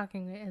was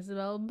talking to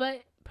Isabel,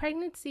 but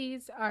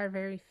pregnancies are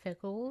very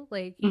fickle.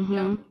 Like, you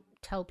don't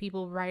tell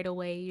people right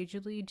away,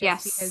 usually,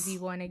 just because you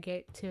want to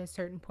get to a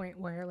certain point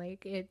where,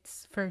 like,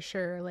 it's for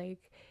sure, like,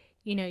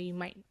 you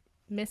might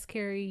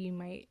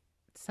miscarry,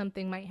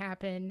 something might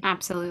happen.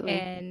 Absolutely.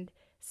 And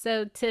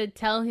So to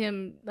tell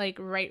him like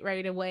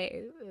right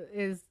away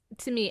is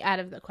to me out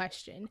of the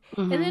question.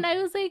 And then Mm-hmm.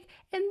 I was like,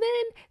 and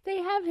then they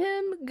have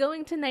him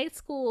going to night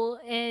school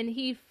and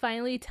he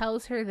finally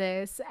tells her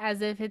this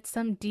as if it's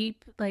some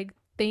deep like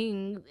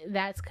thing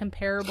that's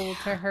comparable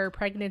to her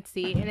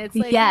pregnancy. And it's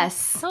like,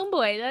 Yes.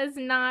 homeboy,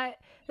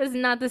 that's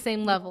not the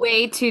same level.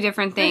 Way two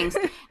different things.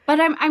 But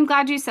I'm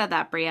glad you said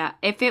that, Bria.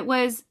 If it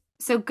was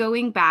so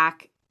going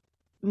back,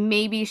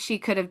 maybe she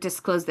could have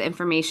disclosed the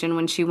information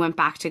when she went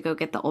back to go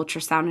get the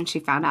ultrasound and she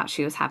found out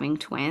she was having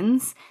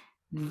twins.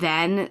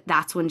 Then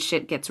that's when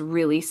shit gets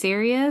really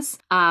serious.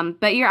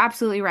 But you're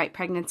absolutely right.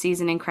 Pregnancy is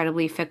an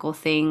incredibly fickle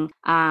thing.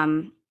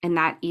 And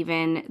that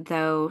even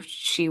though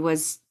she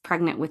was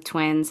pregnant with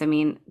twins, I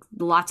mean,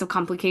 lots of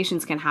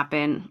complications can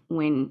happen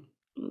when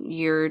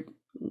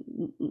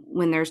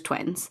there's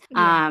twins.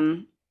 Yeah.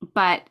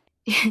 But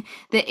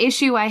the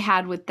issue I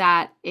had with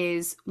that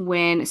is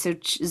when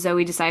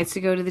Zoe decides to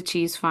go to the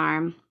cheese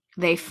farm,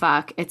 they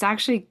fuck. It's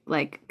actually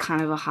like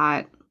kind of a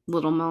hot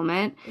little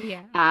moment.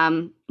 Yeah.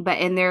 But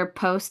in their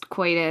post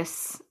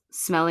coitus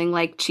smelling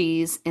like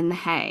cheese in the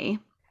hay,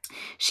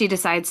 she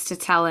decides to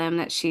tell him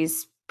that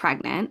she's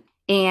pregnant.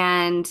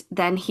 And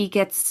then he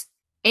gets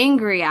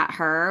angry at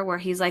her where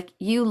he's like,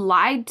 you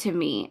lied to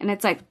me. And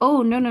it's like,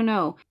 oh,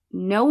 no.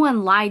 No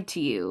one lied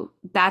to you.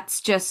 That's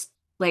just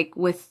like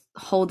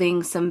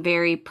withholding some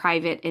very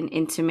private and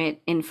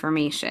intimate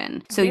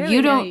information. So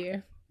you don't.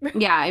 You.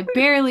 Yeah, I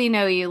barely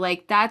know you.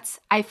 Like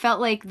I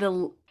felt like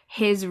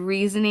his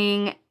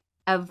reasoning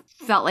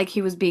felt like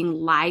he was being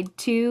lied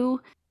to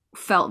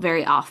felt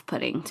very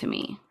off-putting to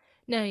me.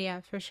 No,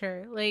 yeah, for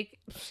sure. Like,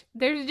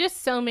 there's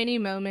just so many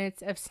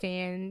moments of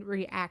Stan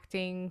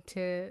reacting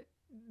to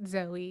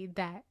Zoe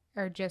that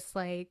are just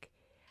like,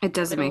 It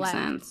doesn't make left.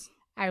 sense.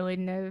 I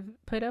wouldn't have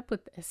put up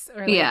with this.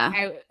 Or like,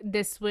 Yeah.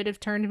 this would have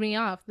turned me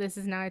off. This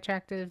is not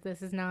attractive.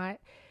 This is not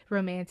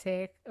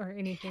romantic or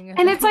anything.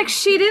 And it's like,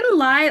 she didn't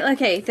lie.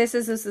 Okay, this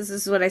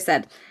is what I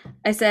said.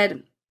 I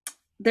said,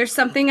 there's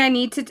something I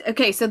need to.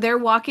 Okay, so they're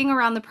walking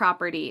around the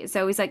property.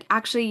 So he's like,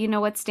 actually, you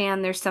know what,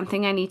 Stan? There's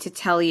something I need to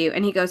tell you.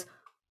 And he goes,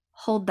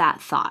 hold that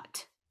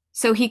thought.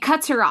 So he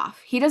cuts her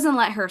off. He doesn't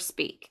let her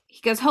speak.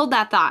 He goes, hold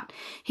that thought.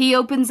 He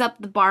opens up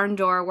the barn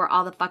door where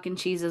all the fucking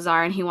cheeses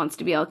are, and he wants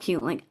to be all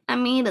cute, like, I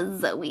made a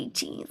Zoe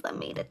cheese. I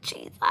made a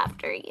cheese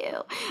after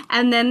you.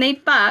 And then they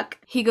fuck.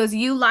 He goes,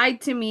 you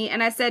lied to me.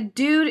 And I said,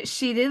 dude,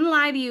 she didn't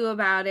lie to you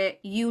about it.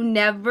 You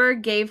never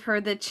gave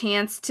her the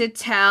chance to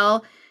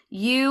tell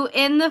you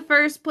in the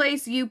first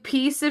place, you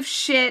piece of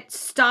shit.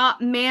 Stop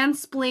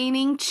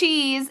mansplaining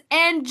cheese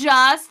and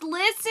just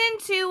listen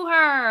to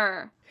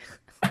her.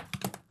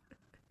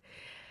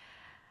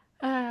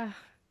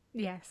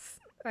 Yes.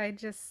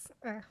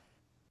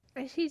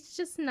 He's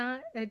just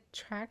not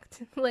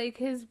attractive. Like,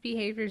 his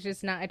behavior is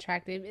just not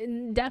attractive.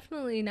 And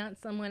definitely not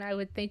someone I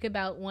would think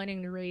about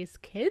wanting to raise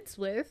kids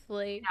with.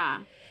 Like, yeah.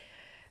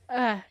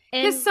 And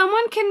Because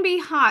someone can be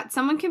hot,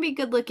 someone can be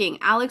good looking.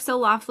 Alex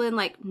O'Loughlin,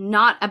 like,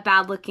 not a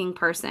bad looking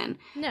person.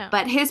 no.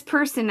 But his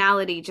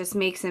personality just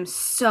makes him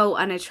so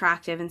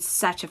unattractive and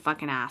such a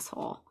fucking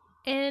asshole.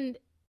 And,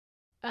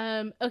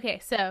 okay,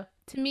 so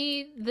to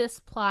me, this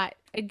plot,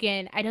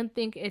 again, I don't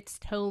think it's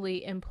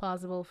totally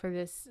implausible for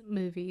this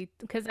movie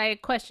because I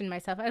questioned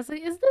myself. I was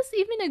like, is this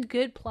even a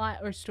good plot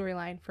or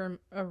storyline for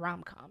a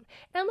rom-com?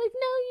 And I'm like,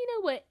 no, you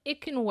know what? It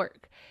can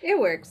work. It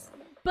works.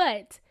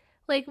 But,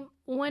 like,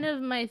 one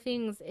of my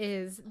things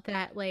is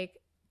that, like,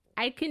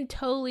 I can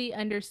totally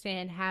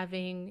understand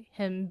having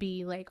him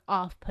be, like,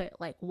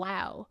 off-put. Like,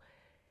 wow,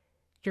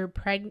 you're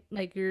pregnant,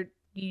 like,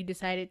 you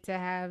decided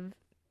to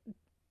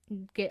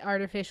get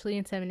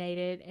artificially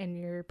inseminated and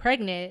you're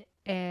pregnant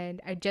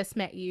and I just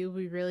met you.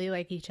 We really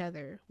like each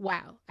other.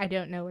 Wow. I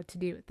don't know what to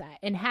do with that.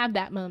 And have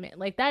that moment.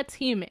 Like, that's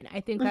human. I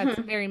think that's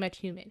very much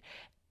human.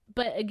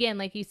 But again,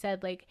 like you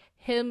said, like,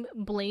 him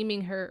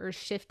blaming her or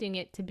shifting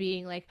it to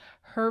being like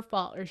her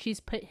fault or she's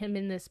put him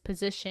in this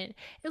position.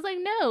 It's like,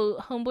 no,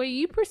 homeboy,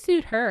 you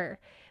pursued her.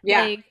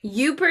 Yeah. Like,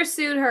 you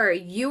pursued her.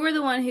 You were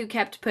the one who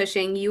kept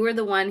pushing. You were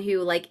the one who,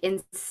 like,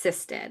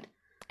 insisted.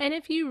 and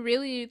if you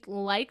really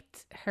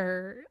liked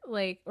her,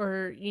 like,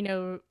 or, you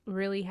know,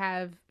 really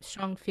have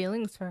strong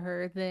feelings for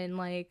her, then,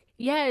 like,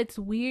 yeah, it's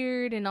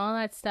weird and all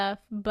that stuff.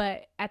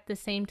 But at the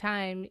same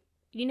time,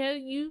 you know,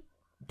 you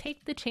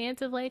take the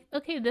chance of, like,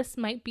 okay, this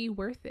might be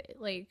worth it.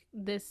 Like,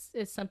 this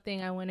is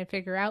something I want to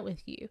figure out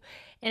with you.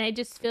 And I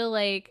just feel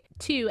like,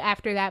 too,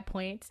 after that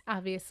point,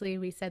 obviously,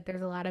 we said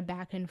there's a lot of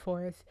back and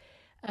forth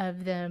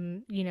of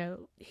them, you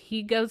know,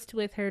 he goes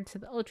with her to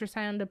the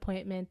ultrasound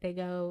appointment. They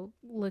go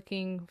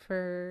looking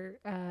for,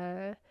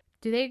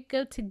 do they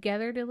go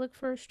together to look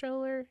for a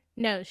stroller?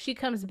 No, she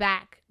comes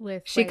back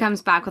with, She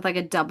comes back with, like,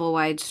 a double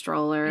wide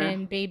stroller.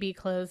 and baby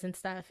clothes and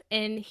stuff.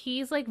 And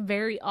he's, like,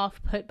 very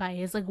off put by it.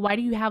 He's like, why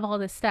do you have all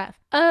this stuff?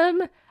 I'm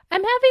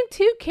having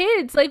 2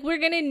 kids. Like, we're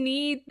gonna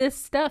need this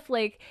stuff.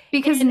 Like,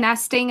 Because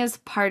nesting is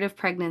part of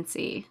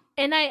pregnancy.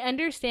 and I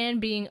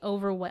understand being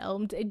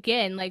overwhelmed.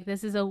 Again, like,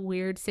 this is a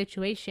weird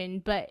situation,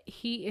 but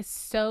he is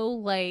so,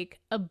 like,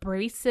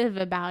 abrasive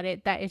about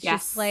it that it's Yes.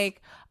 just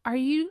like, are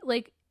you,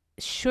 like,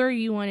 sure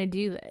you want to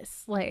do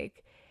this.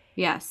 Like,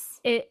 Yes.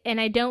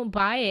 and I don't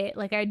buy it.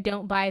 Like, I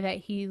don't buy that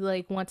he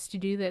like wants to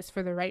do this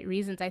for the right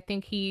reasons. I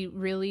think he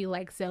really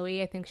likes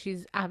Zoe. I think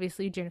she's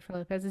obviously, Jennifer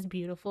Lopez is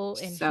beautiful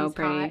and So she's hot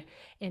pretty.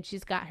 and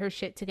she's got her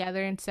shit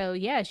together. And so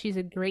yeah, she's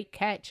a great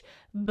catch.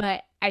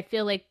 But I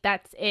feel like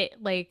that's it.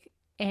 Like,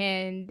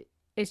 and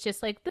it's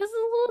just like, this is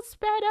a little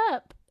sped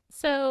up.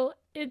 So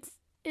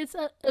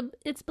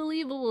it's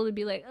believable to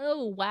be like,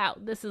 oh wow,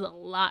 this is a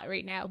lot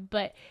right now.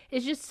 But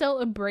it's just so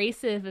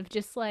abrasive of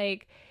just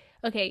like,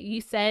 okay,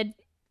 you said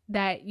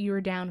that you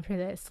were down for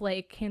this.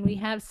 Like, can we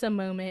have some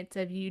moments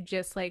of you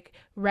just like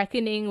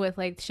reckoning with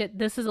like, shit,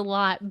 this is a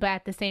lot, but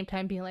at the same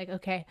time being like,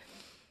 okay,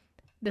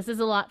 this is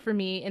a lot for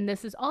me, and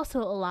this is also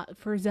a lot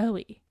for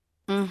Zoe.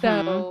 Mm-hmm.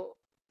 So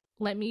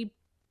let me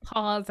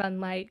pause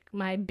on like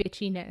my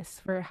bitchiness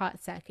for a hot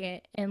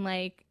second and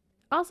like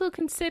also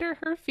consider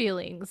her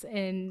feelings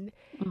and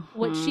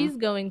what Mm-hmm. she's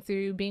going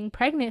through being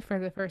pregnant for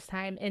the first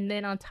time, and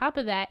then on top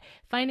of that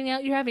finding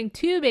out you're having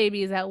two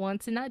babies at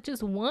once and not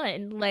just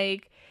one.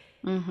 Like,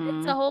 it's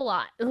Mm-hmm. a whole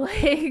lot.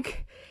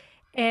 Like,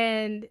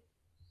 and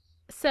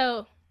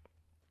so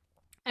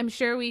I'm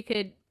sure we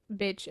could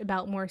bitch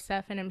about more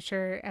stuff, and I'm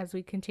sure as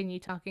we continue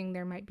talking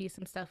there might be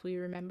some stuff we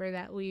remember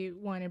that we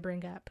want to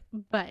bring up.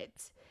 But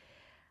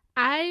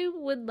I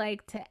would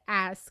like to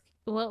ask,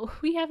 well,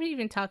 we haven't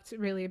even talked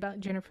really about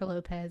Jennifer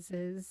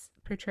Lopez's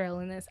portrayal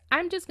in this.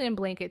 I'm just going to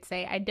blanket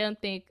say I don't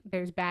think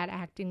there's bad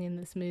acting in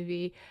this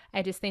movie.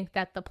 I just think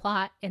that the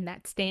plot and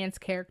that Stan's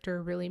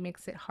character really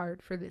makes it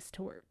hard for this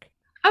to work.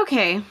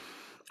 Okay.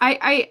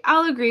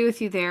 I'll agree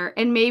with you there.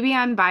 And maybe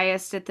I'm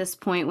biased at this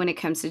point when it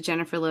comes to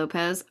Jennifer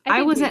Lopez. I I think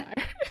we wasn't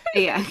are.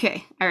 Yeah,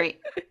 okay. All right.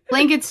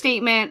 Blanket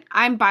statement.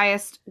 I'm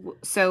biased,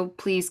 so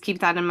please keep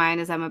that in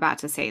mind as I'm about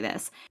to say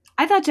this.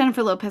 I thought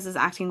Jennifer Lopez's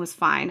acting was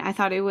fine. I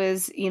thought it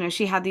was,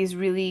 she had these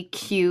really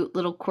cute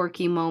little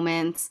quirky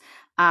moments.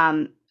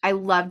 I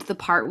loved the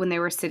part when they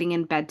were sitting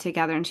in bed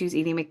together and she was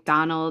eating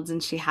McDonald's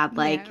and she had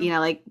like,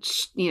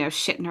 Yeah.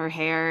 shit in her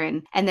hair,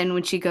 and then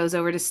when she goes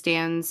over to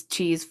Stan's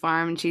cheese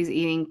farm and she's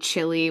eating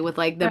chili with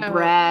like the Oh,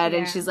 bread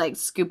and yeah. she's like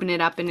scooping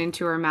it up and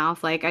into her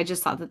mouth. Like I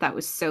just thought that that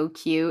was so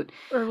cute.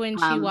 Or when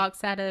she Um,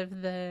 walks out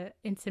of the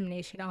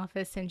insemination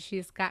office and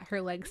she's got her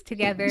legs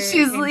together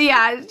she's and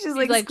yeah, she's she's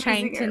like like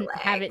trying squeezing her to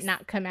have it legs.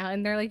 not come out,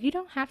 and they're like, you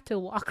don't have to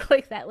walk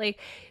like that. Like,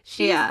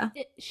 Yeah.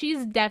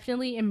 she's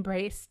definitely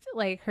embraced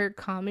like her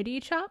comedy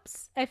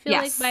chops, I feel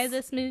like, by Yes.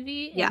 this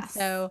movie. And Yes.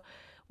 so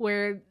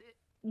where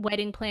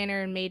Wedding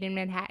Planner and Made in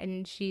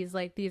Manhattan, she's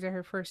like, these are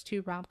her first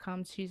two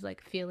rom-coms, she's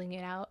like feeling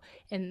it out,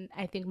 and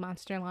I think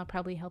Monster in Law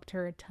probably helped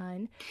her a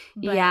ton.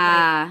 But like,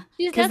 Yeah.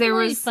 she's Because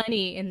definitely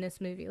funny in this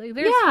movie. Like,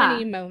 there's yeah,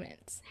 funny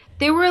moments.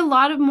 there were a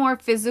lot of more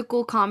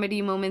physical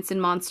comedy moments in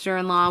Monster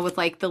in Law with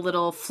like the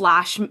little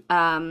flash, The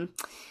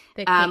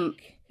um,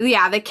 cake.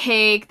 yeah, the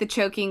cake, the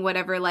choking,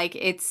 whatever. Like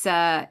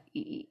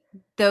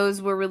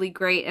those were really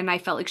great, and I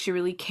felt like she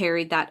really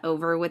carried that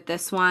over with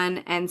this one,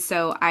 and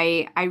so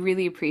I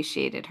really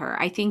appreciated her.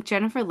 I think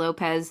Jennifer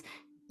Lopez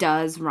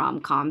does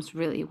rom-coms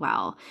really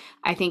well.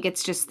 I think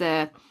it's just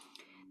the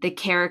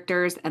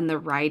characters and the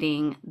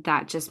writing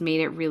that just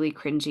made it really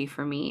cringy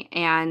for me.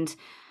 And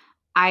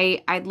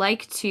I'd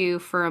like to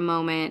for a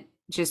moment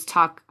just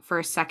talk for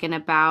a second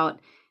about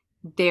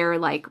their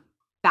like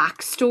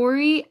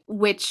backstory,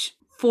 which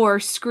for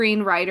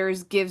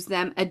screenwriters gives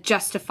them a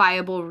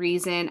justifiable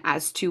reason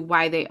as to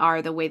why they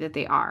are the way that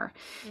they are.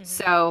 Mm-hmm.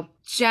 So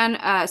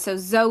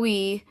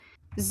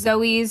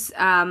Zoe's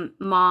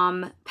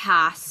mom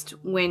passed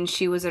when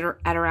she was at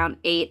around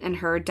 8, and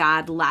her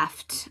dad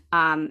left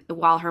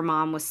while her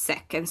mom was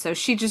sick, and so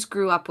she just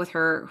grew up with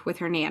her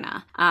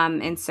nana,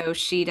 and so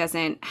she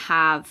doesn't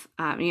have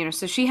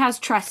so she has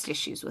trust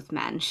issues with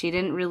men. She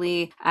didn't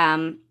really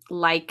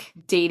like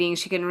dating.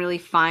 She couldn't really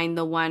find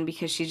the one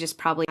because she just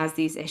probably has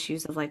these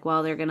issues of like,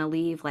 well, they're gonna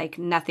leave, like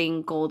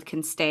nothing gold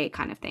can stay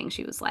kind of thing.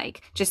 She was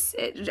like, just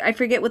I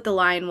forget what the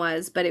line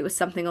was, but it was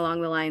something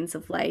along the lines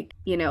of like,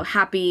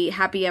 happy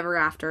ever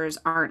afters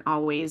aren't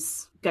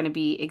always gonna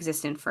be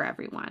existent for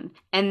everyone.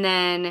 And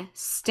then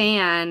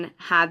Stan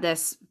had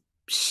this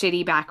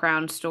shitty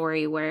background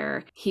story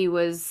where he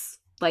was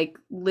like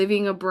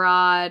living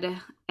abroad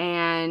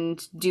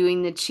and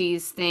doing the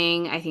cheese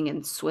thing, I think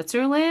in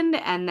Switzerland.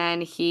 And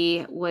then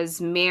he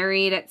was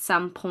married at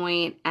some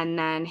point, and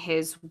then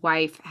his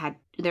wife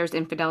there's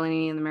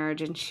infidelity in the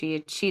marriage and she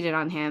had cheated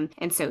on him.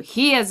 And so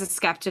he has a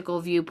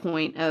skeptical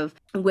viewpoint of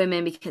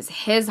women because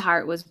his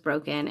heart was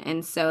broken.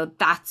 And so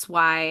that's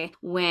why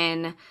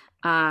when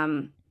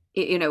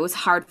it was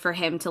hard for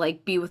him to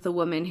like be with a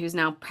woman who's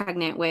now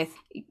pregnant with,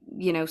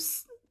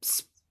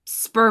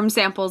 sperm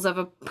samples of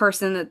a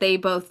person that they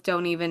both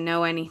don't even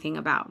know anything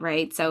about,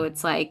 right? So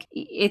it's like,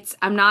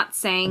 I'm not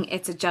saying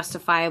it's a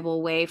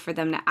justifiable way for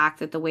them to act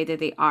the way that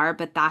they are,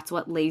 but that's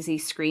what lazy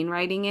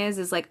screenwriting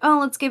is like, oh,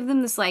 let's give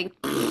them this like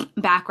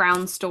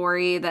background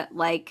story that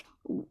like,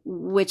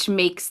 which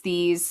makes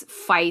these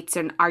fights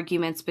and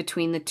arguments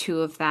between the two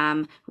of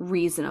them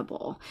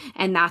reasonable.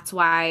 And that's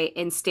why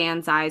in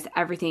Stan's eyes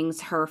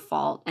everything's her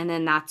fault, and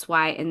then that's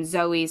why in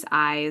Zoe's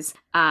eyes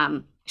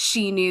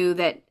she knew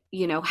that,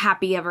 you know,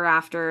 happy ever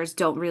afters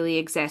don't really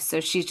exist. So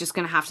she's just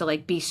going to have to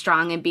like be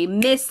strong and be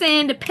Miss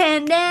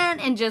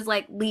Independent and just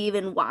like leave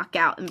and walk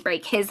out and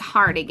break his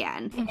heart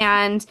again.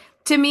 And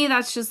to me,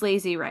 that's just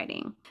lazy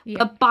writing.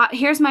 Yeah. But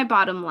here's my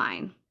bottom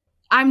line.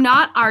 I'm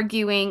not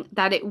arguing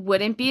that it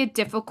wouldn't be a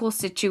difficult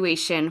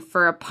situation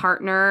for a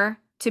partner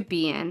to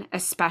be in,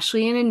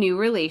 especially in a new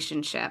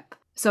relationship.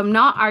 So I'm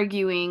not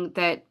arguing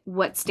that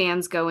what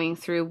Stan's going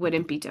through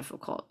wouldn't be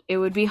difficult. It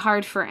would be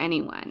hard for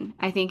anyone.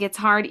 I think it's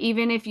hard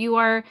even if you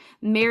are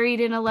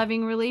married in a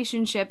loving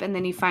relationship and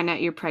then you find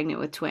out you're pregnant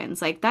with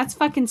twins. Like, that's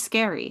fucking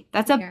scary.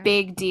 That's a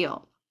big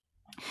deal.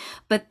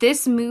 But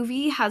this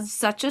movie has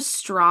such a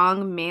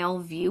strong male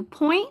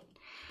viewpoint.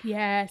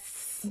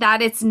 Yes.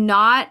 That it's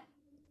not,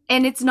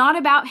 and it's not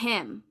about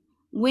him.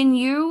 When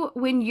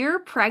you're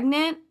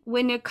pregnant,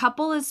 when a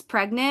couple is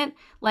pregnant,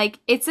 like,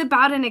 it's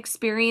about an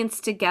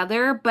experience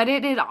together, but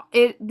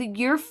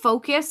your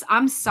focus,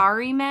 I'm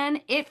sorry,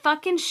 men, it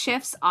fucking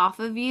shifts off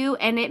of you,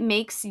 and it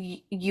makes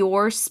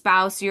your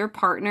spouse, your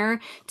partner,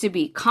 to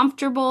be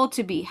comfortable,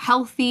 to be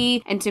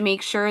healthy, and to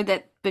make sure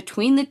that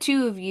between the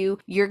two of you,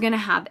 you're going to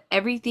have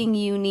everything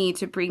you need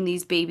to bring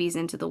these babies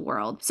into the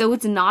world. So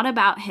it's not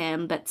about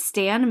him, but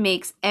Stan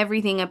makes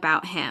everything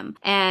about him.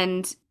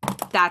 And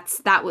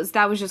that was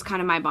just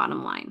kind of my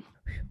bottom line.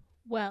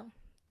 Well,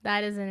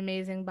 that is an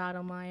amazing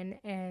bottom line,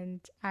 and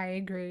I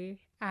agree.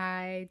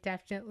 I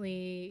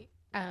definitely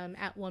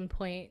at one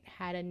point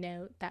had a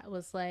note that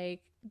was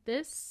like,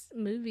 this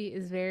movie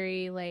is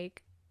very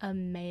like a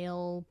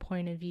male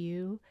point of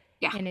view.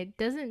 Yeah. And it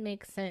doesn't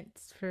make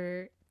sense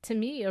for, to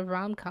me, a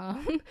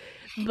rom-com.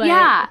 But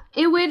yeah,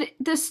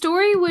 the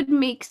story would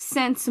make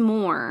sense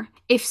more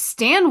if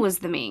Stan was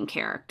the main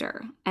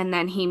character and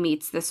then he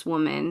meets this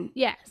woman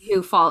yes,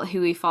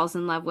 who he falls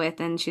in love with,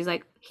 and she's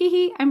like,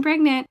 hee, I'm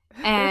pregnant.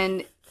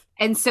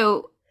 And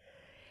so,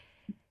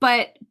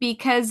 but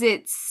because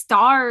it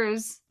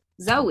stars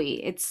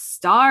Zoe, it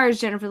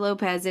stars Jennifer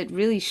Lopez, it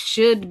really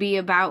should be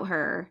about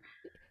her.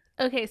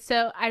 Okay,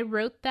 so I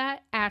wrote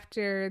that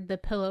after the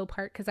pillow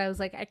part because I was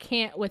like, I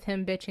can't with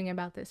him bitching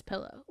about this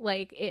pillow.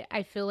 Like,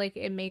 I feel like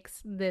it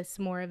makes this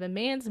more of a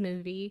man's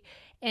movie.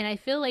 And I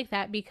feel like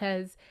that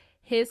because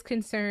his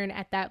concern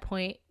at that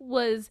point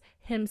was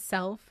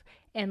himself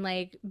and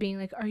like being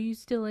like, are you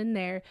still in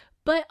there?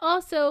 But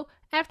also,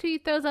 after he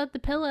throws out the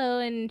pillow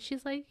and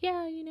she's like,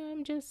 yeah, you know,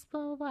 I'm just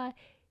blah, blah, blah.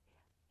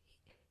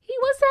 He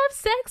wants to have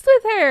sex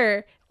with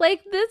her.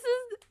 Like, this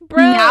is,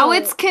 bro. Now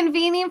it's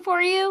convenient for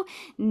you.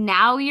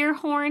 Now you're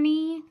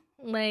horny.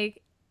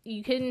 Like,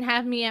 you couldn't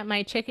have me at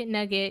my chicken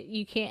nugget.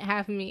 You can't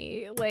have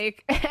me,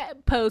 like,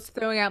 post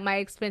throwing out my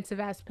expensive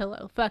ass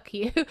pillow. Fuck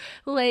you.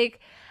 Like,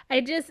 I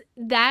just,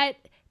 that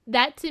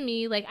to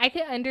me, like, I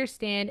could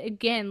understand,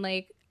 again,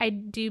 like, I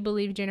do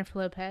believe Jennifer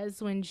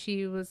Lopez when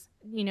she was,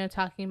 you know,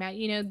 talking about,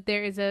 you know,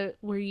 there is a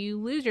where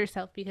you lose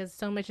yourself because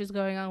so much is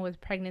going on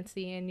with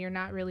pregnancy and you're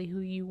not really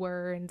who you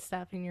were and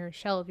stuff and you're a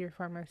shell of your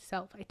former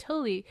self. I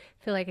totally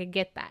feel like I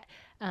get that.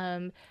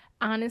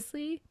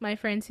 Honestly, my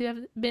friends who have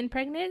been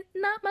pregnant,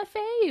 not my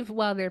fave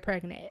while they're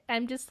pregnant.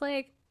 I'm just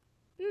like,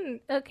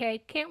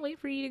 okay, can't wait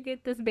for you to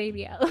get this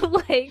baby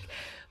out. Like,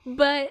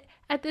 but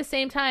at the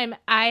same time,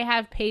 I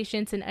have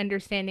patience and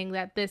understanding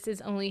that this is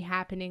only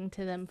happening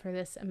to them for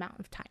this amount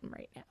of time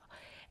right now.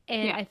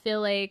 And I feel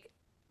like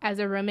as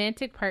a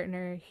romantic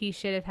partner, he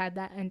should have had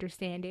that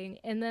understanding.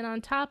 And then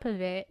on top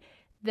of it,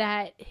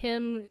 that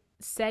him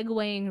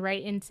segueing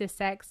right into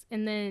sex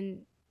and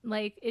then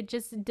like it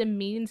just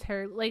demeans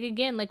her. Like,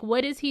 again, like,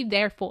 what is he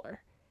there for?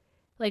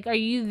 Like, are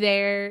you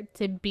there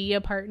to be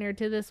a partner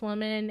to this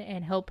woman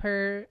and help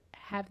her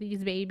have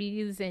these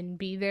babies and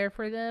be there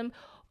for them?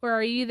 Or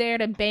are you there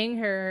to bang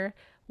her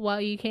while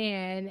you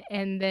can,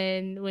 and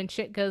then when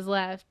shit goes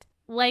left,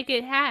 like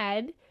it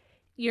had,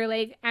 you're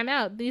like, I'm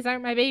out. These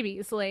aren't my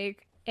babies.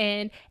 Like,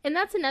 and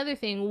that's another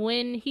thing.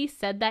 When he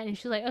said that and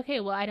she's like,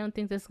 okay, well, I don't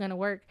think this is going to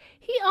work.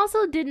 He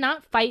also did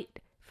not fight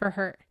for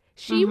her.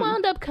 She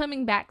wound up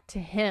coming back to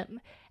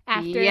him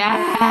after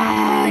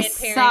her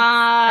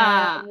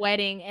grandparents'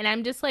 wedding. And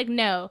I'm just like,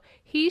 no,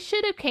 he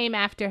should have came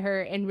after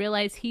her and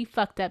realized he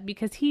fucked up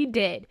because he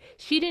did.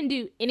 She didn't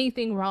do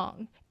anything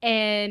wrong.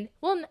 And,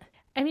 well,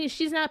 I mean,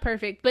 she's not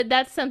perfect, but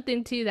that's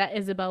something, too, that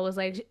Isabel was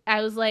like.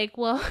 I was like,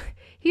 well,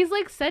 he's,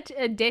 like, such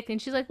a dick.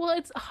 And she's like, well,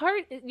 it's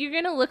hard. You're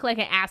going to look like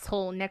an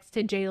asshole next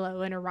to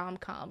J-Lo in a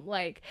rom-com.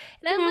 Like,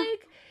 and I'm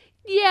like,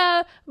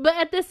 yeah, but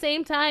at the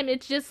same time,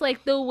 it's just,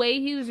 like, the way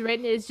he was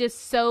written is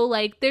just so,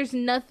 like, there's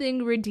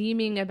nothing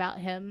redeeming about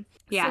him.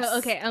 Yes. So,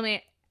 okay, I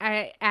mean,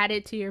 I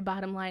added to your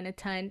bottom line a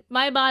ton.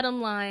 My bottom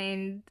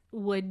line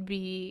would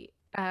be,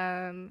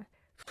 I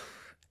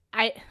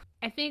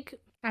think,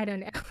 I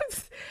don't know.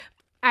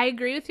 I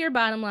agree with your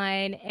bottom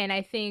line, and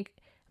I think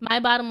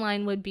my bottom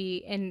line would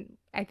be, and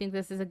I think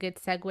this is a good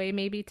segue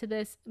maybe to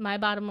this, my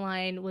bottom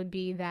line would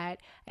be that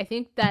I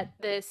think that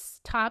this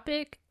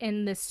topic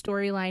and this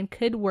storyline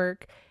could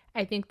work.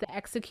 I think the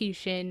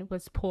execution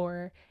was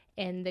poor,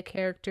 and the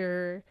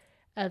character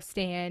of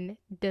Stan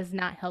does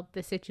not help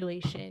the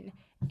situation.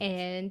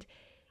 And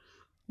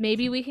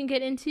maybe we can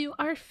get into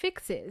our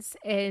fixes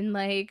and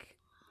like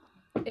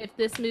if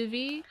this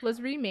movie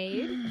was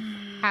remade,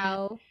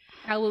 how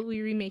would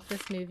we remake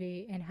this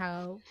movie and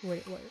how would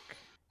it work?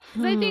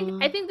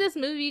 Because I think this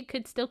movie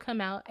could still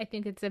come out. I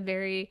think it's a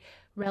very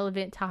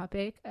relevant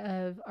topic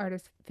of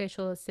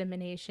artificial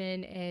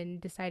insemination and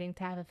deciding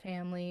to have a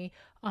family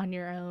on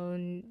your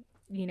own,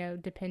 you know,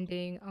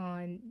 depending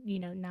on, you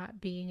know,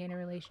 not being in a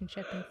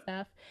relationship and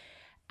stuff.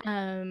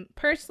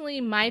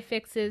 Personally, my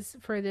fixes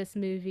for this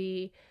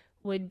movie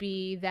would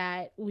be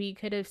that we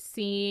could have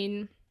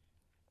seen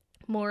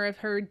more of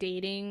her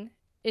dating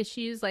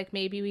issues. Like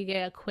maybe we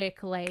get a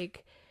quick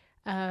like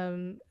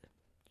um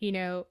you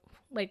know,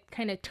 like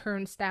kind of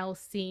turnstile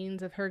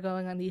scenes of her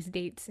going on these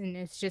dates and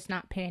it's just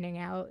not panning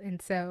out. And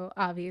so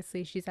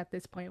obviously she's at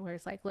this point where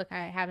it's like, look,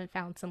 I haven't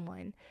found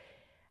someone.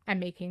 I'm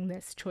making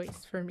this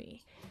choice for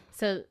me.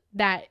 So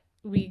that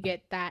we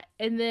get that.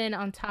 And then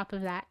on top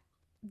of that,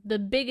 the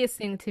biggest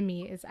thing to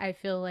me is I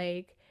feel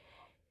like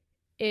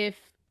if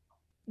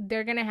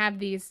they're going to have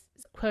these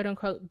quote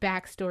unquote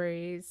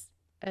backstories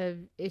of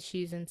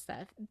issues and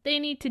stuff, they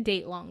need to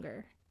date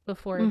longer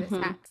before this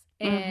happens.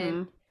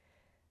 And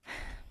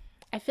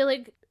I feel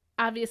like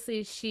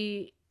obviously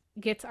she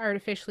gets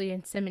artificially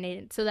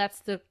inseminated, so that's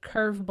the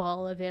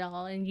curveball of it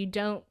all, and you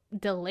don't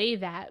delay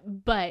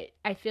that. But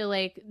I feel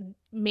like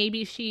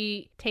maybe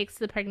she takes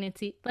the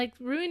pregnancy, like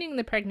ruining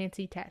the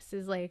pregnancy test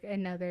is like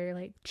another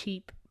like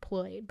cheap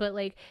ploy. But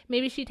like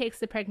maybe she takes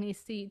the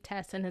pregnancy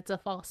test and it's a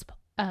false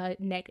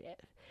negative,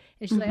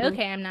 and she's like,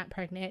 okay, I'm not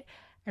pregnant.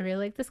 I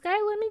really like this guy.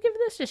 Let me give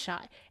this a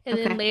shot. And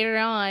then later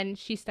on,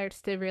 she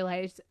starts to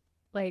realize,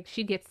 like,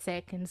 she gets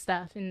sick and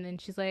stuff. And then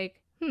she's like,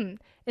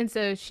 And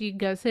so she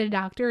goes to the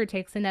doctor or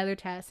takes another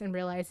test and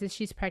realizes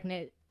she's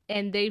pregnant.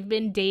 And they've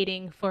been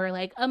dating for,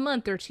 like, a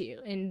month or two.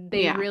 And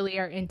they really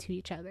are into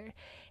each other.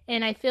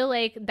 And I feel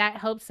like that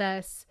helps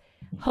us.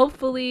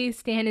 Hopefully,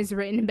 Stan is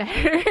written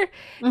better.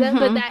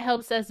 But that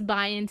helps us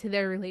buy into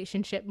their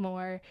relationship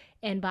more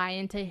and buy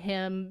into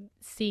him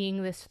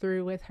seeing this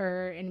through with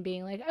her and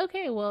being like,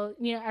 okay, well,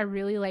 you know, I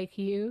really like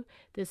you.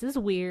 This is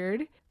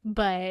weird,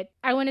 but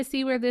I want to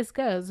see where this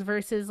goes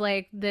versus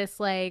like this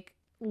like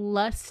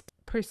lust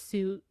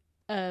pursuit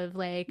of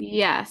like,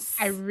 yes,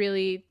 I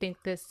really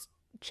think this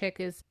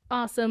chick is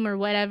awesome or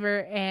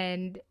whatever,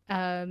 and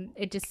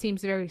it just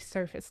seems very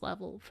surface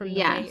level from the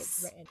way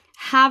it's written.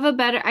 Have a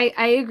better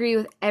I agree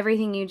with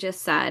everything you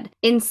just said.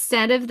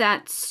 Instead of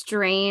that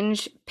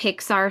strange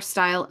Pixar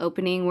style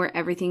opening where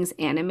everything's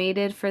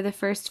animated for the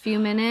first few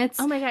minutes.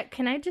 Oh my god,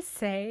 can I just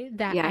say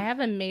that I have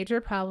a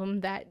major problem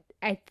that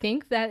I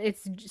think that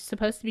it's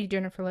supposed to be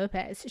Jennifer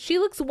Lopez. She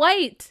looks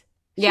white.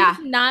 She does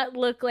not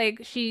look like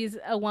she's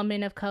a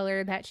woman of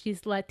color, that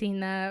she's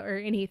Latina or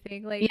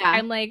anything. Like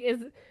I'm like,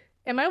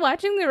 am I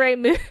watching the right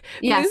movie?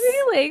 Yes.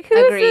 Like,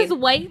 who's this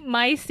white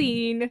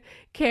Mycene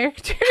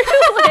character?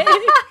 Like...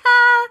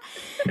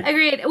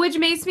 Agreed. Which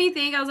makes me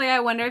think, I was like, I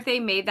wonder if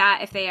they made that,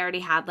 if they already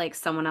had, like,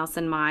 someone else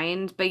in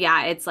mind. But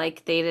yeah, it's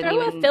like they didn't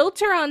throw a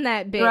filter on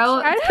that bitch.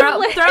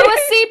 Throw a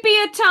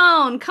sepia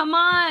tone. Come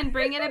on,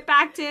 bringing it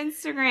back to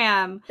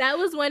Instagram. That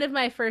was one of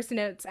my first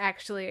notes,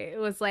 actually. It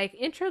was like,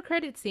 intro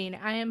credit scene.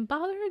 I am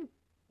bothered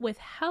with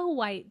how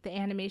white the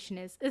animation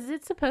is. Is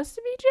it supposed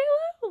to be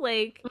J-Lo?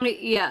 Like...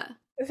 Yeah.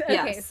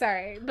 Okay,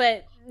 sorry,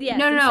 but yeah.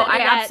 No, I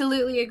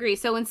absolutely agree.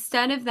 So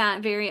instead of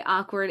that very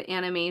awkward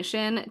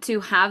animation,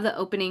 to have the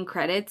opening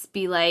credits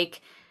be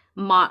like,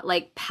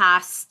 like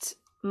past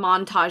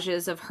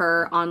montages of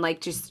her on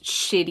like just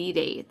shitty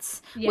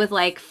dates with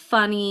like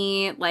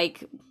funny,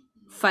 like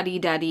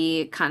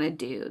fuddy-duddy kind of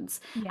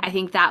dudes. I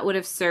think that would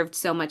have served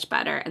so much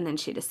better. And then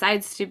she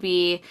decides to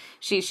be,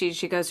 she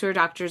goes to her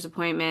doctor's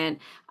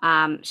appointment.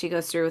 She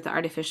goes through with the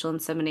artificial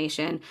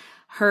insemination.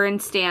 Her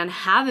and Stan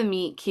have a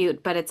meet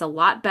cute, but it's a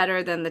lot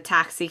better than the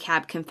taxi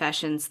cab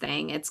confessions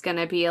thing. It's going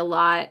to be a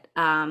lot,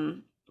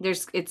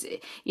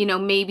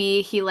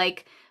 maybe he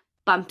like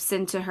bumps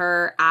into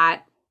her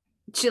at,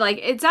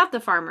 it's at the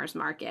farmer's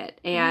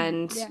market,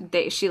 and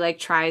she like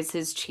tries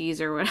his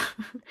cheese or whatever.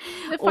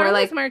 The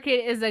farmer's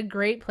market is a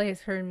great place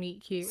for a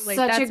meet cute. Like,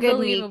 such that's a good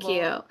believable.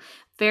 meet cute.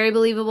 Very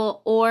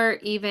believable. Or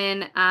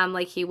even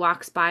like he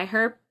walks by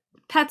her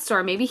pet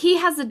store. Maybe he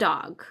has a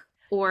dog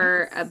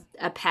or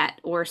a pet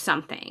or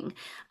something.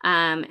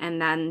 And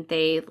then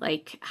they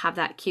like have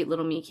that cute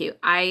little meet cute.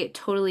 I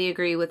totally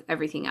agree with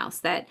everything else,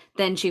 that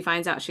then she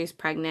finds out she's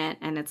pregnant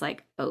and it's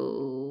like,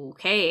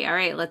 okay, all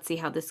right, let's see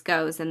how this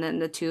goes. And then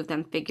the two of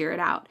them figure it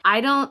out. I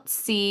don't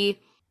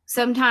see,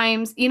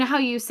 sometimes, you know how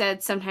you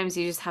said sometimes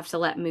you just have to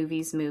let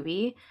movies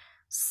movie.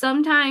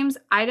 Sometimes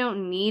I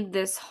don't need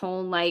this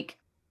whole like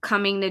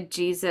coming to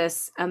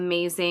Jesus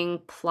amazing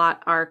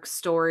plot arc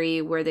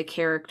story where the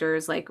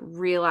characters like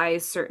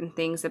realize certain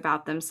things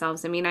about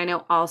themselves. I mean, I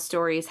know all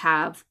stories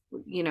have,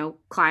 you know,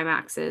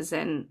 climaxes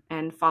and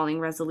falling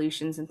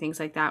resolutions and things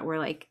like that where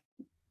like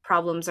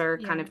problems are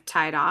kind of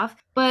tied off.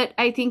 But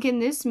I think in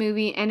this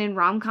movie and in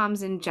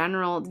rom-coms in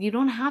general, you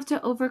don't have to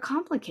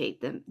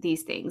overcomplicate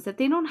these things, that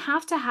they don't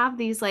have to have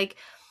these like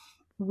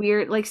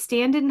weird. Like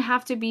Stan didn't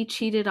have to be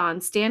cheated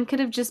on. Stan could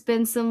have just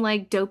been some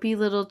like dopey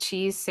little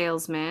cheese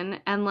salesman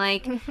and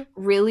like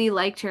really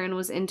liked her and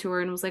was into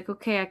her and was like,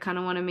 okay, I kind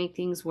of want to make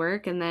things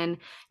work. And then,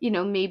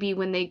 maybe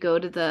when they go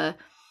to the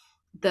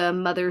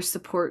mother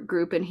support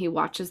group and he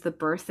watches the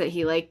birth that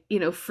he like,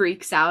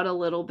 freaks out a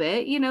little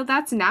bit.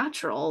 That's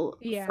natural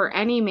Yeah. for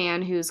any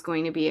man who's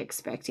going to be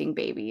expecting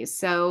babies.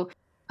 So,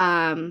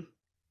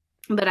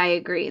 but I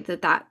agree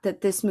that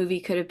this movie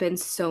could have been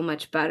so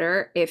much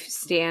better if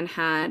Stan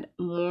had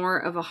more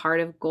of a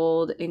heart of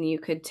gold and you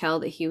could tell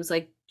that he was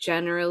like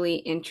generally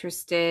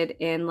interested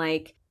in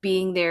like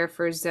being there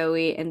for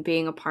Zoe and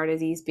being a part of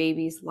these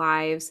babies'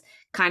 lives,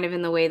 kind of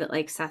in the way that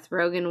like Seth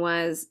Rogen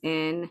was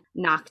in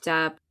Knocked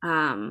Up.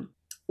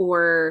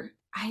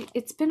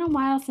 It's been a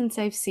while since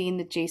I've seen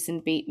the Jason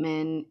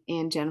Bateman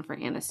and Jennifer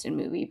Aniston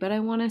movie, but I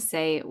want to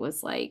say it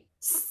was like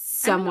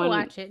I'm gonna someone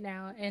watch it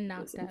now and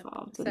was Knocked Up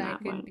involved in so I that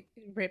can one.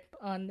 rip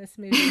on this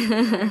movie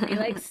and be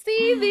like,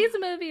 see, these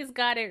movies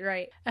got it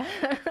right.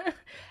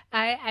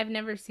 I've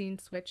never seen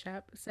Switch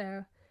Up,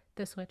 so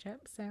the Switch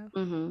Up, so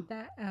Mm-hmm.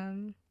 that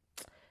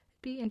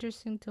be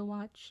interesting to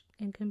watch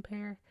and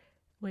compare,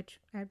 which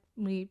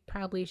we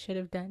probably should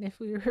have done if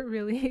we were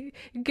really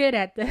good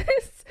at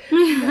this.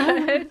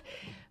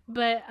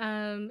 but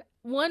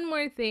one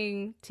more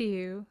thing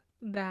too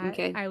that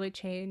Okay. I would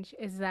change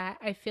is that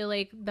I feel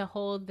like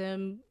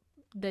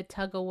the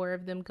tug of war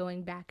of them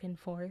going back and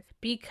forth,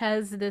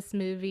 because this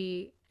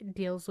movie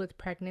deals with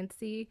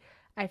pregnancy.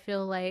 I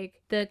feel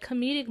like the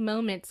comedic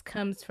moments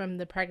comes from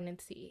the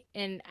pregnancy,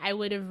 and I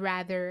would have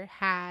rather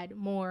had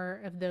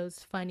more of those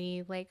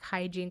funny like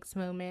hijinks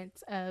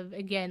moments of,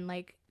 again,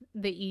 like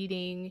the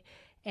eating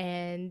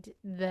and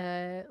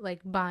the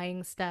like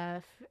buying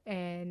stuff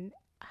and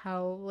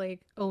how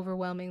like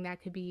overwhelming that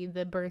could be.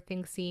 The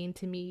birthing scene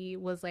to me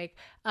was like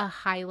a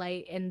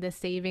highlight and the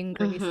saving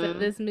grace of Mm-hmm.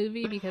 this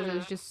movie, because it Mm-hmm.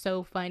 was just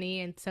so funny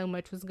and so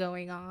much was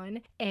going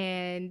on,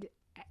 and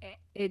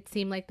it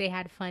seemed like they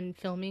had fun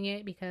filming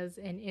it, because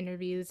in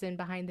interviews and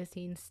behind the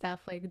scenes stuff,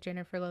 like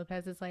Jennifer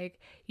Lopez is like,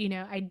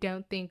 I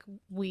don't think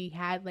we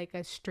had like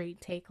a straight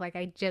take. Like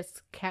I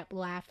just kept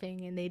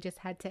laughing and they just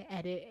had to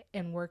edit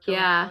and work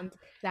Yeah, around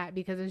that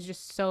because it was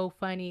just so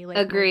funny. Like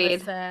agreed.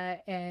 Melissa,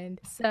 and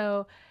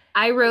so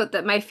I wrote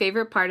that my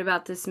favorite part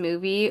about this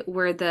movie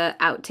were the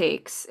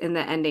outtakes in the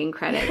ending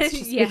credits,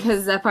 just because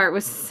yes. that part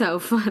was so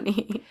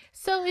funny.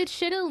 So it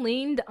should have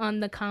leaned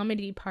on the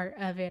comedy part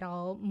of it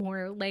all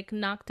more, like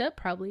Knocked Up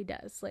probably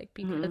does, like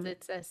because Mm-hmm.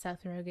 it's a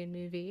Seth Rogen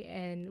movie,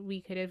 and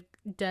we could have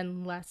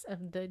done less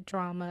of the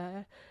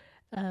drama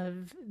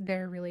of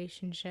their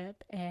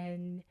relationship.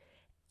 And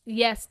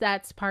yes,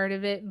 that's part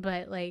of it,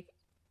 but like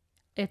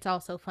it's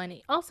also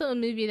funny. Also, a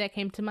movie that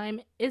came to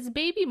mind is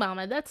Baby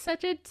Mama. That's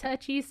such a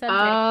touchy subject,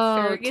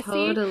 Oh, surrogacy,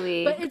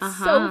 totally. but it's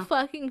so Uh-huh.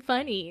 fucking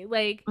funny.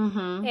 Like,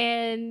 Mm-hmm.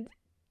 and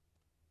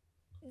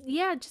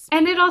yeah, just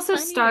And make it it also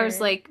stars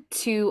funnier. like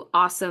two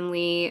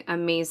awesomely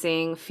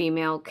amazing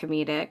female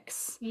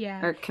comedics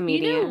Yeah. or You know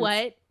comedians.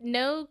 what?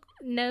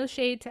 No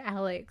shade to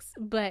Alex,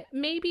 but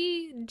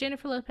maybe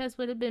Jennifer Lopez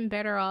would have been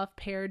better off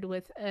paired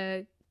with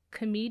a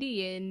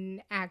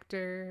comedian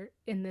actor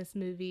in this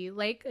movie,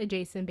 like a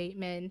Jason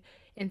Bateman,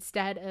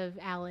 instead of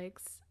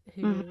Alex,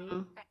 who, Mm-hmm.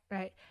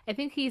 right? I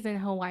think he's in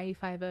Hawaii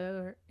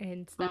Five-O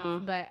and stuff,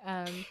 Mm-hmm. but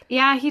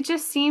Yeah, he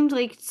just seemed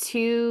like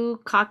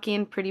too cocky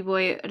and pretty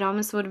boy. It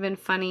almost would have been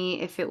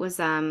funny if it was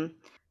oh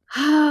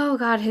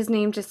God, his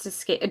name just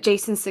escaped.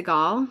 Jason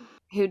Segel,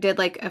 who did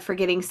like a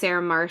Forgetting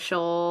Sarah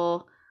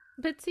Marshall.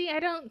 see,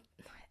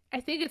 I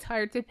think it's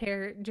hard to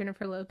pair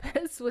Jennifer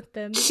Lopez with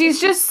them because She's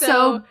she's just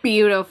so so.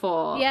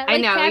 beautiful. Yeah, I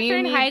like know you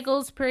Katherine need.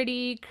 Heigl's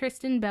pretty,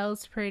 Kristen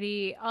Bell's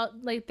pretty. All,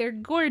 like they're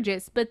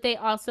gorgeous, but they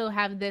also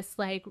have this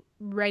like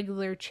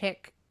regular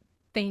chick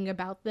thing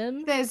about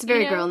them, It's you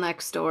very know? girl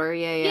next door.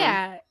 Yeah, yeah.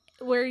 Yeah,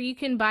 where you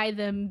can buy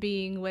them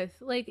being with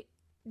like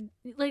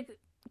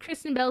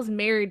Kristen Bell's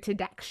married to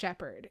Dax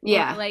Shepard, or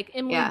Yeah, like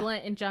Emily yeah.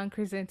 Blunt and John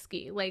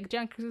Krasinski. Like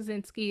John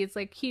Krasinski is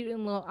like cute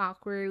and a little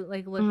awkward,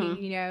 like looking.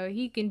 Hmm.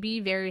 He can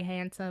be very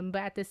handsome,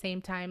 but at the same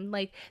time,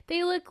 like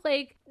they look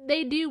like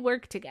they do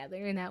work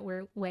together in that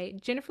weird way.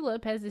 Jennifer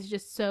Lopez is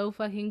just so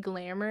fucking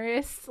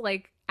glamorous,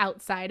 like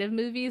outside of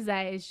movies,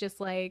 that is just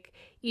like,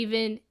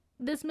 even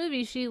this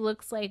movie, she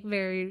looks like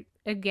very,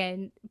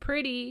 again,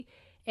 pretty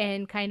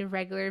and kind of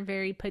regular,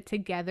 very put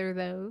together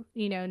though,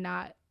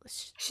 not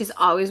She's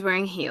always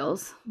wearing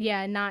heels.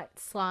 yeah, not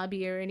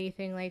slobby or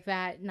anything like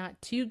that.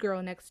 Not too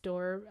girl next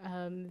door.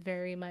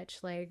 Very much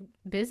like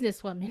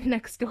businesswoman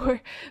next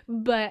door.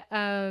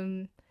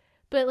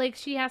 But like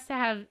she has to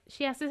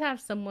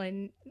have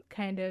someone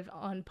kind of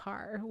on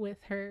par with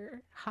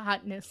her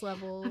hotness I'm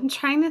level,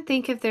 trying to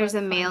think if there's but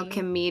a male funny.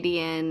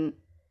 comedian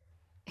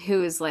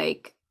who is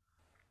like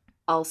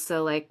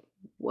also like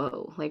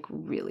whoa, like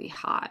really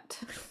hot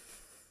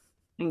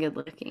and good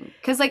looking.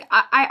 Because like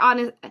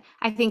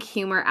I think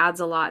humor adds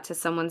a lot to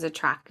someone's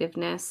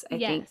attractiveness.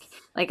 Yes.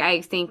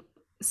 I think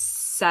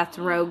Seth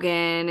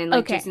Rogen and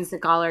like Okay. Jason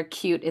Segel are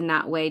cute in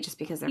that way just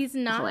because they're He's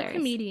not a hilarious.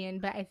 comedian,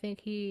 but I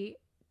think he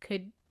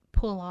could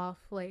pull off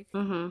like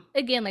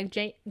again like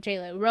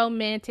J-Lo,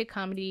 romantic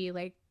comedy,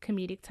 like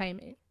comedic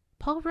timing.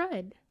 Paul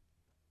Rudd.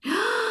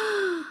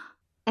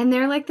 And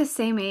they're like the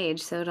same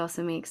age, so it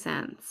also makes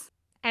sense.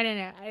 I don't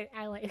know.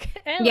 I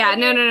like. Yeah,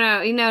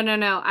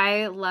 no.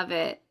 I love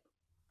it.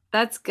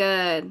 That's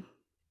good.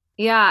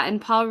 Yeah,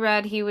 and Paul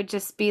Rudd, he would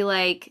just be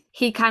like,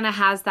 he kind of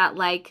has that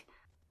like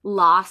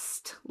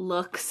lost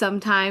look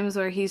sometimes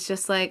where he's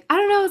just like, I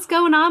don't know what's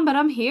going on, but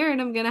I'm here and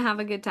I'm gonna have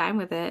a good time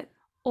with it.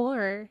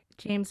 Or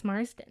James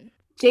Marsden.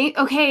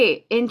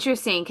 Okay,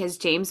 interesting, because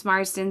James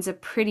Marsden's a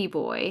pretty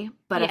boy,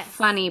 but Yes. a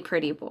funny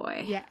pretty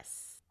boy.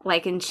 Yes.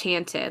 Like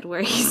Enchanted,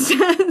 where he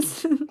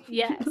says...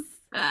 Yes.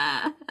 Okay,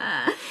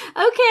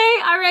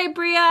 all right,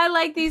 Bria, I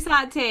like these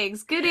hot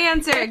takes. Good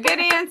answer,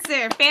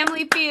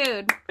 Family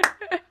Feud.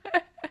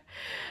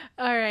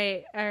 All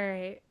right.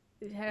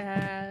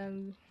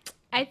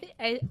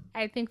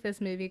 I think this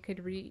movie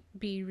could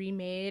be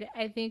remade.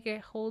 I think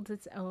it holds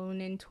its own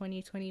in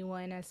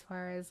 2021 as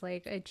far as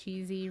like a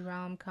cheesy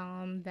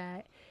rom-com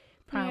that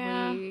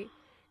probably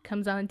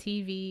comes on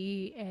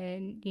TV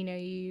and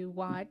you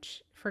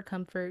watch for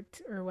comfort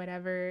or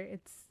whatever.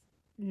 It's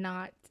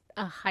not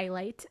a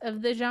highlight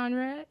of the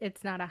genre.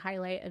 It's not a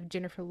highlight of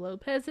Jennifer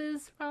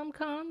Lopez's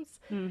rom-coms.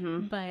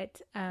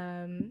 But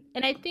and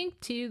I think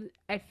too,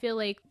 I feel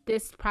like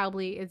this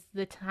probably is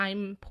the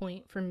time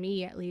point for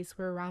me, at least,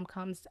 where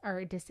rom-coms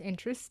are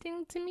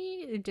disinteresting to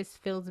me. It just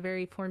feels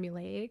very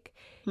formulaic,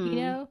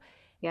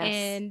 Yes.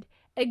 And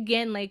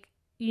again, like,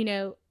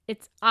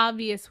 it's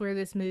obvious where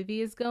this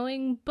movie is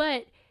going,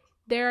 but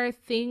there are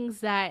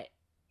things that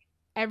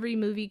every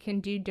movie can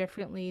do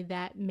differently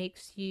that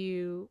makes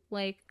you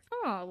like,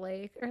 oh,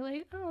 like, or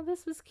like, oh,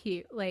 this was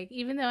cute. Like,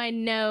 even though I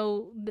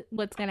know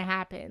what's gonna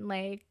happen,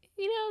 like,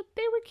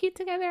 they were cute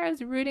together. I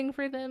was rooting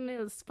for them. It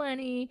was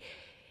funny,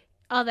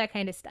 all that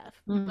kind of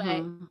stuff.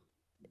 But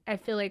I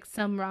feel like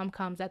some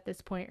rom-coms at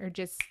this point are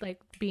just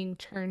like being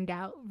churned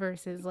out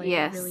versus like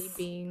really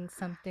being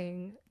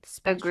something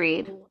special.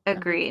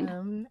 Agreed. I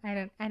don't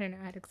know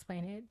how to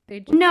explain it.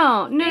 They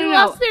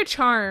lost their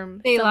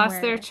charm. They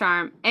lost their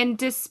charm. And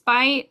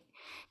despite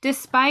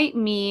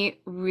me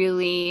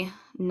really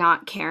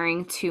not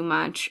caring too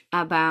much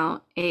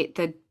about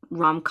the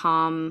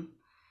rom-com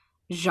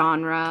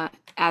genre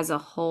as a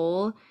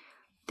whole,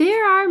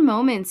 there are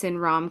moments in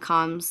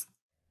rom-coms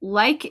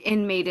like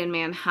in Made in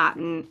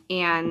Manhattan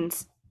and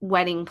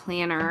Wedding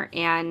Planner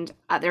and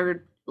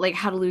other, like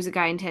How to Lose a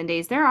Guy in 10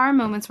 Days. There are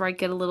moments where I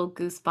get a little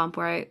goosebump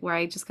where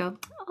I just go,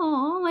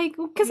 oh, like,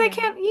 because you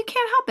can't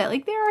help it.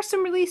 Like, there are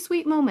some really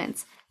sweet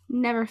moments.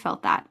 Never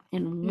felt that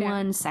in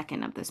 1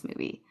 second of this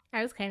movie.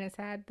 I was kind of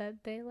sad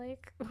that they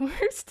like were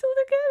still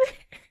together.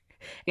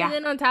 Yeah. And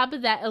then on top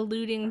of that,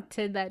 alluding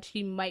to that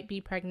she might be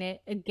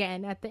pregnant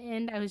again at the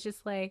end, I was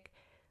just like,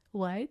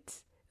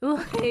 what?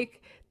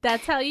 Like,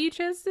 that's how you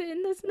chose to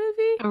end this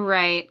movie?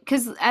 Right.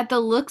 Because at the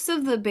looks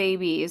of the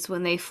babies,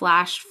 when they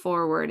flashed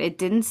forward, it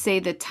didn't say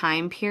the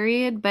time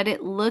period, but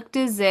it looked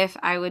as if,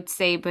 I would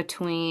say,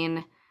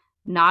 between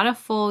not a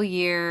full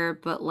year,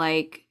 but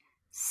like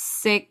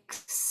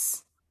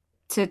 6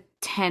 to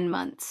 10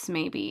 months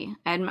maybe.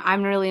 And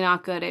I'm really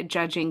not good at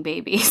judging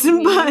babies,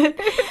 but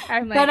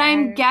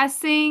I'm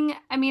guessing,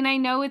 I mean, I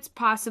know it's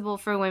possible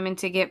for women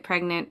to get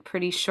pregnant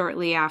pretty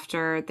shortly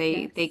after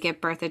they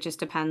give birth. It just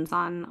depends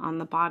on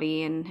the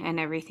body and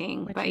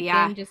everything. Which but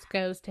again just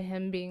goes to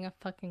him being a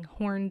fucking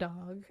horn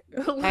dog.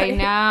 Like,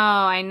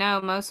 I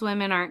know. Most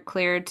women aren't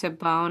cleared to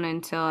bone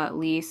until at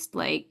least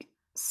like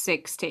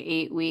 6 to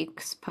 8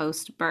 weeks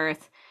post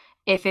birth.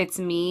 If it's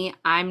me,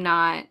 I'm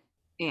not.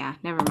 Yeah,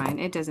 never mind.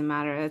 It doesn't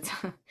matter.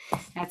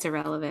 That's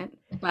irrelevant.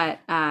 But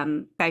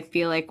I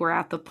feel like we're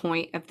at the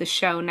point of the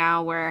show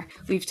now where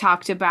we've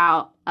talked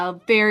about a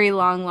very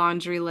long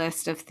laundry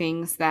list of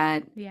things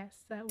that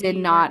did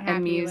not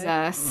amuse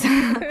us.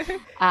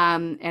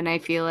 And I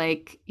feel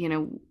like,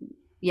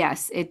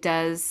 yes, it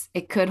does.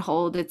 It could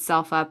hold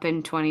itself up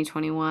in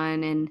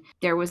 2021. And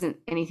there wasn't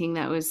anything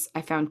that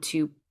I found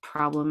too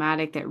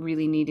problematic that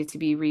really needed to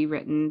be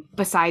rewritten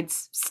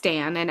besides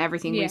Stan and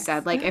everything we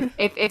said. Like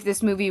if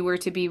this movie were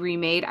to be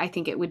remade, I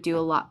think it would do a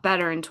lot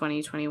better in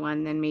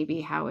 2021 than maybe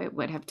how it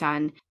would have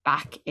done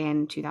back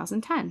in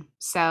 2010.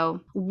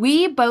 So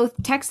we both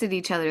texted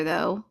each other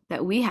though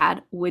that we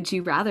had would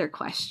you rather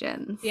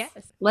questions. Yes.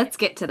 Let's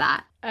get to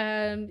that.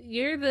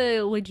 You're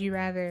the would you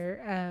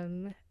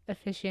rather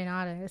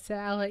aficionado, so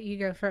I'll let you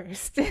go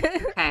first.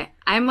 Okay.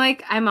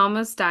 I'm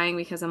almost dying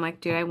because I'm like,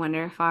 dude, I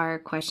wonder if our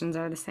questions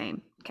are the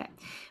same. Okay.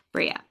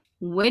 Bria,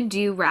 would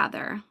you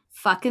rather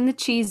fuck in the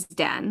cheese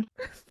den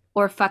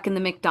or fuck in the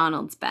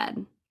McDonald's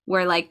bed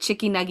where like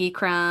chicky nugget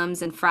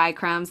crumbs and fry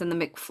crumbs and the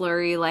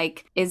McFlurry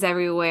like is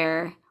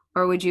everywhere?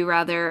 Or would you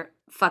rather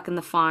fuck in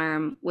the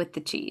farm with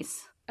the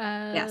cheese?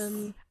 Yes.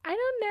 I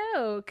don't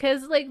know,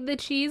 because like the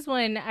cheese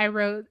one I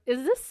wrote,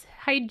 is this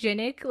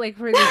hygienic like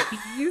for the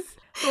cheese?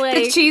 Like,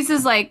 the cheese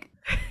is like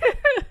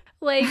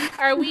like,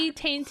 are we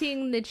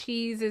tainting the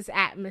cheese's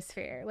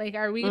atmosphere? Like,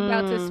 are we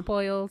about to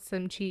spoil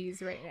some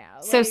cheese right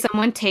now? So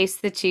someone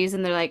tastes the cheese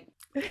and they're like,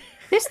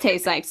 this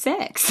tastes like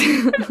sex.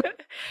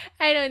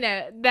 I don't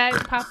know.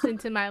 That popped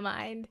into my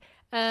mind.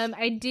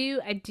 I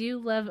do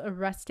love a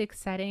rustic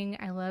setting.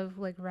 I love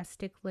like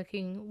rustic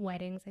looking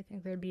weddings. I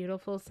think they're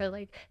beautiful. So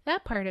like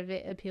that part of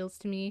it appeals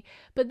to me.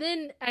 But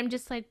then I'm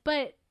just like,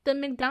 but the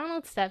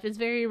McDonald's stuff is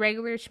very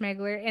regular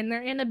schmegler and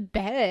they're in a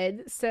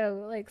bed.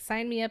 So like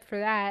sign me up for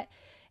that.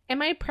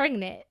 Am I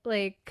pregnant?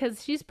 Like,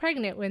 cause she's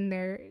pregnant when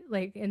they're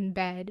like in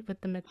bed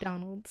with the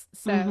McDonald's.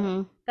 So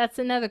Mm-hmm. that's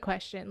another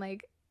question.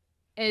 Like,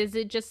 is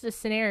it just a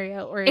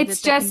scenario or is It's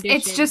it the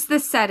condition? just the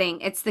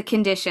setting. It's the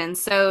condition.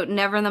 So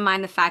never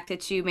mind the fact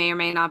that you may or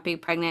may not be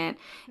pregnant.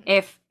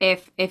 If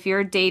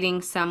you're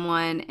dating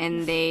someone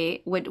and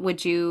they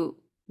would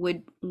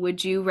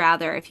you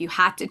rather, if you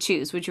had to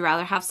choose, would you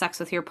rather have sex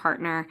with your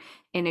partner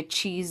in a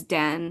cheese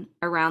den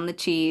around the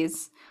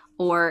cheese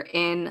or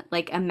in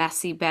like a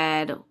messy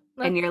bed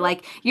and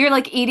Let's you're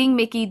like eating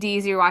Mickey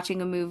D's, you're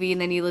watching a movie and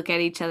then you look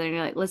at each other and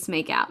you're like, let's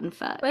make out and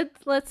fuck.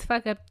 let's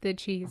fuck up the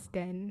cheese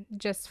den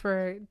just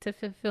for to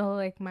fulfill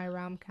like my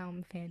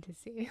rom-com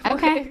fantasy.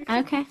 Okay,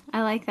 Like, okay.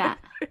 I like that.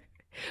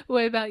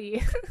 what about you?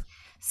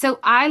 So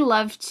I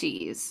love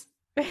cheese,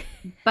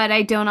 but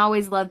I don't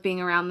always love being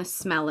around the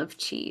smell of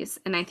cheese.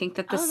 And I think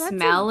that the Oh,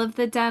 smell of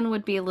the den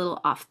would be a little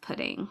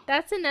off-putting.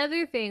 that's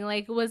another thing.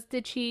 Like, was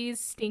the cheese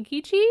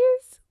stinky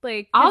cheese?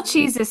 Like, All 'cause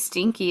cheese is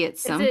stinky at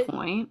is some it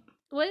point.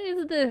 what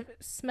is the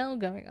smell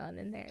going on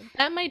in there?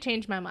 That might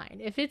change my mind.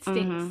 If it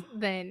stinks, Hmm.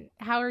 then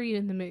how are you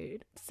in the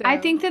mood? I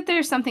So, think that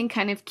there's something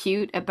kind of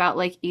cute about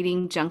like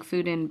eating junk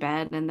food in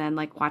bed and then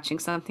like watching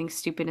something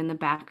stupid in the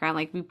background.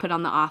 Like we put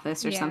on The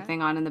Office or yeah.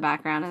 something on in the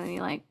background and then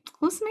you're like,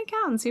 let's make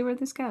out and see where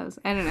this goes.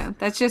 I don't know.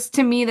 That's just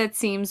to me that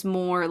seems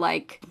more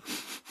like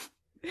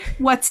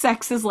what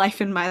sex is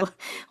life in my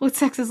what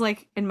sex is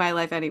like in my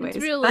life anyways.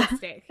 It's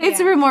realistic. It's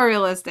Yeah. more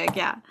realistic,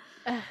 yeah.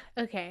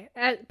 Okay.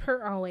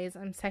 Per always,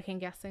 I'm second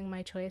guessing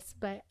my choice,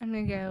 but I'm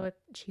gonna go with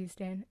cheese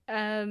den.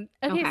 Okay.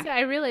 Okay. So I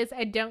realize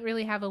I don't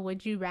really have a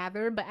would you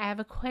rather, but I have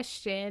a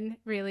question,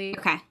 really,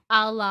 Okay.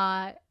 a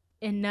la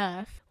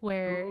enough,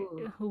 where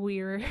Ooh.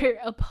 we were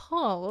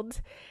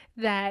appalled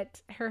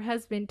that her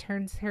husband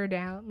turns her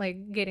down,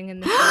 like getting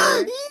in the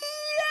shower.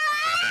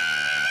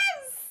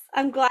 Yes!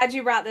 I'm glad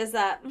you brought this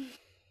up.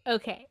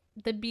 Okay.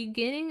 The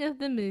beginning of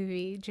the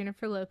movie,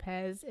 Jennifer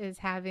Lopez is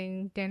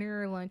having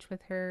dinner or lunch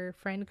with her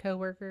friend,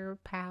 coworker,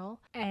 pal,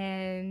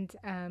 and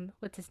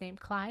what's his name?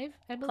 Clive,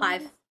 I believe.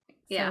 Clive.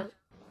 Yeah. So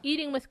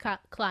eating with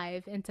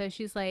Clive, and so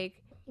she's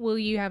like, "Will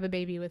you have a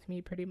baby with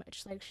me?" Pretty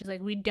much, like she's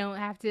like, "We don't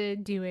have to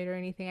do it or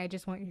anything. I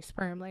just want your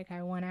sperm. Like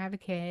I want to have a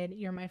kid.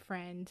 You're my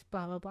friend."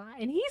 Blah blah blah.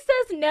 And he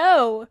says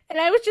no, and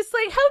I was just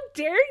like, "How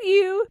dare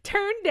you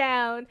turn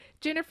down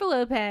Jennifer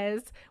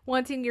Lopez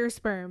wanting your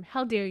sperm?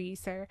 How dare you,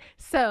 sir?"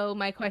 So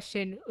my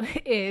question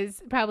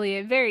is probably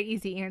a very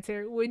easy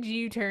answer: would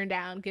you turn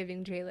down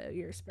giving JLo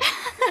your sperm?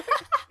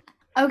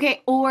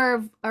 Okay,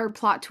 or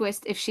plot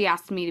twist if she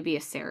asked me to be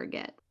a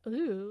surrogate.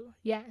 Ooh,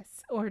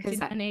 yes. Or to 'Cause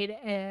that- donate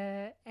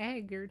a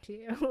egg or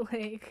two.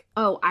 Like,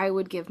 Oh, I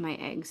would give my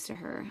eggs to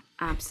her.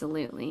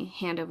 Absolutely.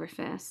 Hand over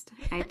fist.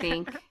 I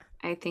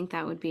think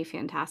that would be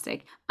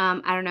fantastic. I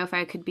don't know if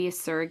I could be a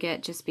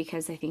surrogate just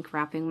because I think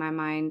wrapping my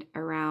mind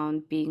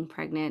around being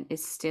pregnant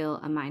is still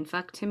a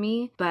mindfuck to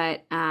me.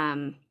 But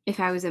if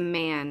I was a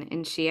man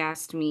and she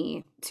asked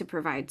me to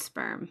provide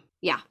sperm,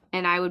 yeah,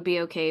 and I would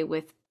be okay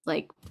with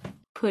like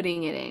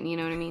putting it in, you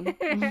know what I mean?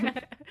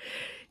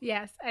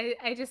 yes,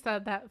 I just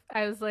thought that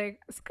I was like,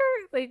 skirt,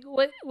 like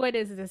what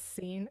is this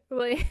scene?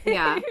 Like,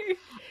 Yeah.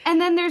 And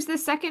then there's the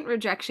second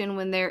rejection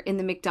when they're in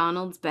the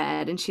McDonald's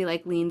bed and she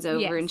like leans over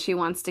Yes. and she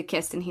wants to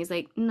kiss and he's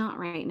like, not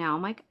right now.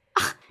 I'm like,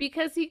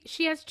 because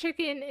she has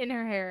chicken in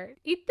her hair.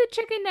 Eat the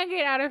chicken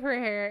nugget out of her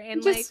hair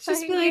and Just like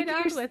be fucking like, get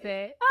on "You're- with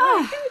it.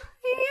 oh,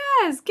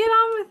 yes, get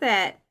on with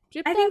it.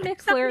 Drip I that think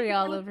that's something McFlurry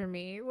all like- over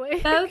me.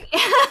 Like, Okay.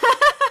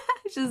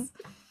 Just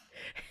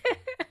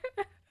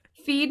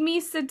feed me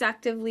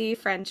seductively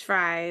French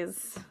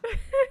fries.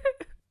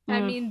 I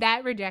Mm. mean,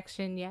 that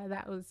rejection, yeah,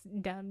 that was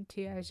dumb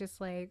too. I was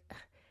just like,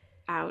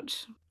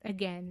 Ouch.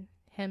 again,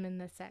 him and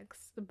the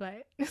sex.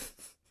 But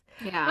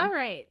Yeah. all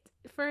right,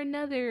 for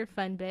another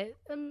fun bit,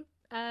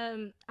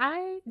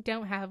 I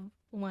don't have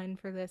one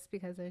for this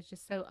because I was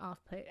just so off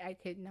put. I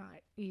could not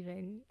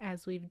even,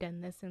 as we've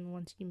done this, and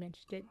once you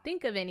mentioned it,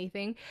 think of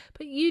anything.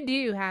 But you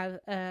do have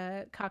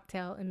a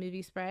cocktail and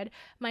movie spread.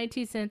 My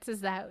 2 cents is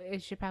that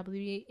it should probably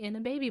be in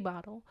a baby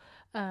bottle.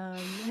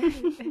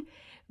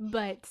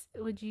 But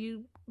would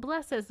you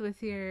bless us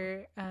with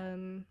your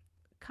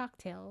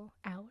cocktail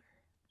hour?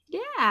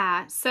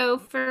 Yeah. So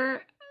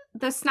for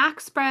the snack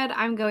spread,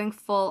 I'm going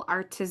full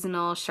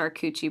artisanal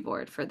charcuterie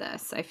board for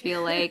this. I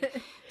feel like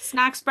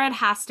snack spread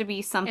has to be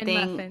and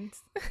something.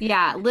 muffins.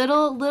 Yeah,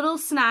 little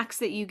snacks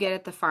that you get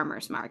at the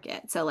farmer's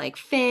market. So like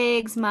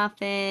figs,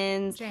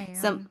 muffins,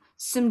 Jam.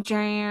 some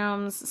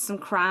jams, some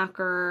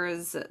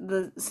crackers,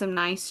 some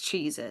nice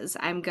cheeses.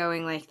 I'm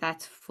going like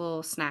that's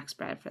full snack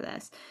spread for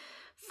this.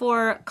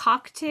 For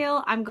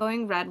cocktail, I'm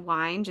going red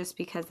wine just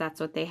because that's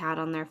what they had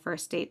on their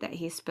first date that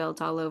he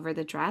spilled all over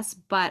the dress.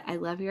 But I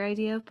love your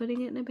idea of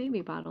putting it in a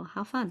baby bottle.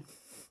 How fun.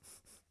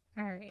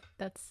 All right,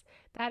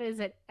 That is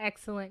an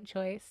excellent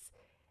choice.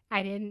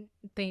 I didn't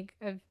think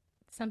of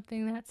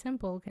something that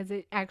simple because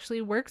it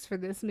actually works for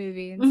this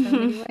movie in so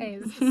many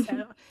ways.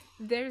 So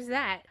there's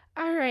that.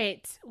 All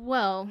right.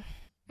 Well,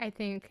 I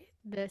think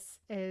this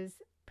is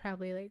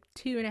probably like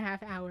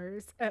 2.5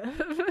 hours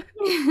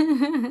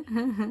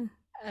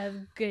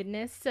of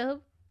goodness.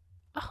 So,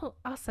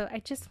 also, I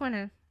just want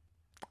to.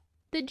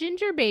 The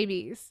ginger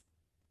babies.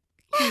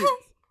 Cute.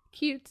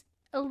 Cute.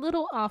 A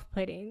little off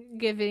putting,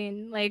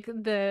 given like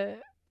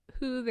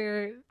who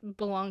they're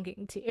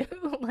belonging to.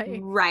 Like,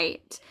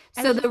 right.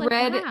 I So was the just like,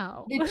 red,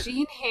 wow. the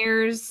gene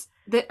hairs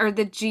that or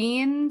the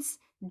genes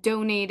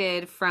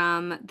donated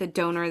from the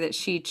donor that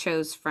she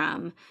chose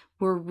from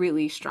were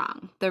really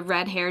strong. The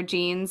red hair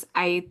genes,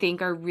 I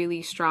think, are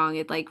really strong.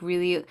 It like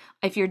really,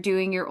 if you're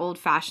doing your old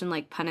fashioned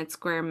like Punnett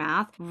square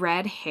math,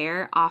 red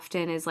hair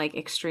often is like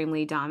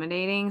extremely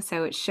dominating.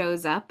 So it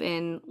shows up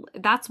in,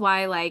 that's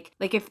why like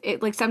if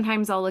it, like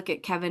sometimes I'll look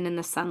at Kevin in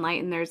the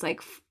sunlight and there's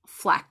like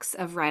flecks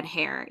of red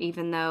hair,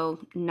 even though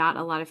not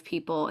a lot of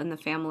people in the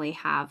family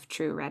have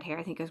true red hair.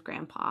 I think his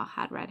grandpa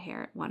had red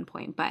hair at one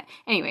point. But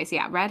anyways,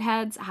 yeah,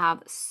 redheads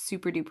have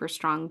super duper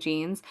strong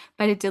genes,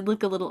 but it did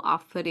look a little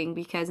off-putting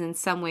because in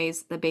some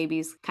ways the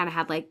babies kind of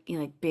had like, you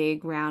know, like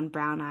big round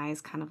brown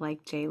eyes, kind of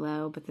like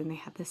J-Lo, but then they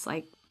had this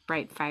like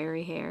bright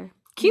fiery hair.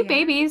 Cute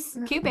babies,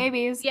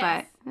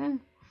 Yes. but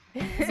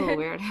it's a little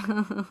weird.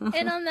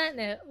 And on that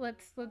note,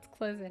 let's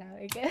close it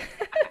out again.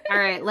 All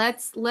right,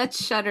 let's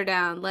shut her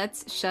down.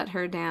 Let's shut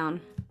her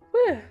down.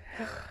 Whew.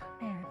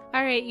 Man.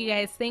 All right, you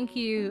guys, thank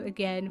you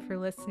again for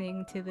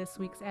listening to this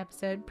week's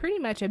episode. Pretty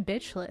much a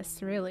bitch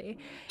list, really.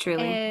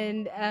 Truly.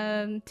 And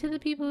to the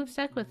people who've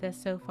stuck with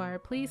us so far,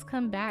 please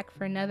come back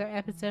for another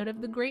episode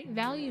of the great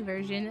value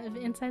version of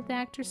Inside the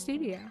Actor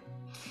Studio.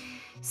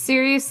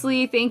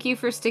 Seriously, thank you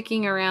for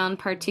sticking around,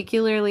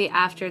 particularly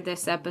after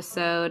this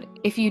episode.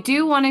 If you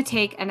do want to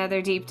take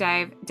another deep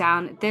dive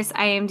down this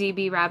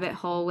IMDb rabbit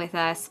hole with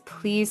us,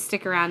 please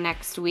stick around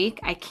next week.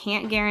 I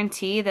can't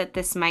guarantee that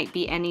this might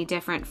be any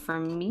different for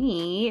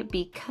me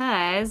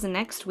because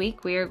next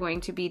week we are going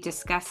to be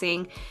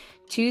discussing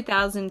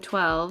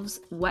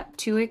 2012's What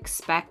to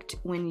Expect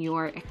When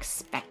You're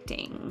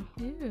Expecting.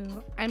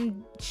 Ooh,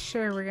 I'm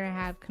sure we're going to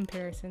have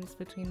comparisons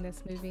between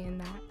this movie and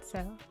that,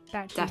 so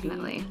that should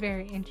Definitely be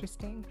very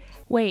interesting.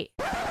 Wait,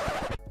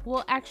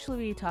 we'll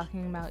actually be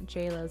talking about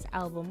J-Lo's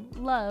album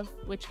Love,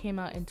 which came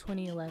out in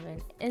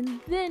 2011, and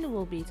then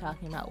we'll be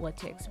talking about what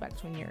to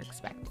expect when you're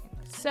expecting.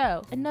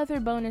 So, another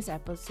bonus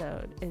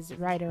episode is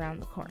right around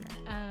the corner.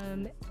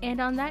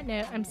 And on that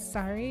note, I'm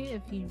sorry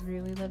if you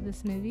really love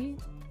this movie.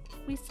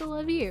 We still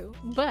love you.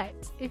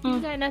 But if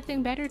you've got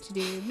nothing better to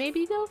do,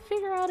 maybe go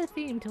figure out a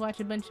theme to watch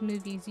a bunch of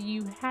movies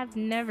you have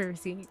never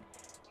seen.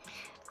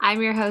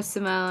 I'm your host,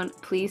 Simone.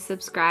 Please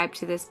subscribe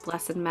to this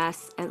blessed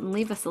mess and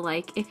leave us a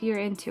like if you're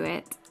into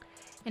it.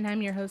 And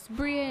I'm your host,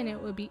 Bria, and it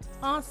would be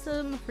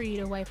awesome for you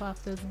to wipe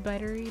off those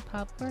buttery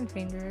popcorn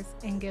fingers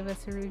and give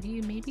us a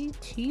review, maybe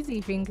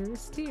cheesy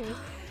fingers too.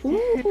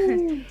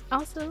 Ooh.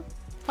 Also,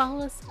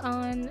 follow us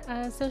on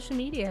social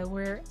media.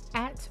 We're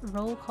at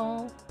Roll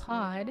Call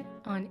Pod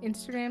on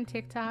Instagram,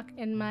 TikTok,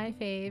 and my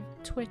fave,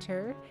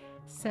 Twitter.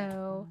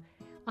 So,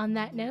 on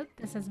that note,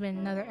 this has been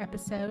another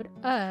episode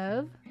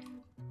of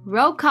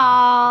Roll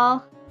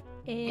call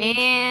and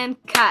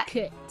and cut.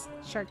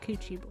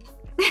 Charcuterie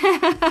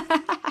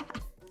Board.